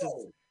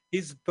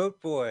he's boat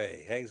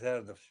boy. Hangs out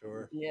on the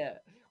shore. Yeah.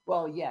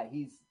 Well, yeah,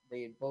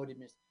 they voted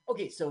Miss.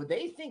 Okay, so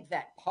they think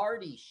that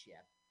party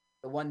ship,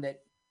 the one that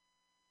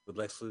with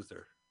Lex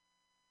Luthor.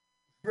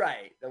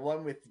 Right, the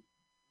one with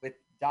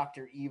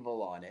Dr.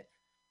 Evil on it.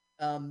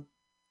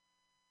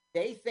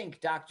 They think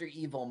Dr.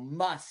 Evil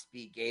must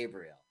be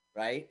Gabriel,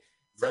 right?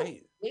 So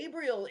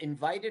Gabriel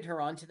invited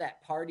her onto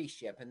that party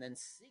ship and then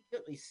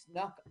secretly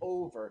snuck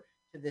over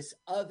to this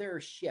other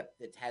ship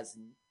that has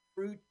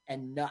fruit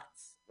and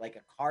nuts, like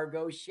a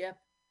cargo ship.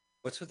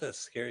 What's with that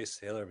scary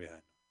sailor behind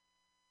him?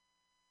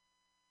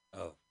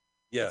 Oh,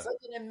 yeah. It's like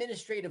an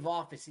administrative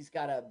office. He's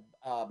got a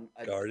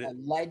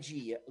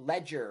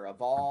ledger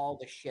of all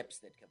the ships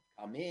that have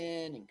come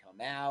in and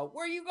come out.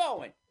 Where are you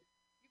going?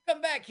 You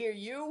come back here,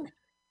 you.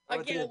 I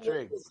can't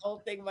do this whole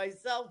thing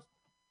myself.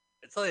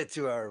 It's only a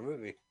 2-hour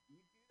movie. You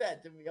do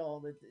that to me all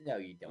the time. No,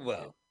 you don't.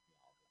 Well,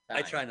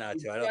 I try not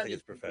to. I don't think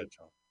it's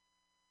professional.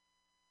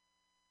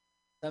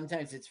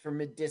 Sometimes it's for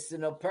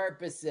medicinal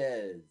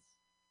purposes.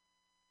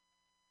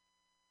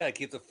 Yeah,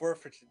 keep the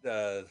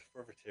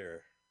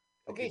forfeiture.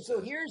 Okay, so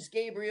here's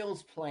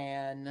Gabriel's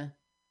plan,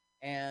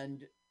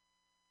 and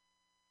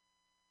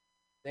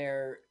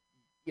they're,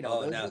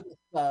 those are the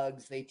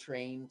thugs they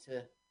train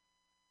to.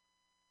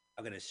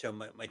 I'm gonna show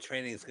my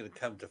training is gonna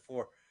come to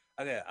fore.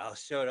 I'll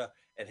show it up,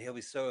 and he'll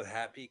be so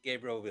happy.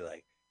 Gabriel will be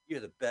like, "You're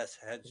the best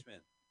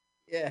henchman."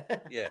 Yeah,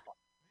 yeah.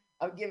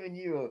 I'm giving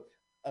you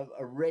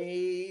a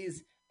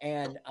raise,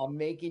 and I'm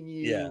making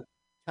you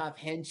top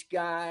hench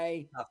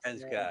guy. Top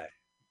hench guy.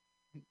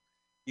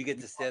 You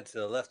get to stand to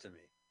the left of me.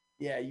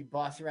 Yeah, you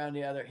boss around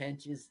the other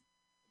henches.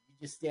 You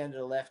just stand to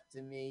the left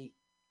to me.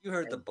 You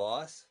heard the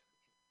boss.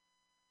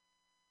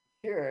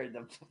 You heard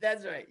the.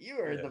 That's right. You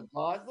heard Yeah. the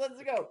boss.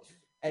 Let's go.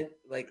 And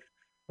like,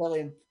 tell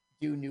him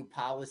do new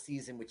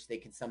policies in which they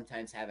can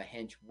sometimes have a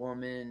hench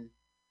woman.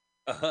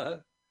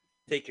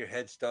 Take your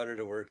hench daughter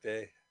to work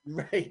day.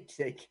 Right.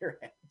 Take your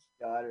hench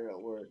daughter at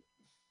work.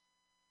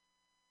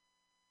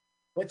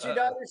 What's your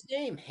daughter's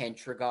name?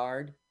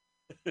 Henchregard.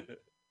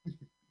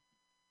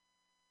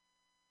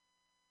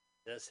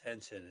 This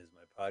Henson is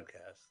my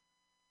podcast.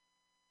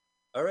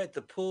 All right,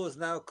 the pool is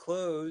now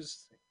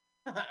closed.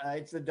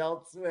 It's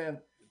Adult Swim.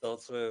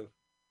 Adult Swim.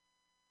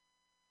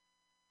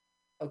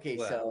 Okay,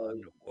 Wow, so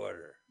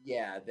underwater.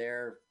 yeah,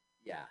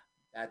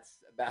 that's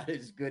about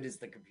as good as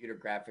the computer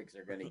graphics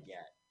are going to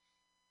get.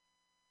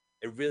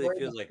 It really We're in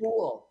feels the like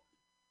pool.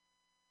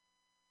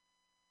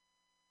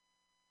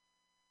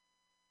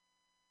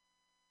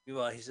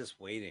 Meanwhile, he's just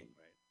waiting,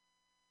 right?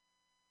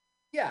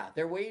 Yeah,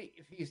 they're waiting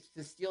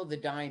to steal the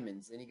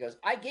diamonds, and he goes,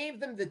 "I gave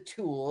them the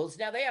tools.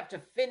 Now they have to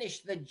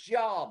finish the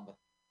job.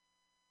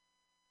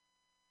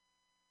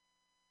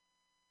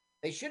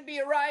 They should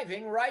be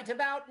arriving right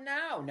about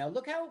now." Now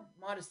look how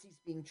Modesty's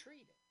being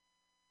treated.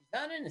 She's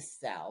not in a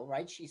cell,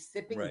 right? She's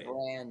sipping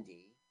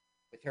brandy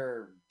with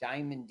her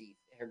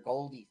her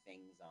goldy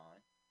things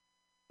on.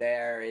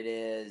 There it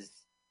is.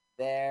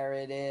 There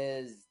it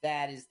is.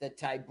 That is the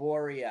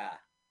Tiboria.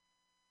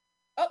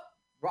 Oh,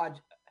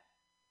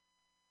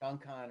 Sean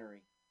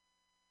Connery.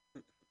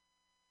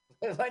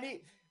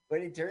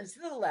 when he turns to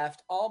the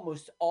left,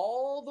 almost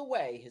all the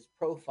way, his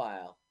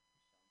profile.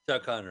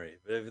 Sean Connery.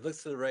 But if he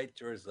looks to the right,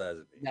 George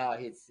Lazenby. No,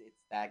 it's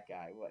that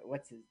guy.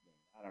 What's his name?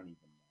 I don't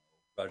even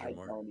know. Roger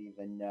Moore. I don't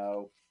even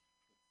know.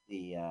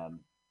 The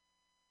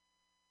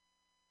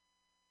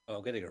Oh,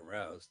 I'm getting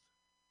aroused.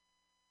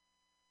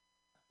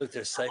 Look,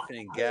 they're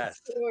siphoning gas.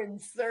 To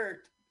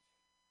insert.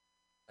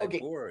 Okay.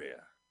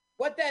 Tiboria.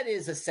 What that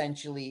is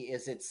essentially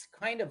is it's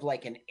kind of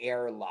like an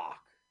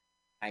airlock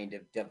kind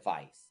of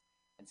device.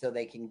 And so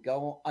they can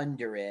go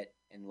under it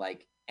and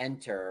like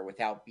enter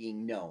without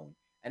being known.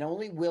 And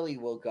only Willie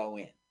will go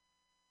in.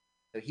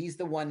 So he's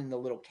the one in the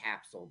little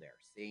capsule there,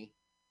 see?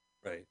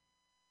 Right.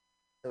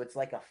 So it's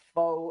like a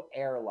faux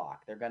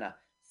airlock. They're going to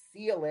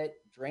seal it,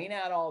 drain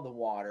out all the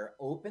water,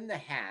 open the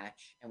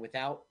hatch, and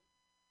without,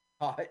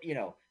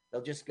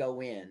 they'll just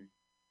go in.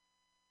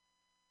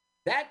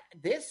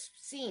 This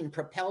scene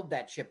propelled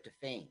that ship to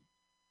fame.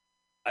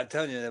 I'm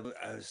telling you,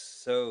 I was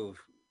so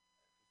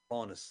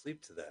falling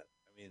asleep to that.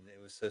 I mean,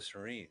 it was so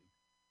serene.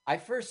 I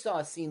first saw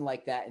a scene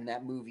like that in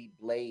that movie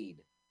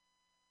Blade.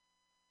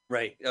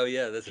 Right. Oh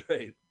yeah, that's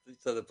right. You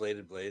saw the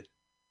Blade. Blade.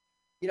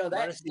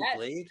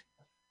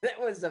 That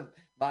was a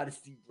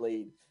Modesty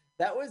Blade.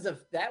 That was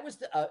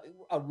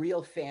a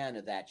real fan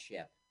of that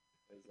ship.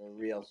 It was a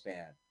real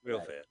fan.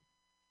 Fan.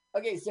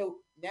 Okay, so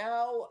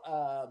now,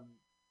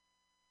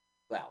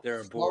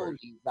 they're aboard.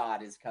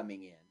 Zod is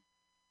coming in.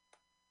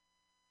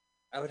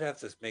 I would have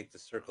to make the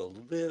circle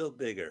a little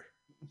bigger.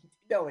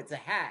 No, it's a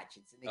hatch.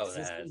 It's an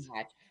existing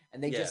hatch,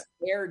 and they just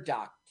air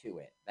dock to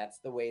it. That's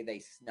the way they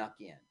snuck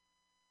in.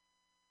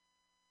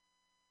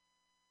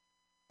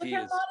 Look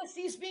how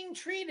Modesty's being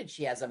treated.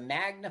 She has a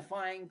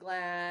magnifying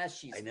glass.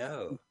 She's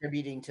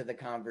contributing to the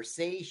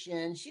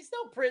conversation. She's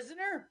no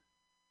prisoner.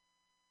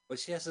 Well,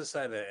 she has to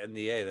sign an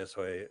NDA. That's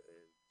why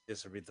she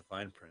has to read the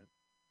fine print.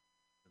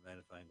 The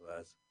magnifying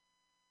glass.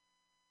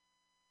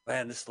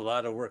 Man, this is a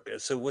lot of work.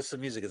 So what's the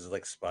music? Is it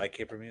like spy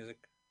caper music?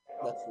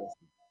 Let's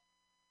listen.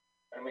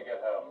 When we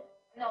get home.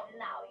 No,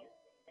 now you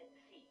say. Let's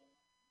see.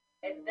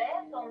 A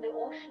death on the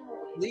ocean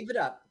wave. Leave it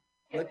up.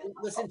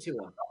 Listen to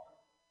him.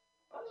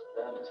 Must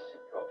learn to sip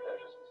your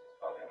pleasures, Mrs.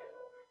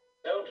 Fothergill.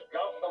 Don't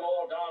gulp them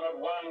all down at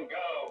one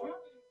go.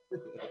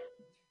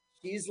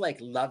 She's like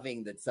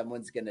loving that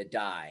someone's gonna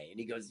die, and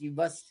he goes, "You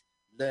must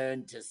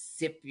learn to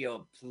sip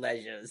your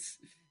pleasures.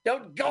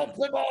 Don't gulp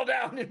them all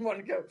down in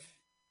one go."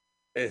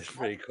 It's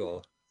pretty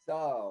cool.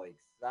 So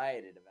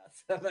excited about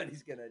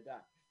somebody's gonna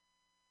die.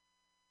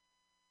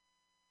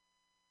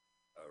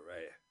 All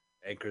right,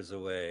 anchors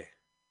away.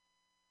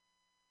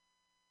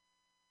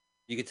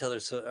 You can tell are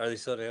they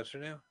still in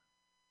Amsterdam?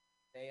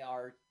 They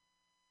are.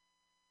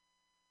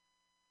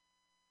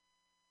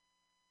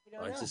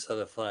 I just saw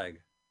the flag.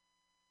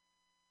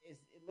 It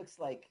looks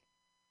like.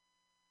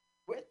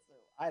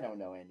 I don't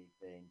know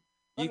anything.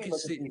 You Let me can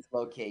look see at these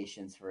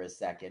locations for a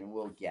second, and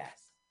we'll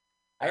guess.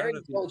 I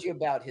already told you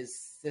about his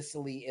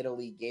Sicily,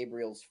 Italy,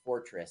 Gabriel's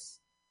Fortress.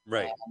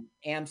 Right.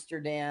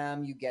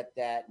 Amsterdam, you get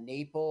that.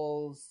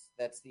 Naples,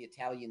 that's the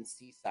Italian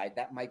seaside.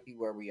 That might be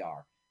where we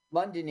are.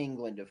 London,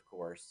 England, of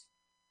course.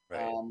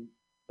 Right.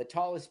 The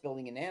tallest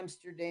building in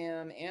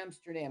Amsterdam.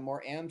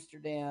 More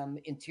Amsterdam.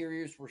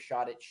 Interiors were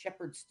shot at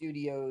Shepherd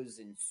Studios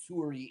in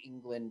Surrey,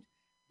 England.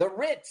 The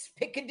Ritz,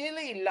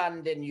 Piccadilly,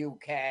 London,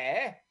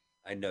 UK.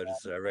 I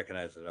noticed it. I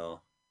recognize it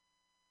all.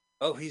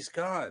 Oh, he's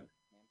gone.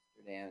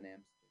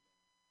 Amsterdam.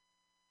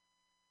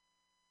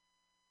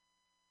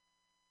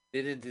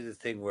 They didn't do the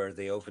thing where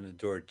they open the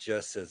door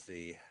just as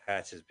the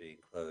hatch is being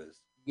closed.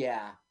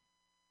 Yeah.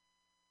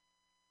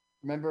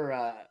 Remember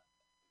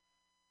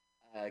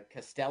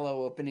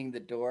Costello opening the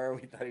door.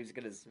 We thought he was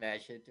going to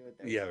smash into it.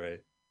 Yeah,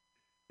 right.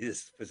 He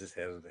just puts his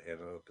hand on the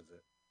handle and opens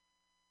it.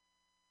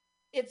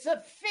 It's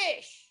a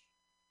fish.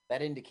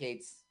 That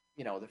indicates,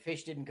 the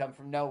fish didn't come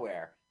from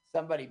nowhere.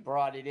 Somebody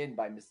brought it in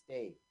by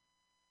mistake.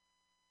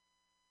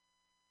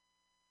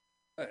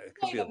 It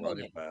could Wait be a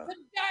minute. pile. The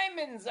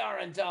diamonds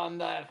aren't on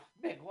the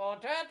big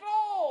water at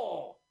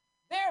all.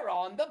 They're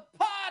on the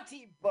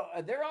party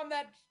boat. They're on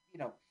that,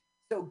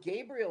 So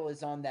Gabriel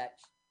is on that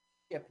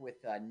ship with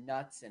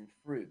nuts and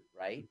fruit,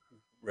 right?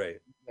 Right.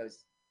 He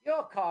goes,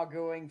 "You're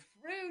cargoing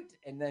fruit."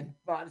 And then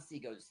Modesty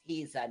goes,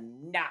 "He's a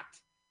nut."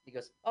 He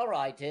goes, "All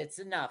right, it's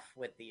enough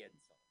with the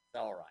insults.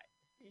 All right."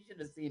 You should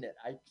have seen it.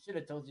 I should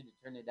have told you to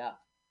turn it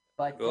up.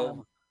 But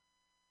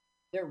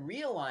they're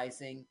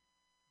realizing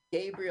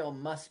Gabriel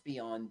must be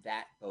on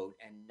that boat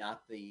and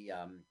not the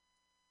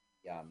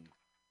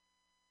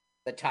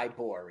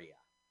Tiboria.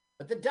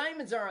 But the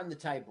diamonds are on the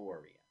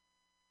Tiboria.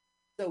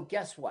 So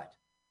guess what?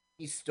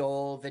 He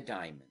stole the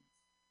diamonds.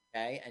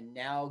 Okay, and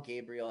now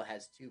Gabriel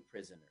has 2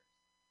 prisoners.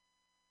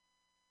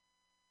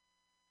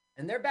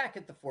 And they're back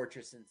at the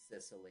fortress in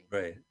Sicily.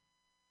 Right.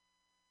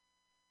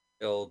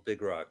 The old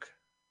Big Rock.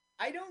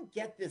 I don't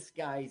get this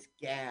guy's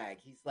gag.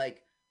 He's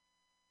like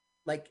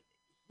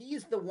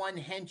he's the one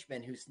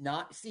henchman who's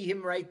not, see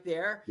him right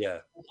there? Yeah.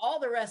 All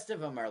the rest of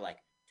them are like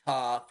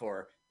tough,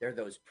 or they're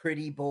those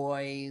pretty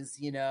boys,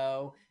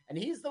 and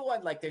he's the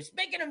one, like, they're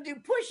making him do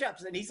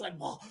push-ups, and he's like,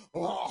 oh,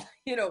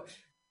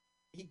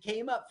 he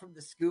came up from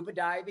the scuba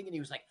diving, and he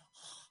was like,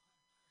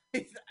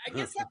 oh. I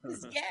guess that's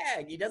his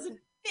gag. He doesn't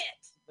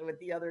fit with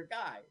the other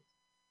guys.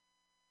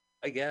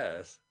 I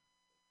guess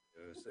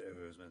it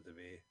was meant to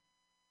be.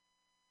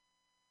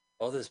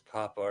 All this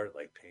pop art,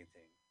 like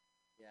painting.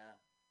 Yeah.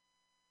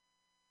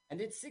 And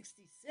it's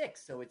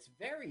 66, so it's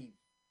very,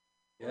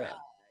 yeah.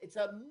 It's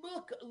a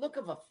look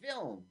of a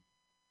film.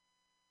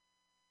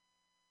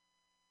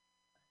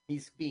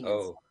 He's being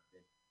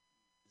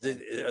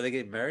insulted. Are they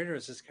getting married, or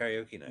is this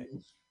karaoke night?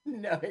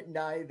 No,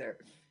 neither.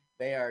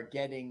 They are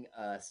getting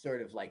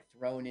sort of like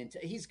thrown into.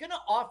 He's going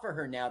to offer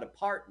her now to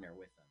partner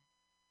with him,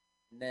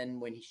 and then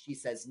when she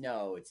says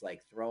no, it's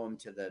like throw him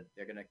to the.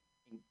 They're going to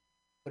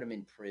put him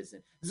in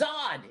prison.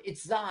 Zod,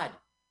 it's Zod.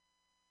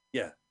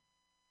 Yeah.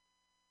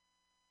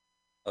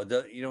 Oh,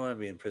 you don't want to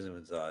be in prison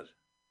with Zod.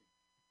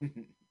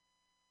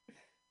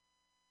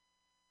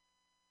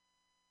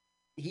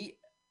 He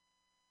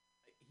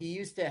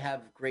used to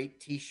have great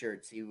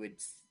T-shirts. He would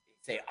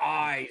say,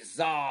 "I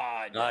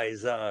Zod." I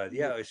Zod.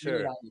 Yeah,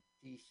 sure.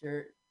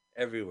 T-shirt.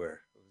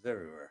 Everywhere. It was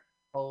everywhere.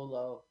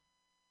 Polo,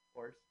 of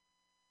course.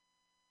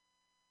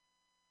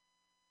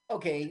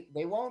 Okay,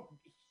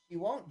 she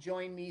won't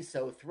join me,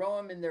 so throw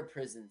them in their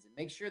prisons and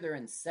make sure they're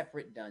in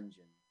separate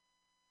dungeons.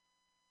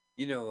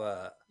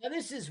 Now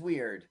this is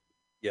weird.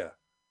 Yeah.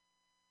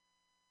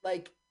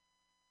 Like,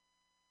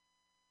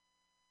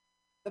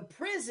 the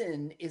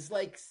prison is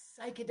like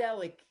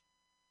psychedelic.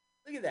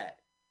 Look at that.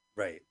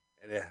 Right.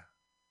 Yeah.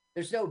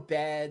 There's no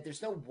bed,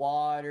 there's no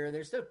water,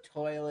 there's no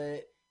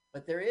toilet,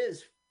 but there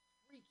is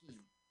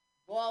freaky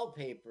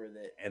wallpaper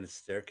and a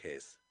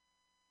staircase.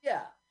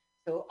 Yeah.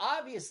 So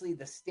obviously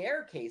the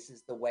staircase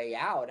is the way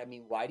out. I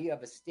mean, why do you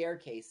have a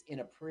staircase in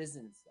a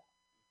prison cell?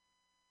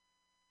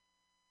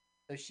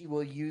 So she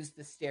will use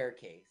the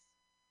staircase.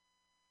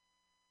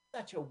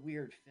 Such a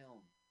weird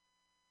film.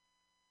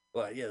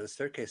 Well, yeah, the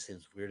staircase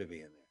seems weird to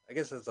be in there. I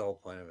guess that's the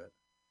whole point of it.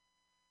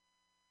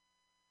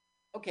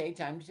 Okay,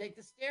 time to take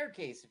the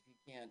staircase if you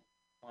can't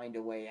find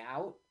a way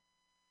out.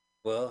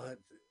 Well,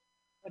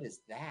 what is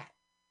that?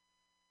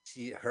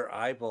 Her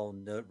eyeball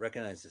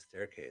recognized the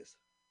staircase.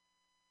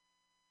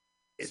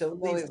 So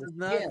no, it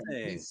was him.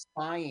 He's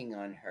spying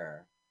on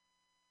her.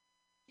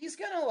 He's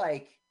gonna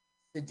like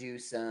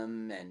seduce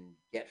him and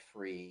get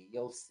free.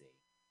 You'll see.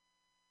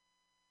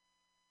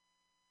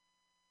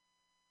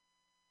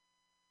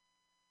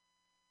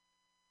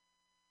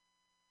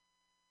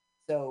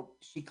 So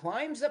she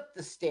climbs up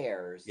the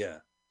stairs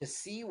to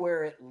see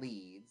where it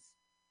leads.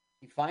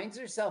 She finds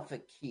herself a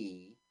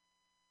key.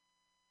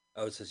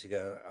 Oh, so she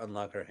got to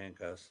unlock her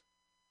handcuffs.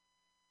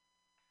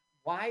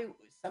 Why?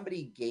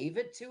 Somebody gave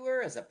it to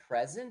her as a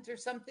present or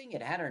something?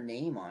 It had her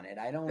name on it.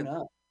 I don't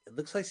know. It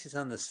looks like she's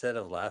on the set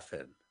of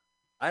Laughing.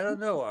 I don't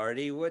know,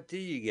 Artie. What do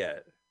you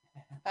get?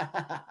 All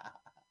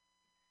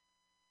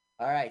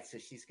right, so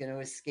she's going to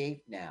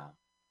escape now.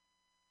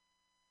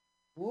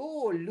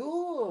 Oh,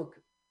 look.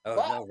 Oh,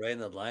 no, right in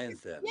the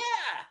lion's den.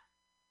 Yeah.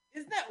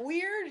 Isn't that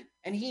weird?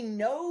 And he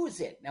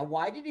knows it. Now,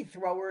 why did he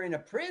throw her in a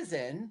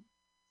prison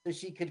so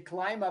she could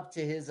climb up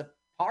to his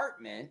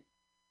apartment?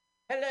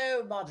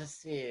 Hello,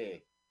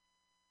 Modesty.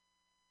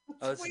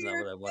 Oh, this is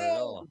not what I want at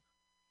all.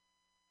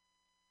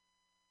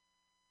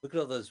 Look at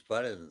all those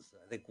buttons.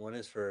 I think one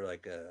is for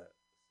like a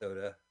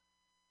soda.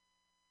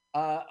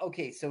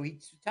 Okay, so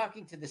he's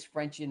talking to this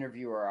French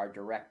interviewer, our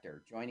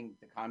director, joining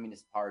the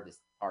Communist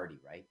Party,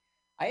 right?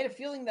 I had a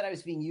feeling that I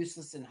was being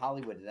useless in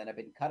Hollywood, and that I've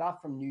been cut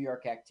off from New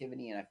York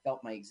activity, and I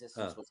felt my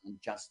existence was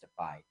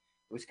unjustified.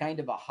 It was kind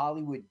of a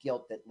Hollywood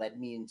guilt that led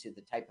me into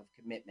the type of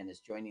commitment as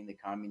joining the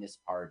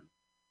Communist Party.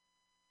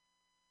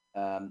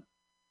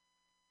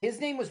 His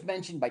name was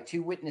mentioned by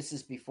two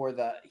witnesses before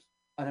the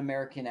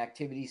Un-American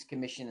Activities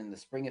Commission in the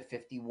spring of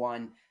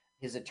 '51.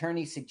 His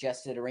attorney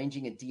suggested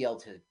arranging a deal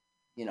to,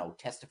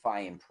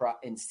 testify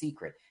in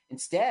secret.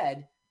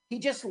 Instead, he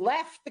just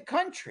left the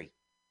country.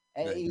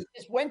 Right. He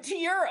just went to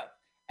Europe,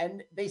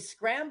 and they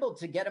scrambled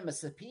to get him a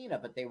subpoena,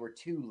 but they were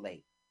too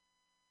late.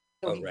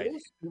 So he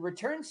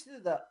returns to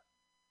the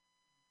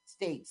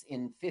States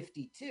in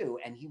 '52,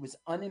 and he was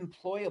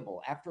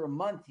unemployable. After a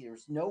month, there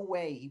was no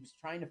way. He was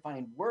trying to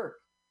find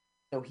work.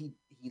 So he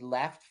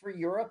left for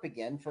Europe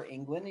again, for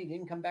England. He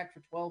didn't come back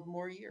for 12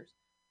 more years.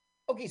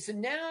 Okay, so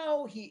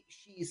now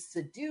she's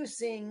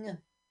seducing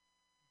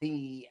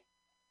the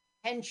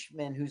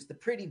henchman who's the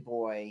pretty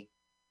boy,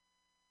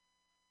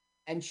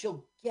 and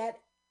she'll get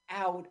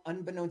out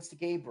unbeknownst to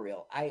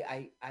Gabriel.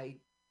 It's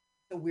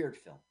a weird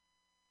film.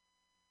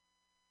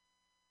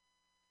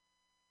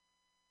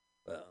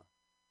 Well,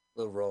 a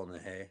little roll in the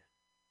hay.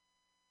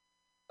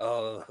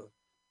 Oh,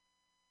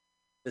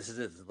 this is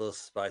it. The little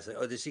spice.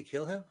 Oh, did she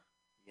kill him?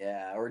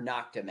 Yeah, or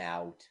knocked him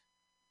out.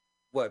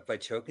 What, by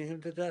choking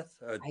him to death?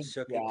 Or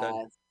choking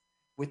him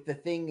with the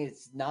thing,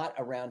 it's not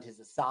around his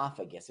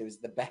esophagus. It was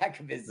the back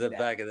of his neck.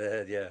 Back of the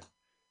head, yeah.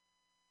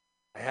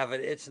 I have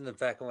an itch in the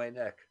back of my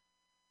neck.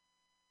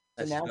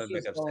 So now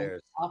she's going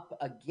up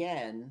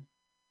again.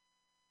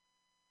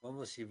 When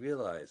will she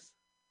realize?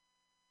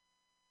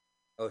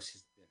 Oh,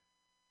 she's there.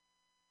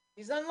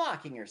 She's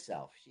unlocking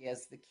herself. She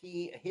has the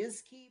key,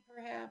 his key,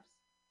 perhaps.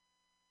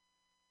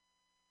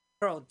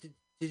 Carl,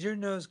 did your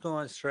nose go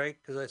on strike?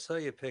 Because I saw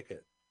you pick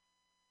it.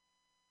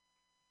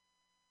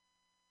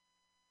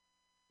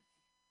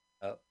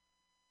 Oh.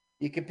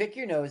 You can pick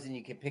your nose and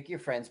you can pick your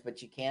friends,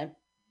 but you can't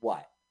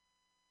what?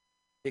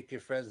 Pick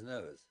your friend's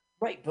nose.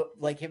 Right, but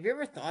like, have you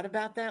ever thought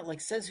about that?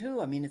 Like, says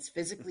who? I mean, it's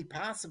physically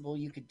possible.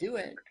 You could do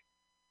it.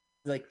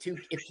 Like,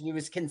 if he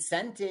was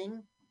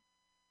consenting.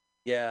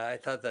 Yeah, I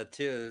thought that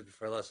too.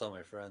 For lost all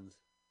my friends.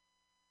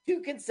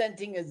 Two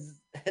consenting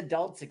as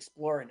adults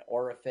explore an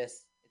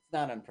orifice. It's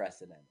not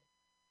unprecedented.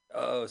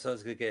 Oh,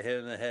 someone's gonna get hit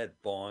in the head.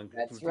 Bong.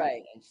 That's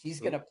right, and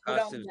she's gonna put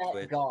on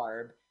that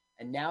garb,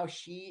 and now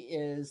she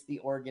is the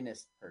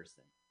organist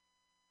person.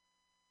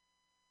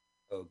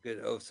 Oh,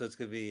 good. Oh, so it's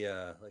gonna be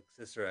like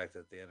Sister Act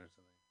at the end or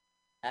something.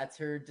 That's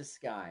her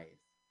disguise.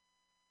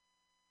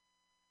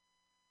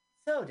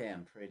 So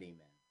damn pretty,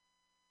 man.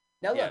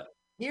 Now look,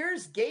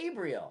 here's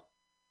Gabriel.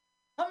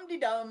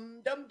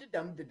 Hum-de-dum,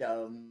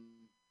 dum-de-dum-de-dum.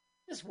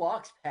 Just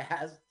walks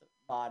past,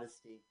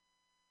 modesty.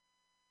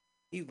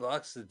 He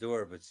locks the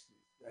door, but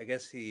I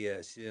guess she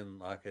didn't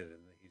lock it,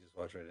 and he just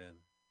walked right in.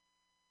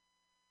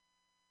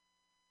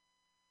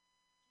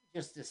 He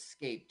just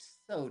escaped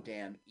so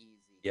damn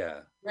easy. Yeah.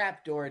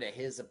 Trap door to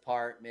his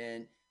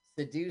apartment,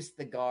 seduce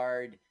the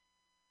guard,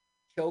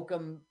 choke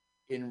him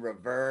in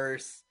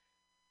reverse.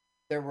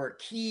 There were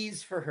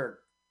keys for her,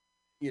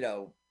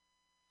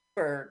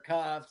 for her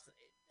cuffs.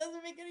 It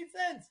doesn't make any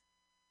sense.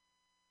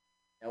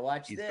 Now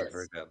watch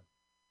this.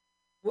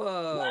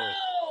 Whoa!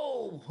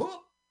 Whoa!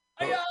 Whoop!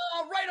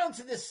 Right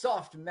onto this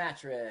soft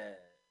mattress.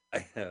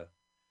 I know.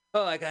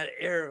 Oh, I got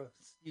air.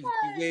 You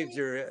waved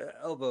your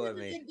elbow at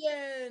me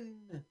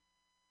again.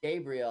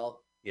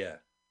 Gabriel. Yeah.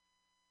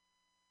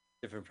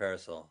 Different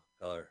parasol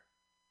color.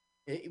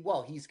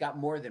 Well, he's got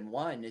more than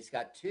one. He's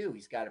got two.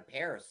 He's got a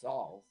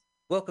parasols.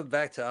 Welcome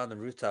back to On the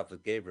Rooftop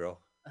with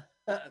Gabriel.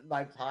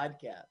 My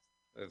podcast.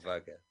 My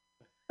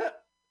podcast.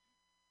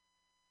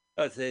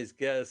 Today's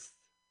guest.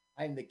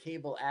 I'm the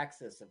cable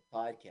access of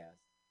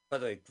podcasts. By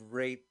the way,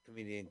 great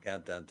comedian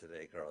countdown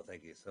today, Carl.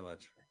 Thank you so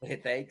much. Hey,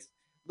 thanks.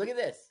 Look at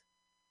this.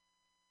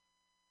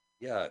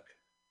 Yuck.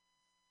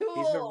 Cool.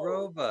 He's a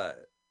robot.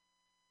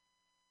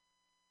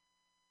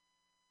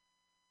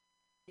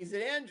 He's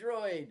an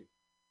android.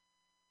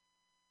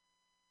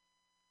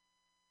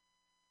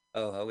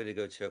 Oh, I'm going to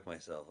go choke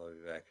myself. I'll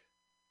be back.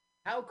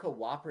 How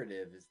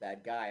cooperative is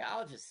that guy?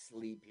 I'll just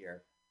sleep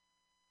here.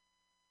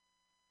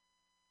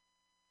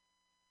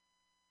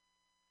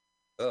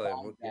 Oh,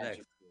 and we're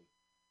next.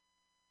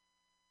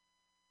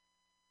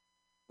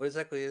 What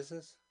exactly is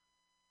this?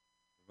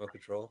 Remote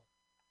control?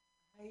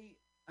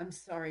 I'm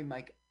sorry,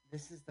 Mike.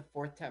 This is the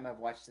fourth time I've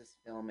watched this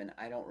film, and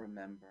I don't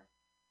remember.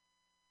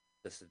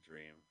 Just a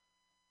dream.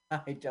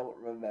 I don't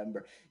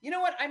remember. You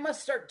know what? I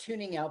must start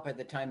tuning out by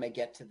the time I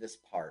get to this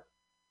part.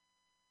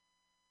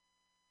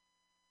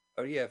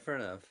 Oh, yeah, fair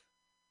enough.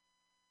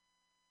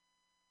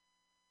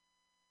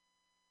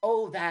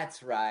 Oh,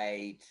 that's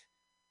right.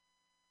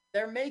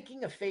 They're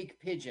making a fake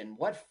pigeon.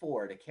 What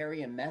for? To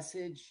carry a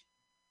message?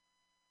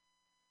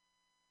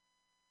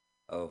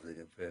 Oh, if they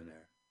can put in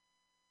there.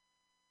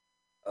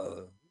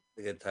 Oh,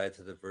 they get tied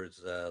to the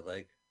bird's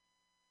leg.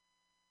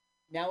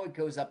 Now it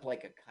goes up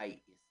like a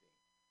kite, you see.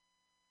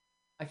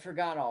 I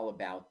forgot all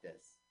about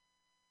this.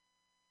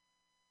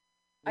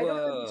 Whoa. I don't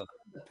understand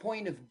the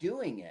point of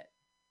doing it.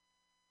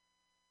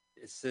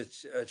 It's to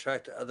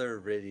attract other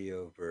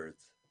radio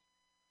birds.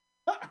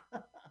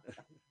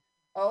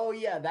 Oh,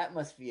 yeah, that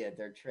must be it.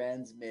 They're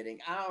transmitting.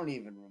 I don't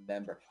even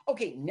remember.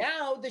 Okay,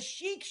 now the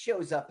Sheik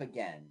shows up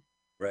again.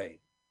 Right.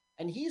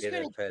 And he's Get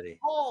going it to petty. be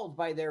called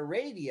by their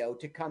radio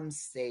to come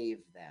save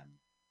them.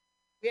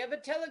 We have a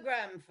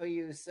telegram for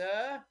you,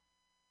 sir.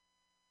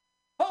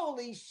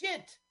 Holy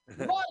shit!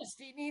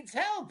 Modesty needs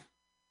help.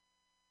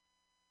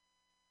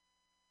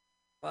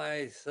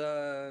 My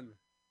son.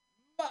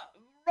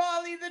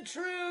 Rally the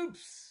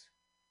troops.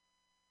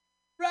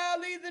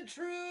 Rally the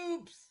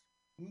troops.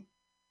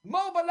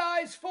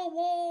 Mobilize for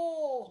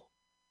war.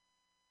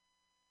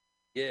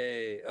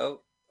 Yay.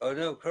 Oh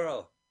no,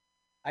 Carl.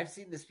 I've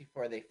seen this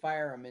before. They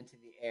fire them into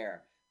the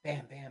air.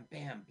 Bam, bam,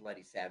 bam,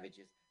 bloody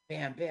savages.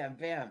 Bam, bam,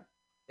 bam.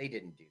 They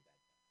didn't do that.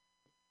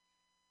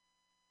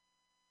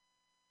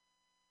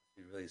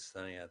 It's really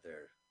sunny out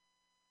there.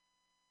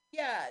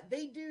 Yeah,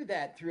 they do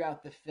that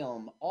throughout the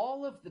film.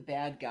 All of the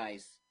bad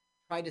guys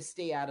try to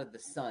stay out of the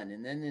sun.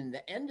 And then in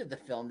the end of the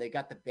film, they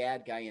got the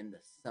bad guy in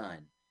the sun.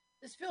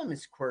 This film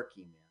is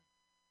quirky, man.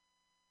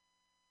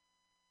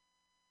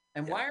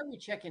 And why are we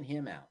checking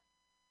him out?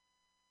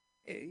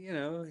 You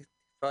know, he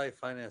probably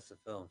financed the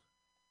film.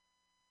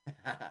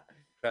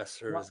 Press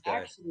service guy.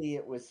 Actually,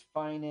 it was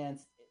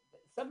financed.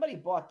 Somebody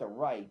bought the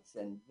rights,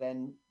 and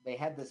then they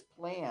had this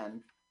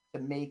plan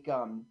to make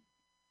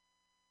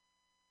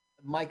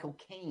Michael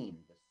Caine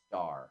the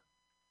star.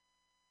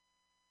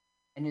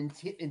 And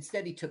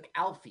instead, he took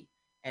Alfie.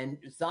 And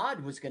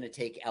Zod was going to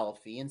take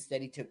Alfie.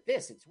 Instead, he took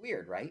this. It's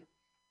weird, right?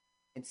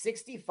 In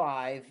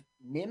 1965,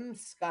 Nim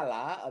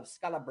Scala of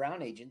Scala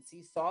Brown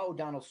Agency saw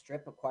O'Donnell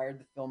Strip acquired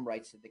the film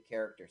rights to the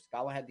character.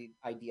 Scala had the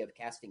idea of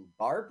casting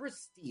Barbara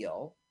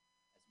Steele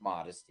as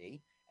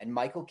Modesty and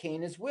Michael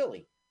Caine as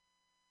Willie.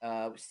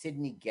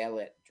 Sidney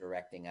Gellett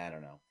directing, I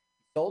don't know.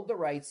 He sold the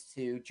rights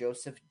to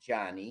Joseph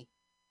Johnny,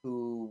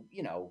 who,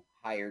 you know,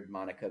 hired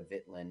Monica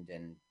Vitland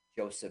and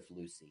Joseph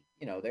Lucy.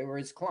 You know, they were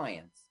his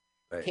clients.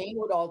 Right. Caine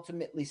would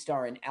ultimately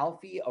star in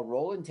Alfie, a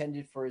role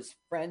intended for his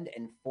friend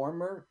and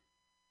former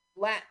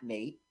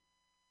flatmate,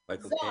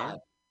 Michael Zod. Caine.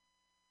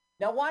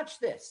 Now watch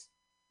this.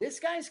 This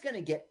guy's going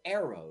to get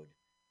arrowed,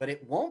 but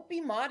it won't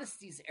be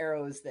Modesty's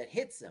arrows that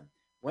hits him.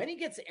 When he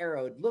gets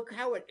arrowed, look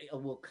how it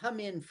will come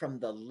in from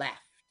the left.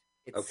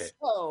 It's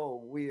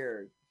so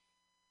weird.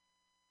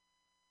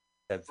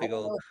 That big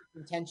old...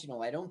 it's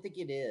intentional. I don't think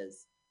it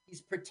is.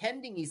 He's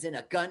pretending he's in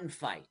a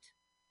gunfight.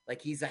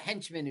 Like he's a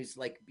henchman who's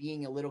like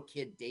being a little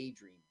kid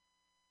daydreaming.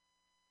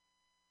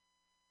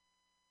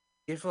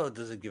 Gatefold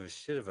doesn't give a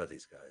shit about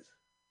these guys.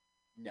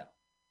 No,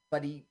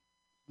 but he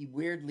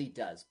weirdly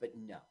does, but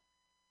no.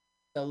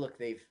 So look,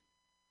 they've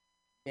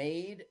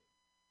made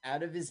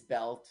out of his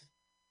belt,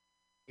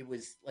 it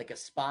was like a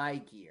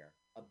spy gear,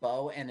 a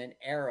bow and an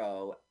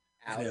arrow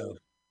out of,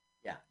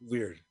 yeah.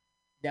 Weird.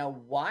 Now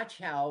watch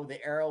how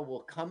the arrow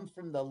will come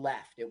from the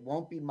left. It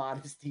won't be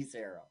Modesty's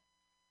arrow.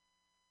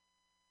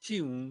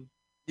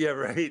 Yeah,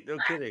 right. No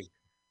kidding.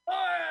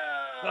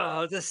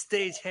 Oh, the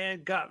stage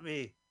hand got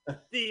me.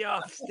 The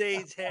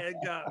offstage hand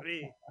got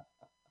me.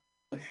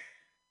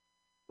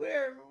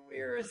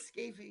 We're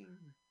escaping.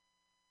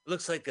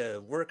 Looks like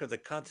a work of the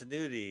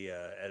continuity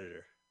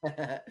editor.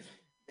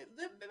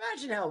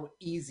 Imagine how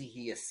easy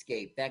he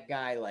escaped. That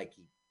guy, like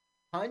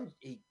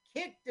he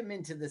kicked him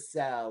into the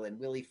cell, and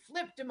Willie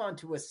flipped him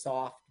onto a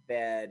soft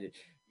bed.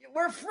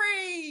 We're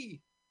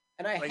free,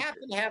 and I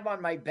happen to have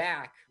on my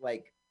back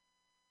like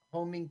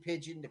homing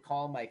pigeon to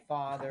call my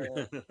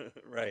father.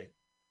 Right.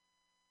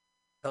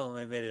 Tell him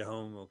I made it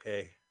home.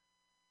 Okay.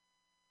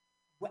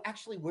 Well,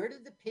 actually, where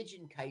did the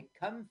pigeon kite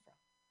come from?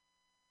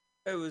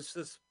 It was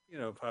just, you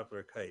know, a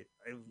popular kite.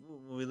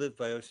 When we lived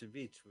by Ocean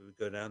Beach, we would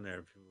go down there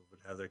and people would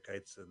have their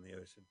kites in the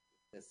ocean.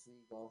 The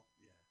seagull.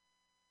 Yeah.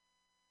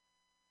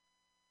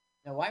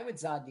 Now, why would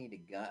Zod need a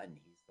gun?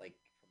 He's like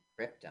from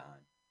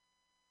Krypton.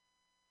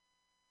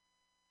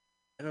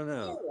 I don't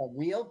know. You're a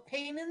real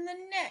pain in the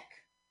neck.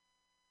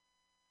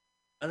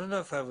 I don't know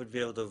if I would be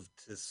able to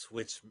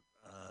switch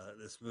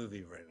this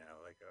movie right now.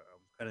 Like,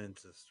 I'm kind of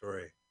into the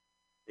story,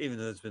 even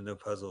though there's been no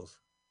puzzles.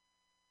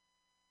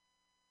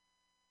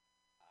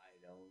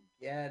 I don't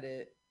get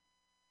it.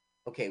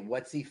 Okay,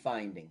 what's he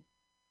finding?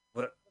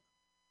 What?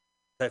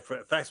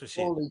 Fax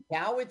machine. Holy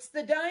cow, it's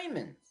the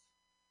diamonds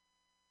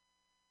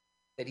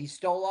that he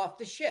stole off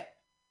the ship.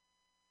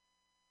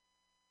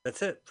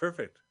 That's it.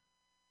 Perfect.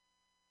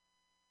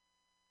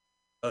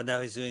 Oh,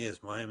 now he's doing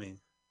his miming.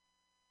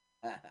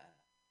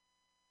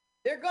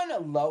 They're going to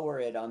lower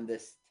it on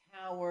this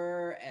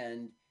tower,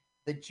 and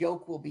the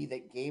joke will be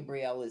that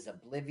Gabriel is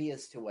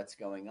oblivious to what's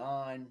going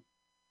on.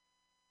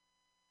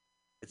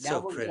 It's now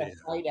so we're pretty. going to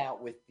fight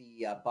out with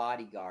the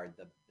bodyguard,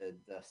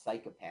 the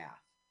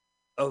psychopath.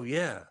 Oh,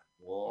 yeah.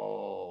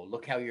 Whoa,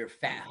 look how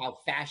how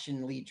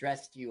fashionably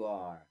dressed you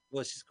are.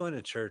 Well, she's going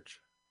to church.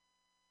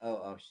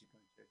 Oh, she's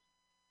going to church.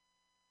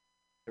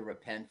 To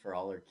repent for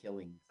all her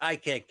killings. I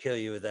can't kill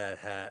you with that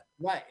hat.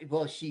 Right.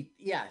 Well, she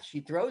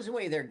throws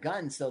away their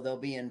guns so they'll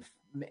be in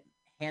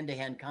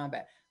hand-to-hand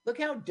combat. Look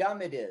how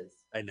dumb it is.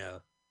 I know.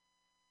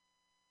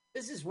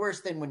 This is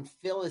worse than when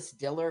Phyllis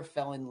Diller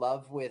fell in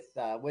love with,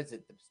 was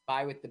it the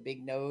spy with the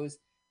big nose?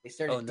 They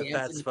started dancing. The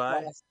fat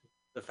spy?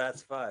 The fat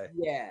spy.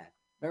 Yeah.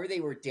 Remember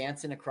they were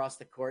dancing across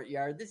the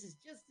courtyard? This is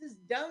just as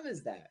dumb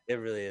as that. It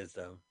really is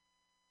dumb.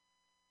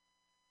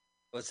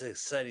 What's an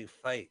exciting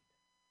fight?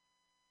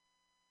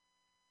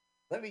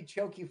 Let me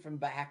choke you from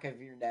back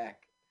of your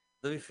neck.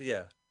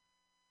 Yeah.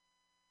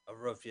 I'll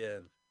rough you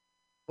in.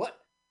 What?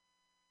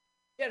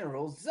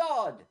 General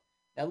Zod.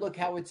 Now look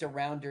how it's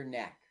around her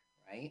neck,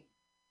 right?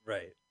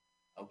 Right.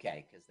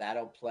 Okay, because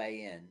that'll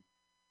play in.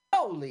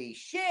 Holy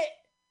shit!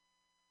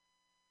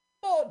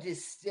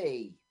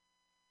 Modesty.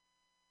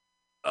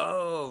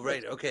 Oh,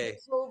 right. Okay.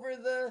 Kicks over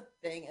the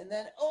thing, and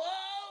then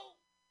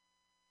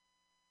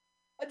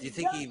Do you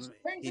think turns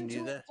he knew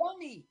into that? a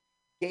dummy.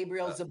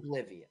 Gabriel's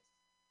oblivious.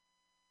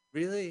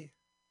 Really?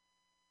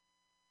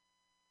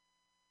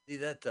 Is he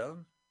that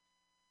dumb?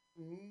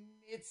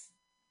 It's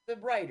the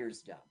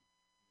writer's dumb.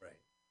 Right.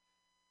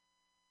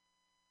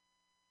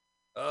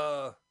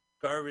 Oh,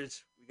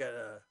 garbage. We got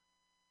a.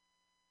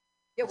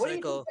 Yeah, what do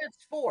you think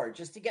that's for?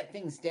 Just to get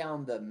things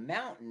down the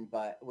mountain,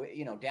 but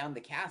down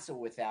the castle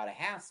without a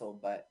hassle.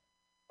 But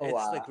it's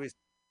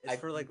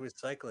for like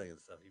recycling and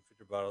stuff. You put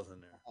your bottles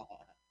in there.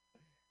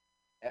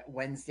 At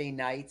Wednesday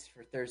nights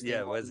for Thursday.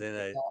 Yeah, Wednesday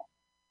night.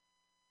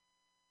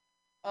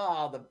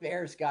 Oh, the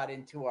bears got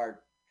into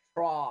our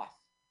trough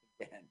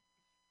again.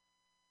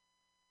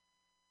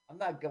 I'm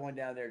not going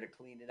down there to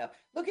clean it up.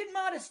 Look at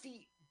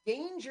Modesty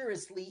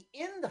dangerously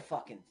in the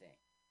fucking thing.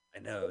 I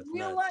know. In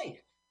real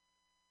life.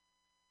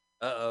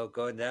 Uh-oh,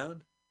 going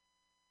down?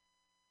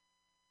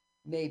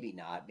 Maybe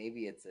not.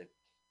 Maybe it's a,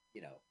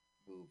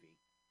 movie.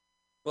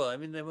 Well, I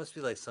mean, there must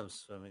be like some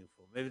swimming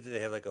pool. Maybe they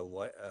have like a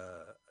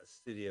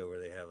studio where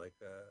they have like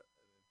an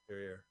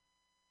interior.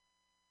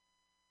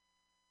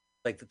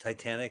 Like the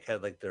Titanic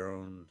had like their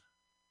own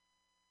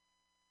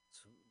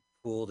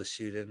pool to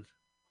shoot in.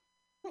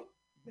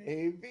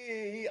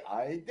 Maybe.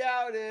 I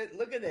doubt it.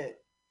 Look at it.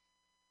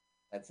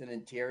 That's an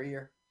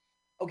interior.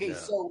 Okay, No.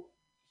 so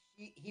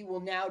he will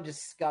now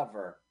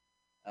discover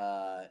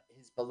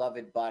his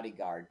beloved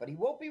bodyguard, but he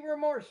won't be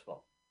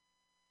remorseful.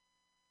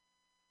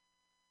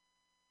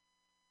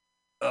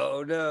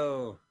 Oh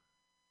no.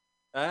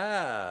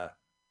 Ah.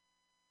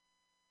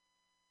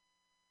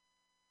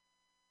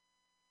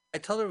 I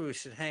told her we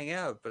should hang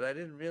out, but I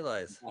didn't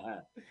realize.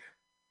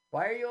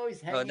 Why are you always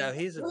hanging out? Oh, now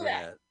he's a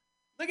brunette.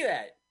 Look at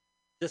that.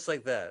 Just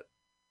like that.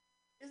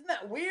 Isn't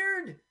that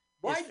weird?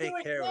 Why do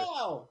it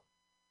now?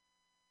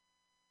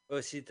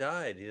 Well, she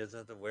died. He doesn't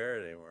have to wear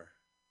it anymore.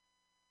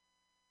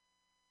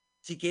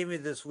 She gave me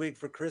this wig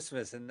for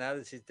Christmas, and now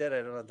that she's dead,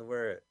 I don't have to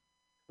wear it.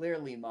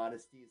 Clearly,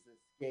 Modesty's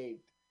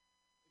escaped.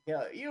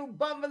 You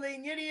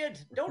bumbling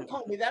idiot! Don't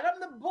call me that. I'm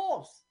the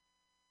boss.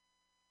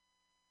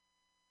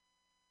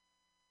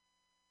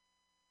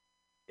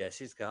 Yeah,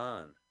 she's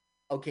gone.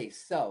 Okay,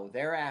 so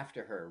they're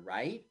after her,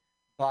 right?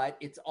 But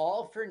it's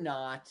all for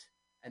naught,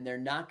 and they're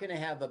not going to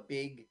have a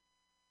big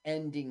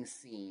ending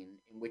scene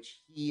in which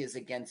he is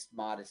against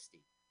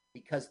Modesty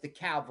because the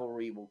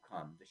cavalry will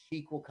come. The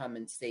Sheik will come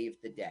and save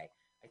the day.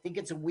 I think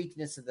it's a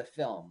weakness of the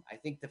film. I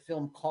think the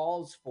film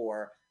calls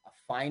for a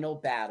final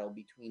battle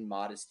between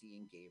Modesty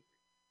and Gabriel.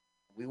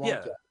 We won't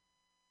get it.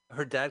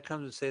 Her dad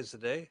comes and saves the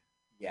day?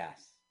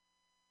 Yes.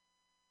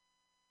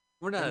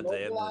 We're not at the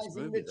end of this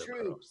mobilizing movie, the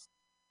troops.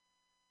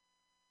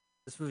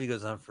 This movie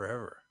goes on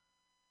forever.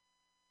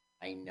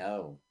 I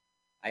know.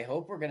 I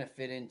hope we're going to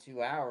fit in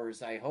 2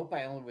 hours. I hope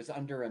I only was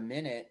under a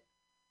minute.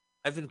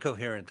 I've been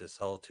coherent this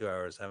whole 2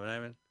 hours, haven't I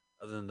been?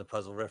 Other than the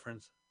puzzle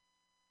reference?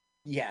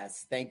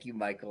 Yes. Thank you,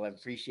 Michael. I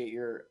appreciate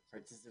your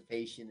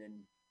participation in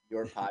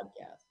your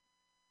podcast.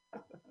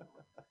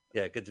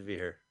 Yeah, good to be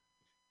here.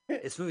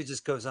 This movie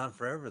just goes on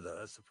forever, though.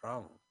 That's the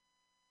problem.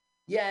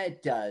 Yeah,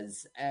 it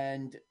does.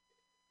 And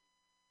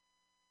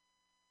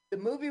the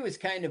movie was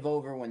kind of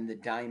over when the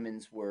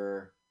diamonds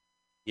were...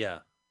 Yeah.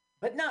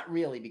 But not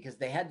really, because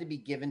they had to be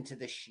given to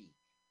the Sheik.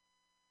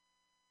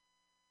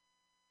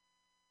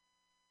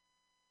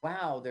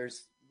 Wow,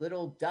 there's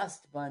little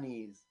dust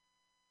bunnies.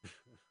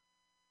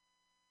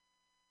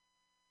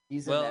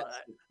 He's a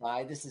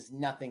spy. This is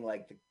nothing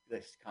like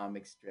this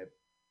comic strip.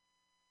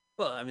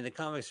 Well, I mean, the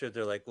comic strip,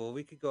 they're like, well,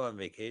 we could go on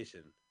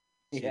vacation.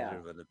 She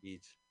live on the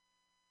beach.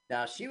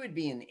 Now, she would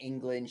be in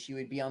England. She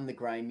would be on the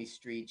grimy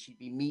street. She'd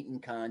be meeting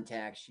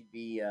contacts. She'd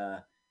be,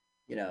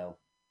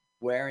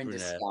 wearing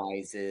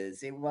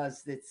disguises.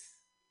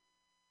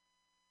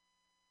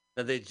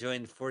 Now they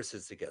joined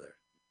forces together.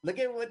 Look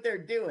at what they're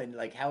doing,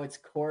 like how it's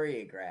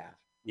choreographed.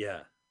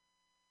 Yeah.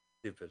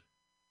 Stupid.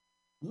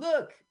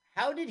 Look,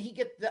 how did he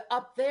get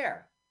up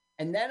there?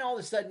 And then all of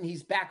a sudden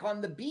he's back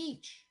on the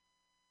beach.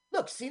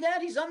 Look, see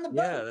that? He's on the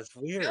boat. Yeah, that's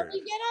weird. How did he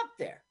get up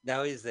there?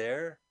 Now he's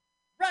there?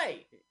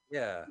 Right.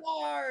 Yeah.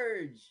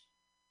 Large.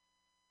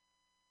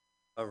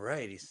 All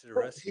right, he's to the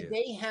rescue. Did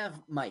they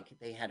have, Mike,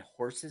 they had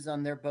horses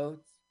on their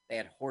boats? They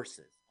had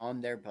horses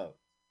on their boats.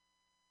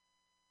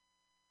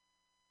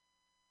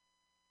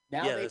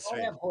 Now they don't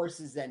have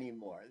horses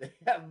anymore. They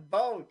have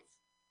boats.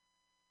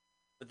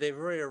 But they've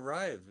already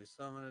arrived. We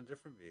saw them in a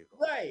different vehicle.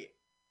 Right.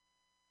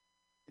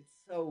 It's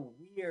so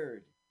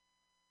weird.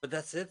 But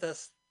that's it.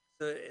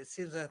 So it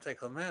seems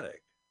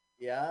anticlimactic.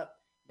 Yep.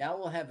 Now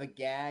we'll have a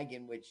gag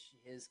in which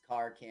his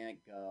car can't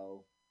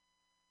go.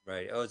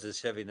 Right. Oh, it's a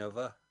Chevy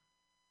Nova?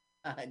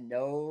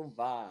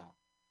 Nova.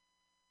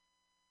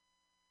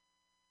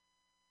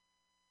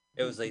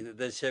 It was like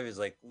the Chevy's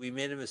like, we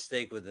made a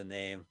mistake with the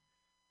name,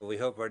 but we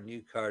hope our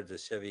new car's a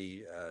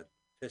Chevy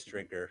piss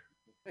drinker.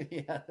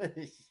 Yeah,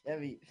 the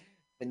Chevy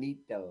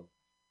Benito,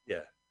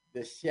 Yeah.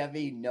 the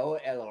Chevy No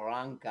El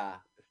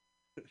Ranca,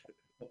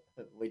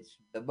 which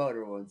the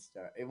motor won't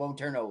start. It won't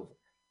turn over.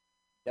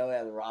 No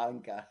El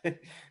Ranca.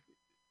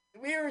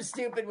 We were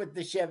stupid with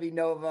the Chevy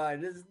Nova.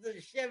 This is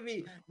the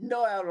Chevy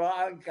No El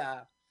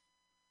Ranca.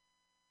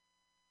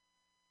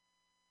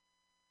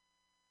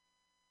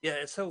 Yeah,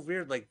 it's so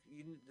weird. Like,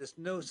 there's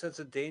no sense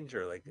of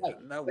danger. Like,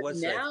 Right. not But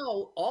once.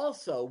 now,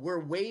 also,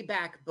 we're way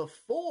back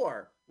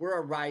before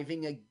we're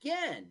arriving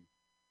again.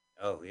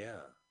 Oh yeah.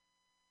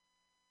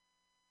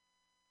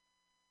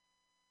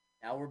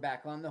 Now we're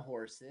back on the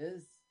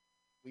horses.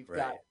 We've Right.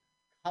 got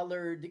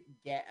colored,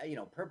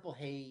 purple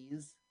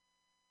haze.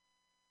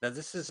 Now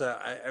this is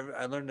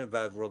I learned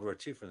about World War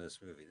II from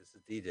this movie. This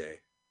is D-Day.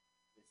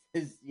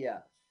 This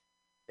is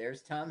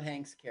There's Tom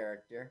Hanks'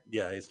 character.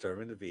 Yeah, he's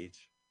storming the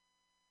beach.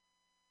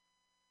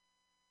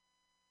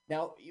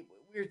 Now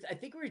I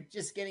think we're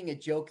just getting a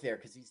joke there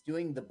because he's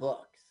doing the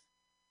books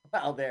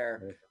while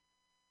they're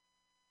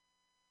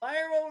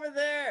fire over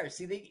there.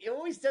 See, he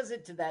always does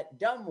it to that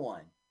dumb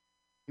one.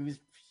 He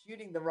was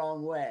shooting the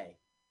wrong way.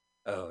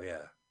 Oh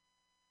yeah.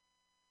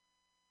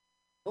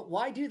 But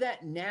why do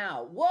that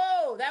now?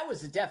 Whoa, that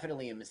was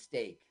definitely a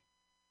mistake.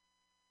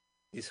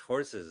 These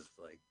horses,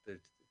 like, they're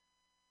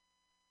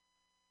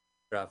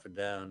dropping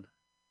down.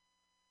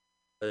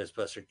 But there's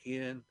Buster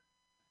Keaton.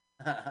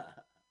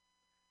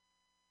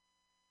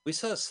 We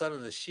saw Son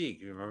of the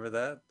Sheik. You remember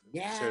that?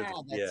 Yeah,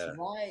 that's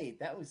right.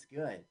 That was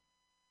good.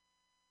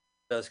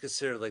 That was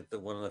considered like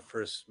one of the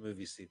first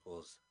movie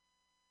sequels.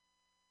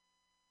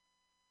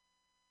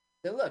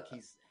 So look,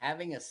 he's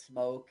having a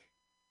smoke.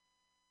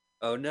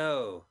 Oh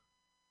no.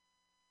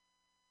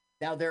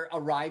 Now they're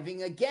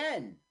arriving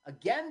again.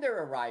 Again,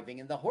 they're arriving,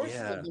 and the horses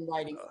have been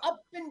riding up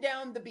and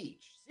down the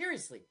beach.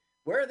 Seriously,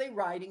 where are they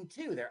riding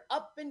to? They're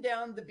up and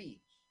down the beach.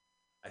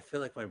 I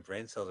feel like my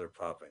brain cells are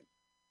popping.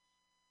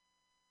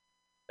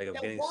 Like I'm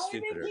now, getting why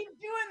stupider. do they keep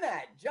doing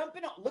that?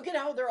 Jumping on. Look at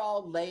how they're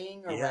all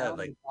laying around. Yeah,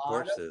 like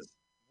horses.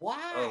 Why?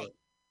 Oh.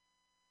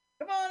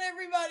 Come on,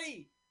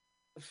 everybody.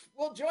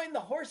 We'll join the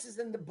horses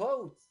in the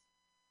boats.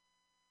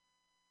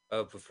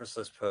 Oh, but first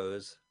let's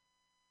pose.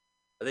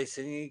 Are they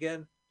singing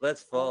again?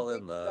 Let's fall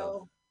in love.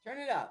 So. Turn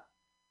it up.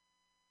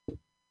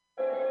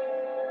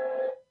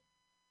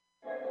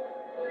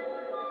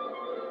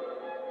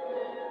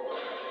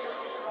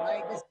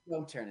 I just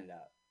don't turn it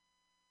up.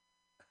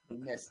 You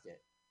missed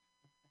it.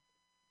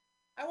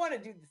 I want to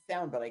do the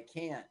sound, but I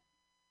can't.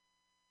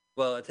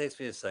 Well, it takes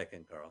me a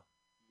second, Carl.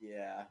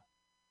 Yeah.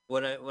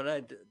 When we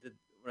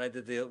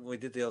did the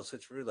old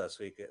switcheroo last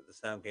week, the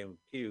sound came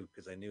cue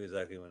because I knew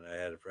exactly when I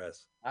had to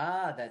press.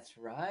 Ah, that's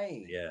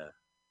right. Yeah.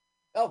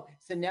 Oh,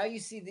 so now you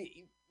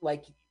see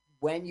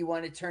when you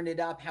want to turn it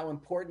up, how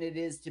important it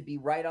is to be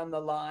right on the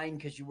line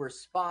because you were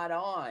spot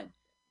on.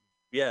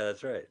 Yeah,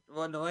 that's right.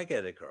 Well, no, I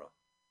get it, Carl.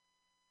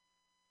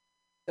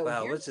 So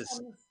wow, what's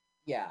this?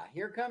 Yeah,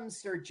 here comes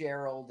Sir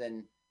Gerald,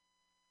 and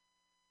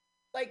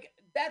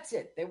that's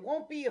it. There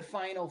won't be a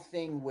final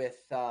thing with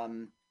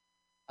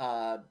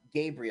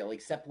Gabriel,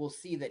 except we'll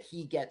see that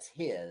he gets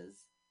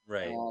his.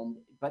 Right.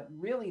 But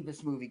really,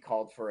 this movie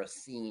called for a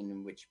scene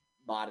in which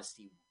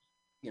Modesty,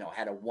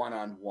 had a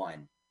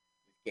one-on-one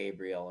with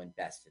Gabriel and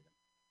bested him.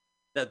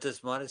 Now,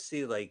 does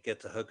Modesty get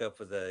to hook up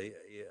with a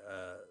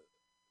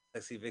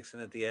sexy vixen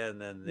at the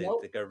end, and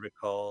the government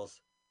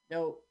calls?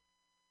 No.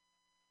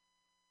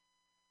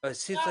 It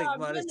seems like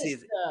Modesty.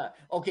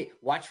 Okay,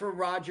 watch for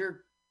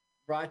Roger.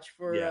 Watch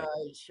for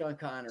Sean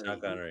Connery.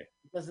 Sean Connery.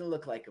 He doesn't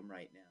look like him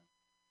right now.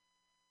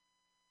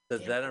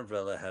 That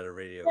umbrella had a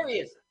radio. There he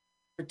is.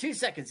 For 2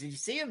 seconds. Did you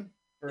see him?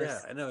 Yeah,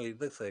 I know. He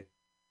looks like.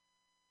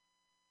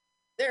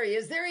 There he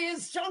is. There he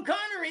is. Sean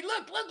Connery.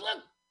 Look.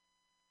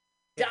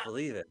 Can't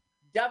believe it.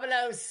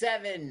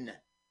 007.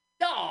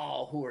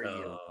 Oh, who are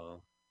you?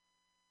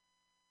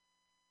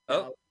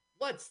 Oh.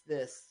 What's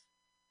this?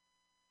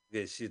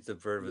 He shoots a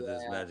bird with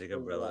his magic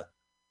umbrella.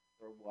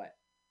 For what?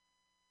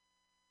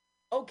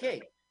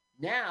 Okay.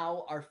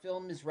 Now our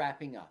film is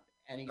wrapping up.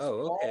 And he's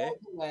all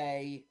the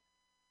way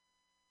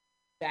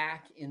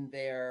back in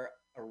their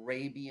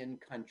Arabian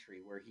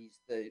country where he's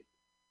the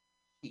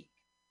sheik.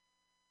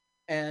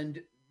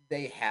 And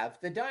they have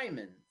the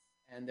diamonds.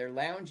 And they're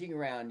lounging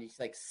around. He's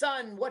like,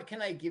 son, what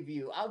can I give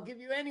you? I'll give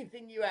you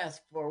anything you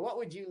ask for. What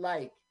would you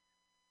like?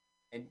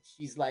 And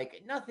she's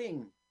like,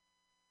 nothing.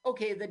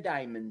 Okay, the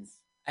diamonds.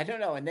 I don't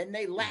know. And then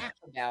they laugh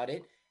about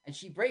it. And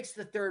she breaks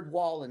the third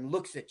wall and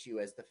looks at you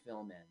as the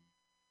film ends.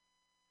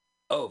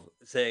 Oh,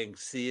 saying,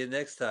 see you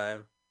next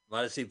time.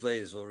 Modesty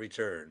Blaze will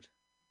return.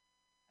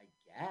 I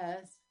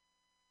guess.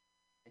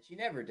 And she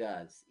never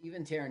does.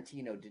 Even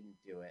Tarantino didn't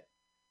do it.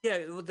 Yeah,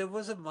 well, there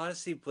was a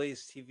Modesty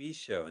Blaze TV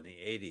show in the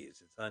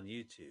 80s. It's on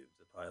YouTube,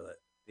 the pilot.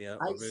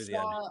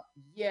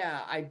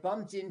 I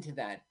bumped into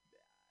that.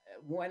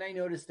 When I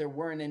noticed there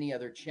weren't any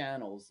other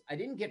channels, I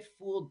didn't get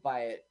fooled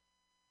by it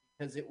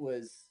because it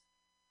was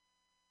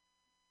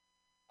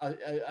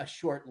a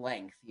short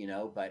length,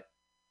 but...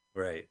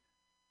 Right.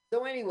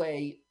 So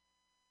anyway,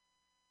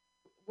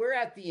 we're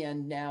at the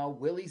end now.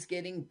 Willie's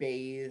getting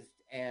bathed,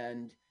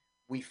 and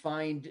we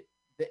find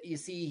that you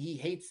see he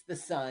hates the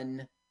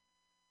sun.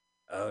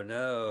 Oh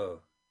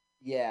no!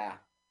 Yeah.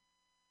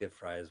 Get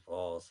fry his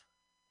balls.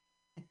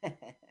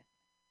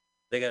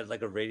 They got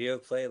like a radio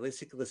play. At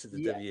least you can listen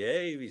to Yeah.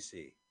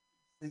 WABC.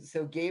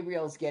 So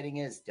Gabriel's getting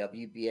his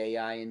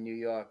WBAI in New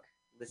York.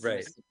 Listen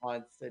Right. to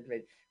sponsored.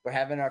 We're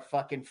having our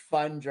fucking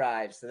fun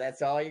drive. So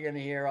that's all you're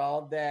gonna hear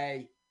all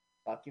day.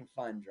 Fucking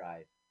fun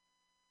drive.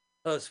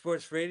 Oh,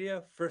 sports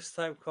radio, first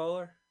time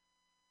caller.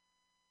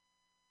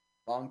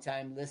 Long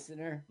time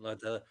listener.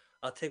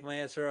 I'll take my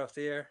answer off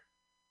the air.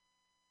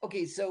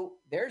 Okay, so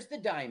there's the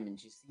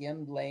diamonds. You see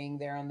him laying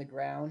there on the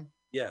ground?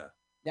 Yeah.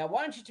 Now,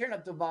 why don't you turn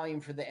up the volume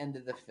for the end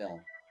of the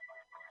film?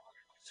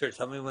 Sure,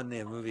 tell me when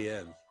the movie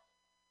ends.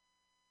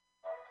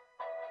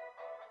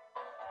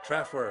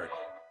 Traffic.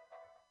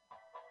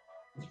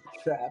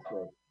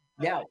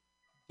 Now,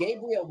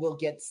 Gabriel will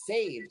get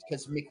saved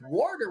because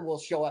McWhorter will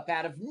show up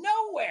out of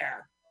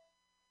nowhere.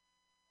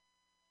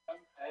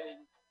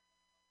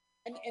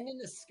 And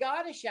in a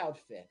Scottish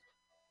outfit.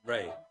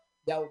 Right.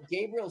 Now,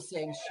 Gabriel's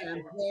saying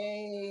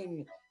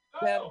champagne,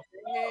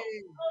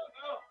 champagne.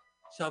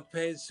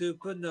 Champagne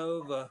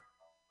supernova.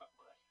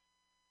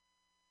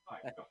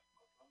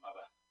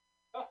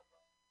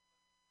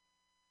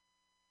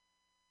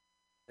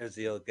 There's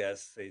the old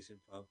gas station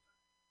pump.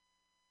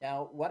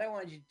 Now, what I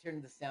wanted you to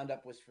turn the sound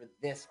up was for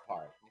this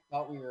part. I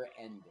thought we were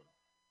ending.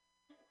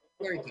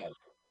 Here we go.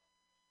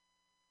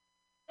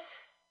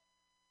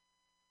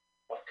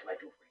 What can I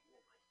do for you, my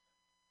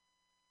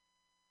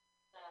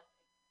son?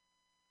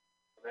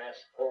 Nothing.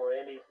 Ask for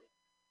anything.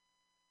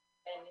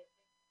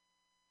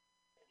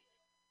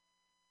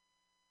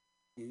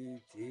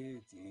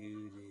 Anything.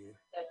 Do.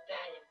 The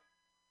diamond.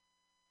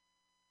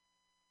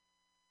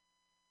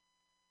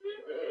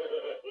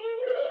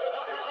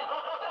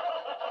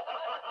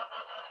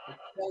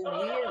 So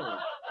weird.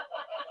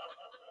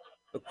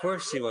 Of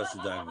course she wants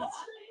the diamonds.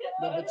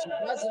 No, but she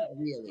doesn't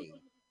really.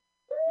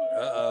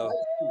 Uh-oh.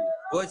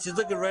 Boy, she's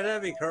looking right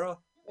at me,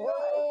 Carl.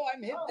 Oh,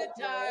 I'm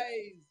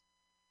hypnotized.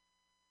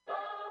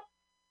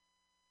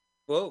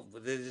 Whoa, I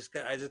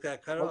just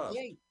got cut off.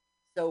 Okay,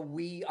 so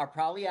we are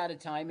probably out of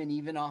time and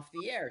even off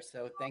the air.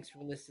 So thanks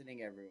for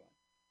listening, everyone.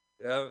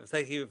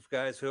 Thank you,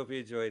 guys. We hope you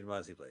enjoyed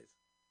Mozzie Plays.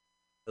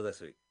 Till next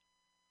week.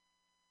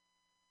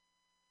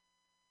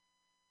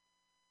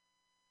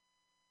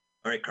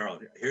 All right, Carl,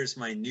 here's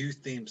my new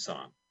theme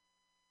song.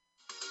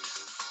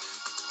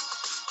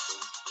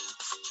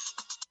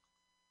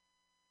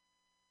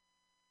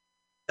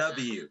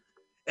 WAFLMOYT.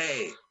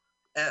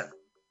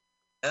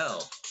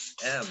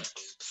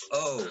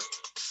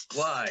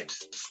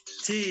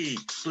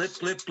 Blip,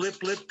 blip, blip,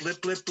 blip,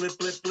 blip, blip, blip,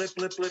 blip, blip,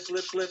 blip, blip,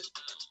 blip, blip.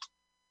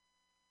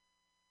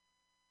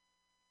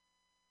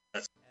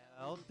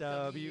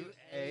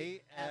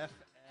 LWAFLMOY.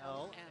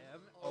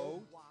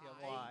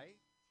 LWAFLMOYT.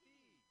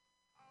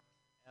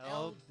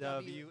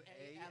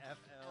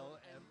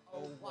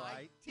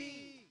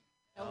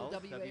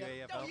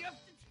 LWAFL.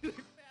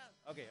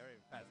 Okay, all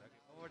right, pass. Okay,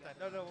 one more time.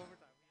 No, one more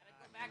time. Gotta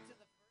go back to the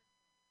first.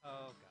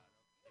 Oh God.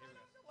 Okay, here we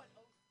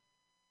go.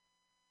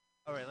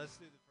 All right, let's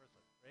do the first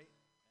one. Right?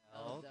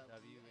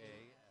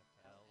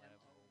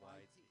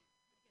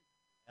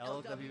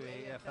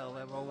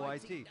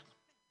 LWAFLMOYT.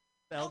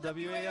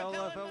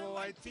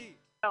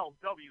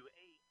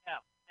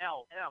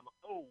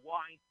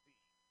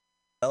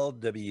 LWAFLMOYT.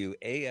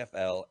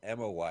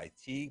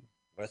 LWAFLMOYT.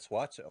 Let's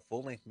watch a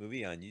full-length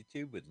movie on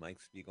YouTube with Mike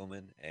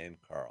Spiegelman and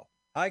Carl.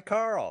 Hi,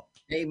 Carl.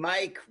 Hey,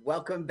 Mike.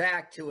 Welcome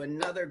back to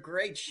another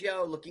great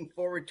show. Looking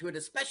forward to it,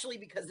 especially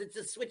because it's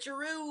a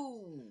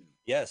switcheroo.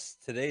 Yes,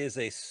 today is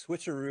a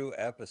switcheroo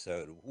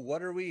episode.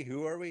 What are we?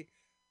 Who are we?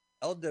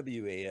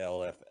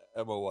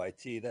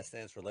 LWALFMOYT. That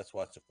stands for Let's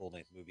Watch a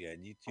Full-Length Movie on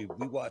YouTube.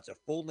 We watch a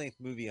full-length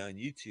movie on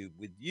YouTube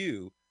with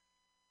you.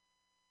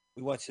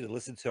 We want you to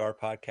listen to our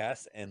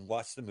podcast and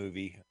watch the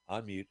movie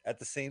on mute at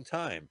the same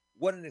time.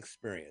 What an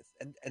experience.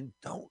 And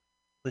don't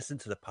listen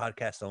to the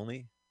podcast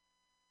only.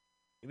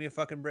 Give me a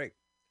fucking break.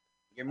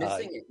 You're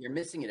missing it. You're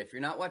missing it. If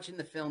you're not watching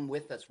the film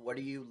with us, what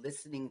are you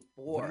listening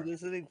for? What are you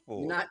listening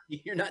for?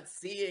 You're not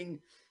seeing.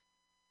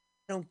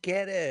 I don't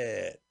get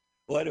it.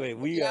 Well, anyway,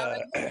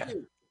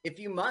 if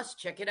you must,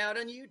 check it out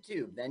on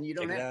YouTube. Then you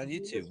don't check have it out on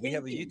YouTube. We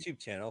have a YouTube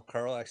channel.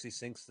 Carl actually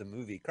syncs the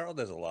movie. Carl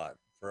does a lot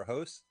for a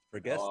host, for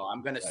guests. Oh,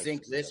 I'm gonna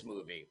sync this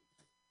movie.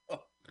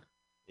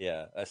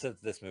 Yeah, I said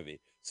this movie.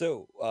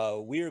 So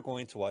we are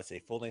going to watch a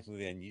full-length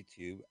movie on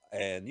YouTube,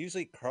 and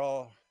usually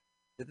Carl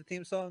did the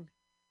theme song.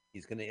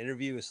 He's going to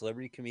interview a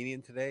celebrity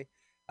comedian today,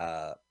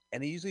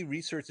 and he usually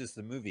researches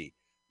the movie.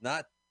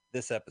 Not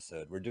this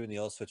episode. We're doing the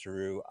old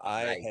switcheroo.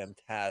 I am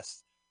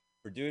tasked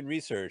for doing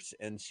research,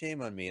 and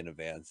shame on me in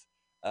advance.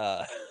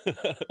 I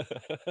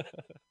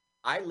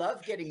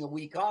love getting a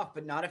week off,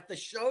 but not if the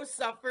show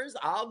suffers.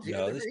 I'll do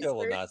No, the this research. show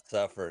will not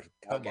suffer.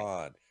 Come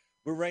on.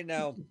 We're right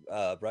now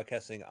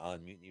broadcasting on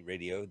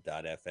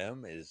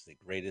MutinyRadio.fm. It is the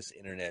greatest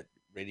internet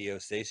radio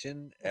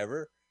station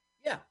ever.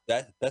 Yeah.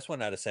 That's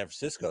one out of San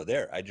Francisco.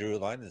 There, I drew a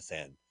line in the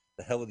sand.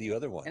 The hell with you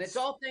other ones? And it's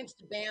all thanks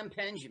to Bam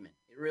Benjamin.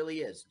 It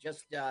really is.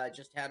 Just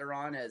had her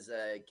on as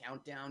a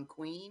countdown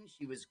queen.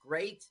 She was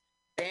great.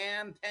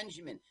 Bam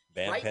Benjamin.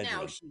 Bam Right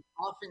Benjamin. now, she's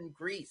off in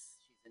Greece.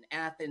 She's in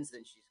Athens,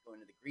 and she's going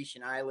to the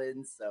Grecian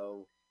islands.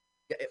 So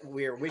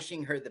we're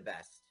wishing her the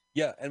best.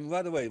 Yeah, and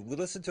by the way,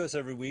 listen to us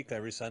every week,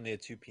 every Sunday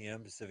at 2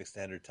 p.m. Pacific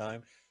Standard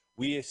Time.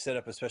 We set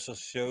up a special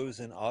shows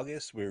in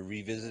August. We're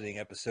revisiting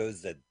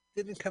episodes that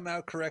didn't come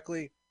out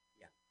correctly,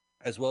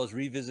 as well as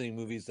revisiting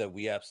movies that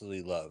we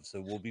absolutely love. So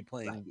we'll be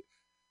playing. Right.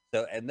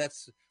 So, and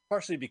that's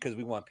partially because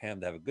we want Pam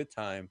to have a good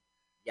time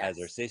Yes.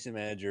 as our station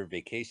manager,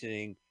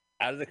 vacationing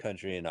out of the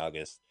country in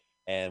August,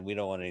 and we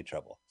don't want any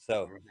trouble.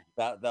 So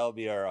that'll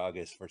be our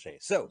August for today.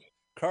 So,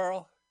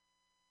 Carl,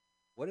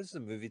 what is the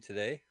movie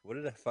today?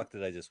 What the fuck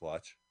did I just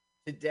watch?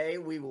 Today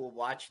we will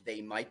watch They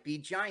Might Be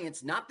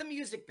Giants, not the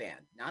music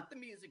band, not the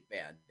music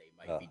band. They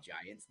Might Be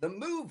Giants. The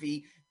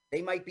movie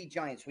They Might Be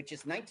Giants, which is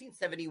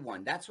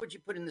 1971. That's what you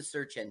put in the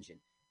search engine.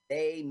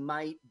 They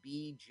Might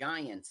Be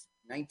Giants,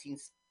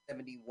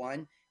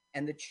 1971.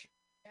 And the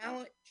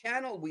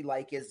channel we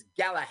like is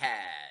Galahad.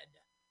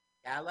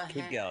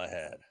 Kid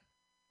Galahad.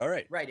 All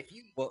right. Right. If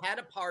you had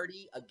a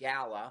party, a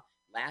gala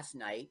last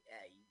night,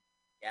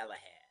 Galahad.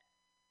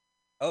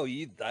 Oh,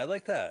 I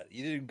like that.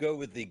 You didn't go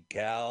with the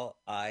gal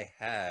I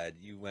had.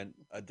 You went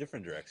a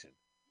different direction.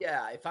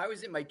 Yeah, if I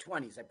was in my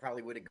 20s, I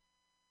probably would have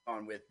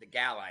gone with the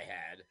gal I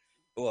had.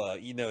 Well,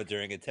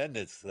 during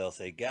attendance, they'll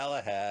say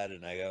Galahad,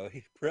 and I go,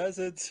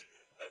 present.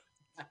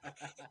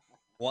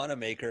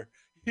 Wanamaker.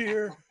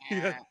 Here.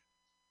 Yeah.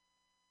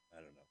 I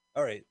don't know.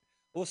 All right.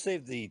 We'll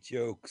save the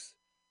jokes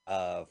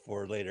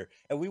for later.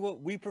 And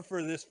we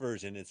prefer this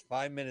version. It's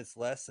 5 minutes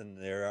less, and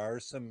there are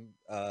some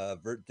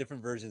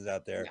different versions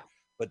out there. Yeah.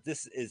 But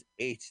this is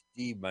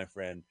HD, my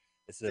friend.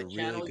 It's a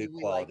really good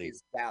quality. Like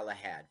is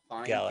Galahad.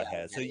 Find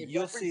Galahad. So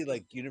you'll see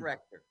like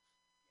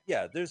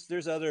yeah,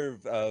 there's other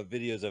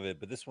videos of it,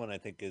 but this one I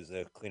think is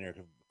a cleaner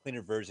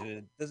version.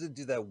 It doesn't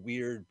do that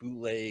weird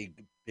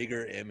bootleg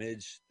bigger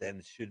image than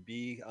it should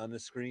be on the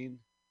screen.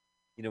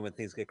 When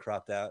things get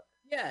cropped out.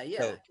 Yeah,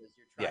 because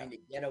you're trying to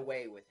get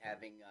away with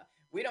having.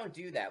 We don't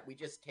do that. We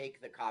just take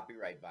the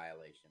copyright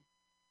violation.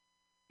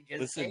 We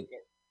just take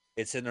it.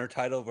 It's in our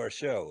title of our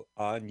show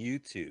on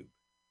YouTube.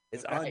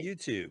 It's on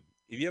YouTube.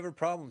 If you have a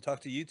problem,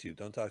 talk to YouTube.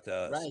 Don't talk to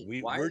us.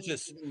 Right. Why are you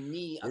giving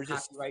me a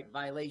copyright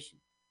violation?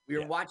 We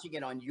are watching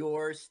it on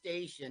your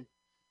station.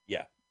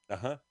 Yeah.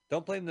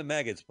 Don't blame the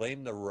maggots.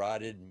 Blame the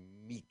rotted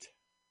meat.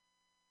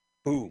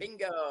 Boom.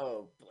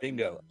 Bingo.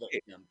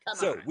 Okay.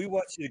 So we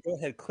want you to go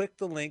ahead, click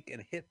the link,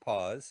 and hit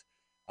pause,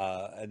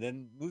 and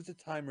then move the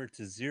timer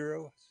to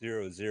 000.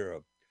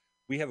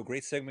 We have a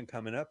great segment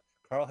coming up.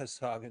 Carl has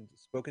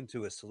spoken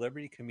to a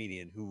celebrity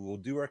comedian who will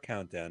do our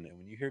countdown, and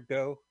when you hear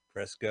go,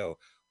 press go.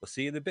 We'll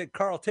see you in a bit.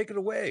 Carl, take it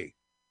away.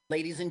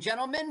 Ladies and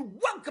gentlemen,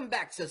 welcome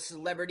back to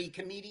Celebrity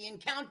Comedian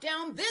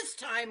Countdown, this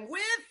time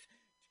with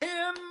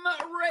Tim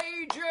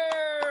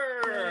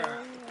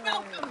Rager.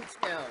 Welcome,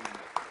 Tim.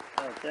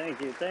 Oh, thank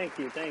you.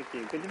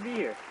 Good to be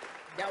here.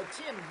 Now,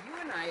 Tim, you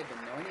and I have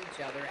been knowing each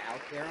other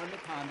out there on the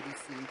comedy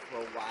scene for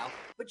a while,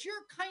 but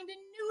you're kind of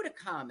new to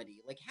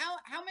comedy. Like,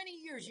 how many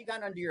years you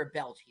got under your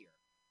belt here?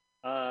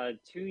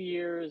 2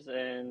 years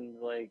and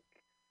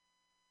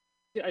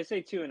I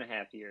say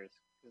 2.5 years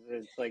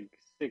because it's like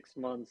 6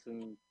 months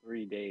and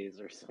 3 days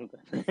or something.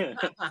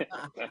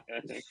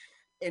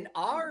 In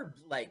our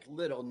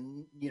little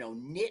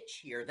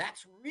niche here,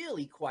 that's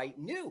really quite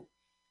new.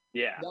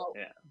 Yeah. Now,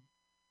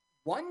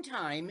 one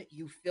time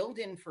you filled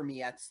in for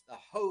me as the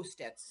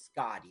host at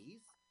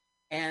Scotty's,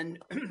 and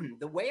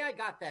the way I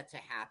got that to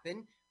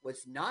happen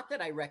was not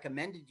that I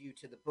recommended you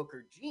to the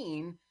Booker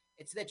Gene.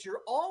 It's that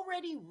you're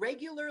already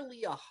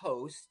regularly a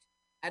host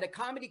at a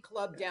comedy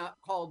club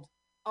called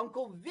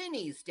Uncle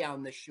Vinny's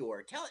down the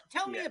shore.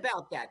 Tell me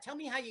about that. Tell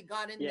me how you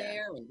got in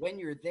there and when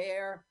you're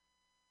there.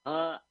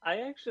 I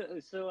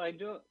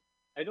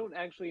don't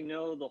actually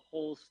know the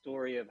whole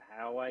story of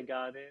how I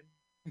got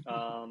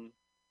in.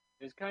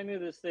 There's kind of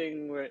this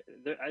thing where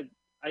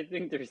I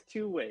think there's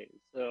two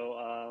ways.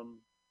 So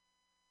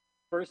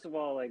first of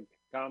all,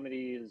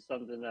 comedy is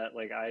something that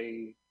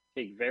I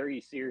take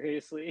very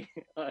seriously.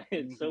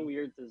 It's so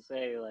weird to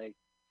say,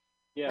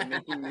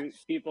 making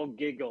people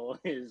giggle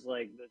is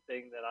the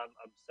thing that I'm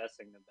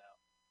obsessing about.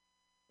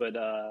 But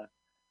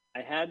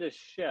I had a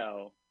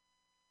show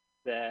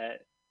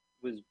that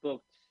was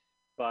booked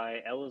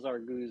by Elazar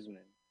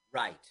Guzman.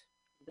 Right.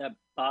 That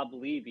Bob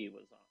Levy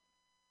was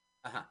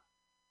on. Uh-huh.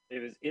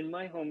 It was in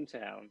my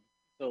hometown.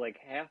 So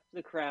half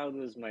the crowd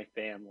was my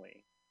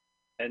family.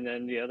 And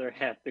then the other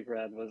half the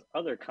crowd was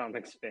other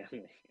comics'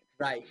 family.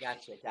 Right,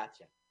 gotcha.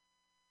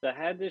 So I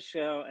had this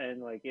show,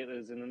 and it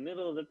was in the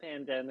middle of the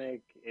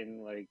pandemic,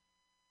 and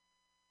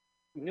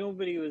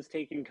nobody was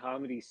taking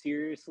comedy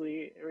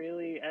seriously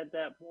really at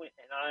that point.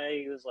 And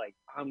I was like,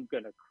 I'm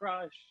gonna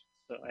crush.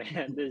 So I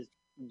had this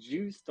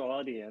juiced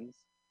audience,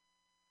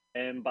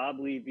 and Bob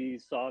Levy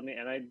saw me,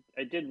 and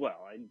I did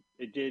well.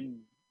 I did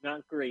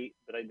not great,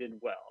 but I did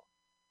well.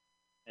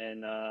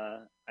 And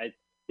I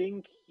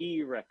think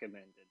he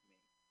recommended me.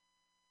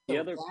 The So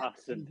other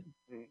that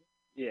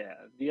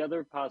the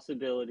other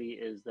possibility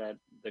is that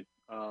the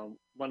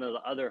one of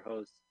the other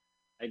hosts,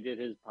 I did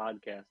his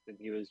podcast and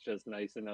he was just nice enough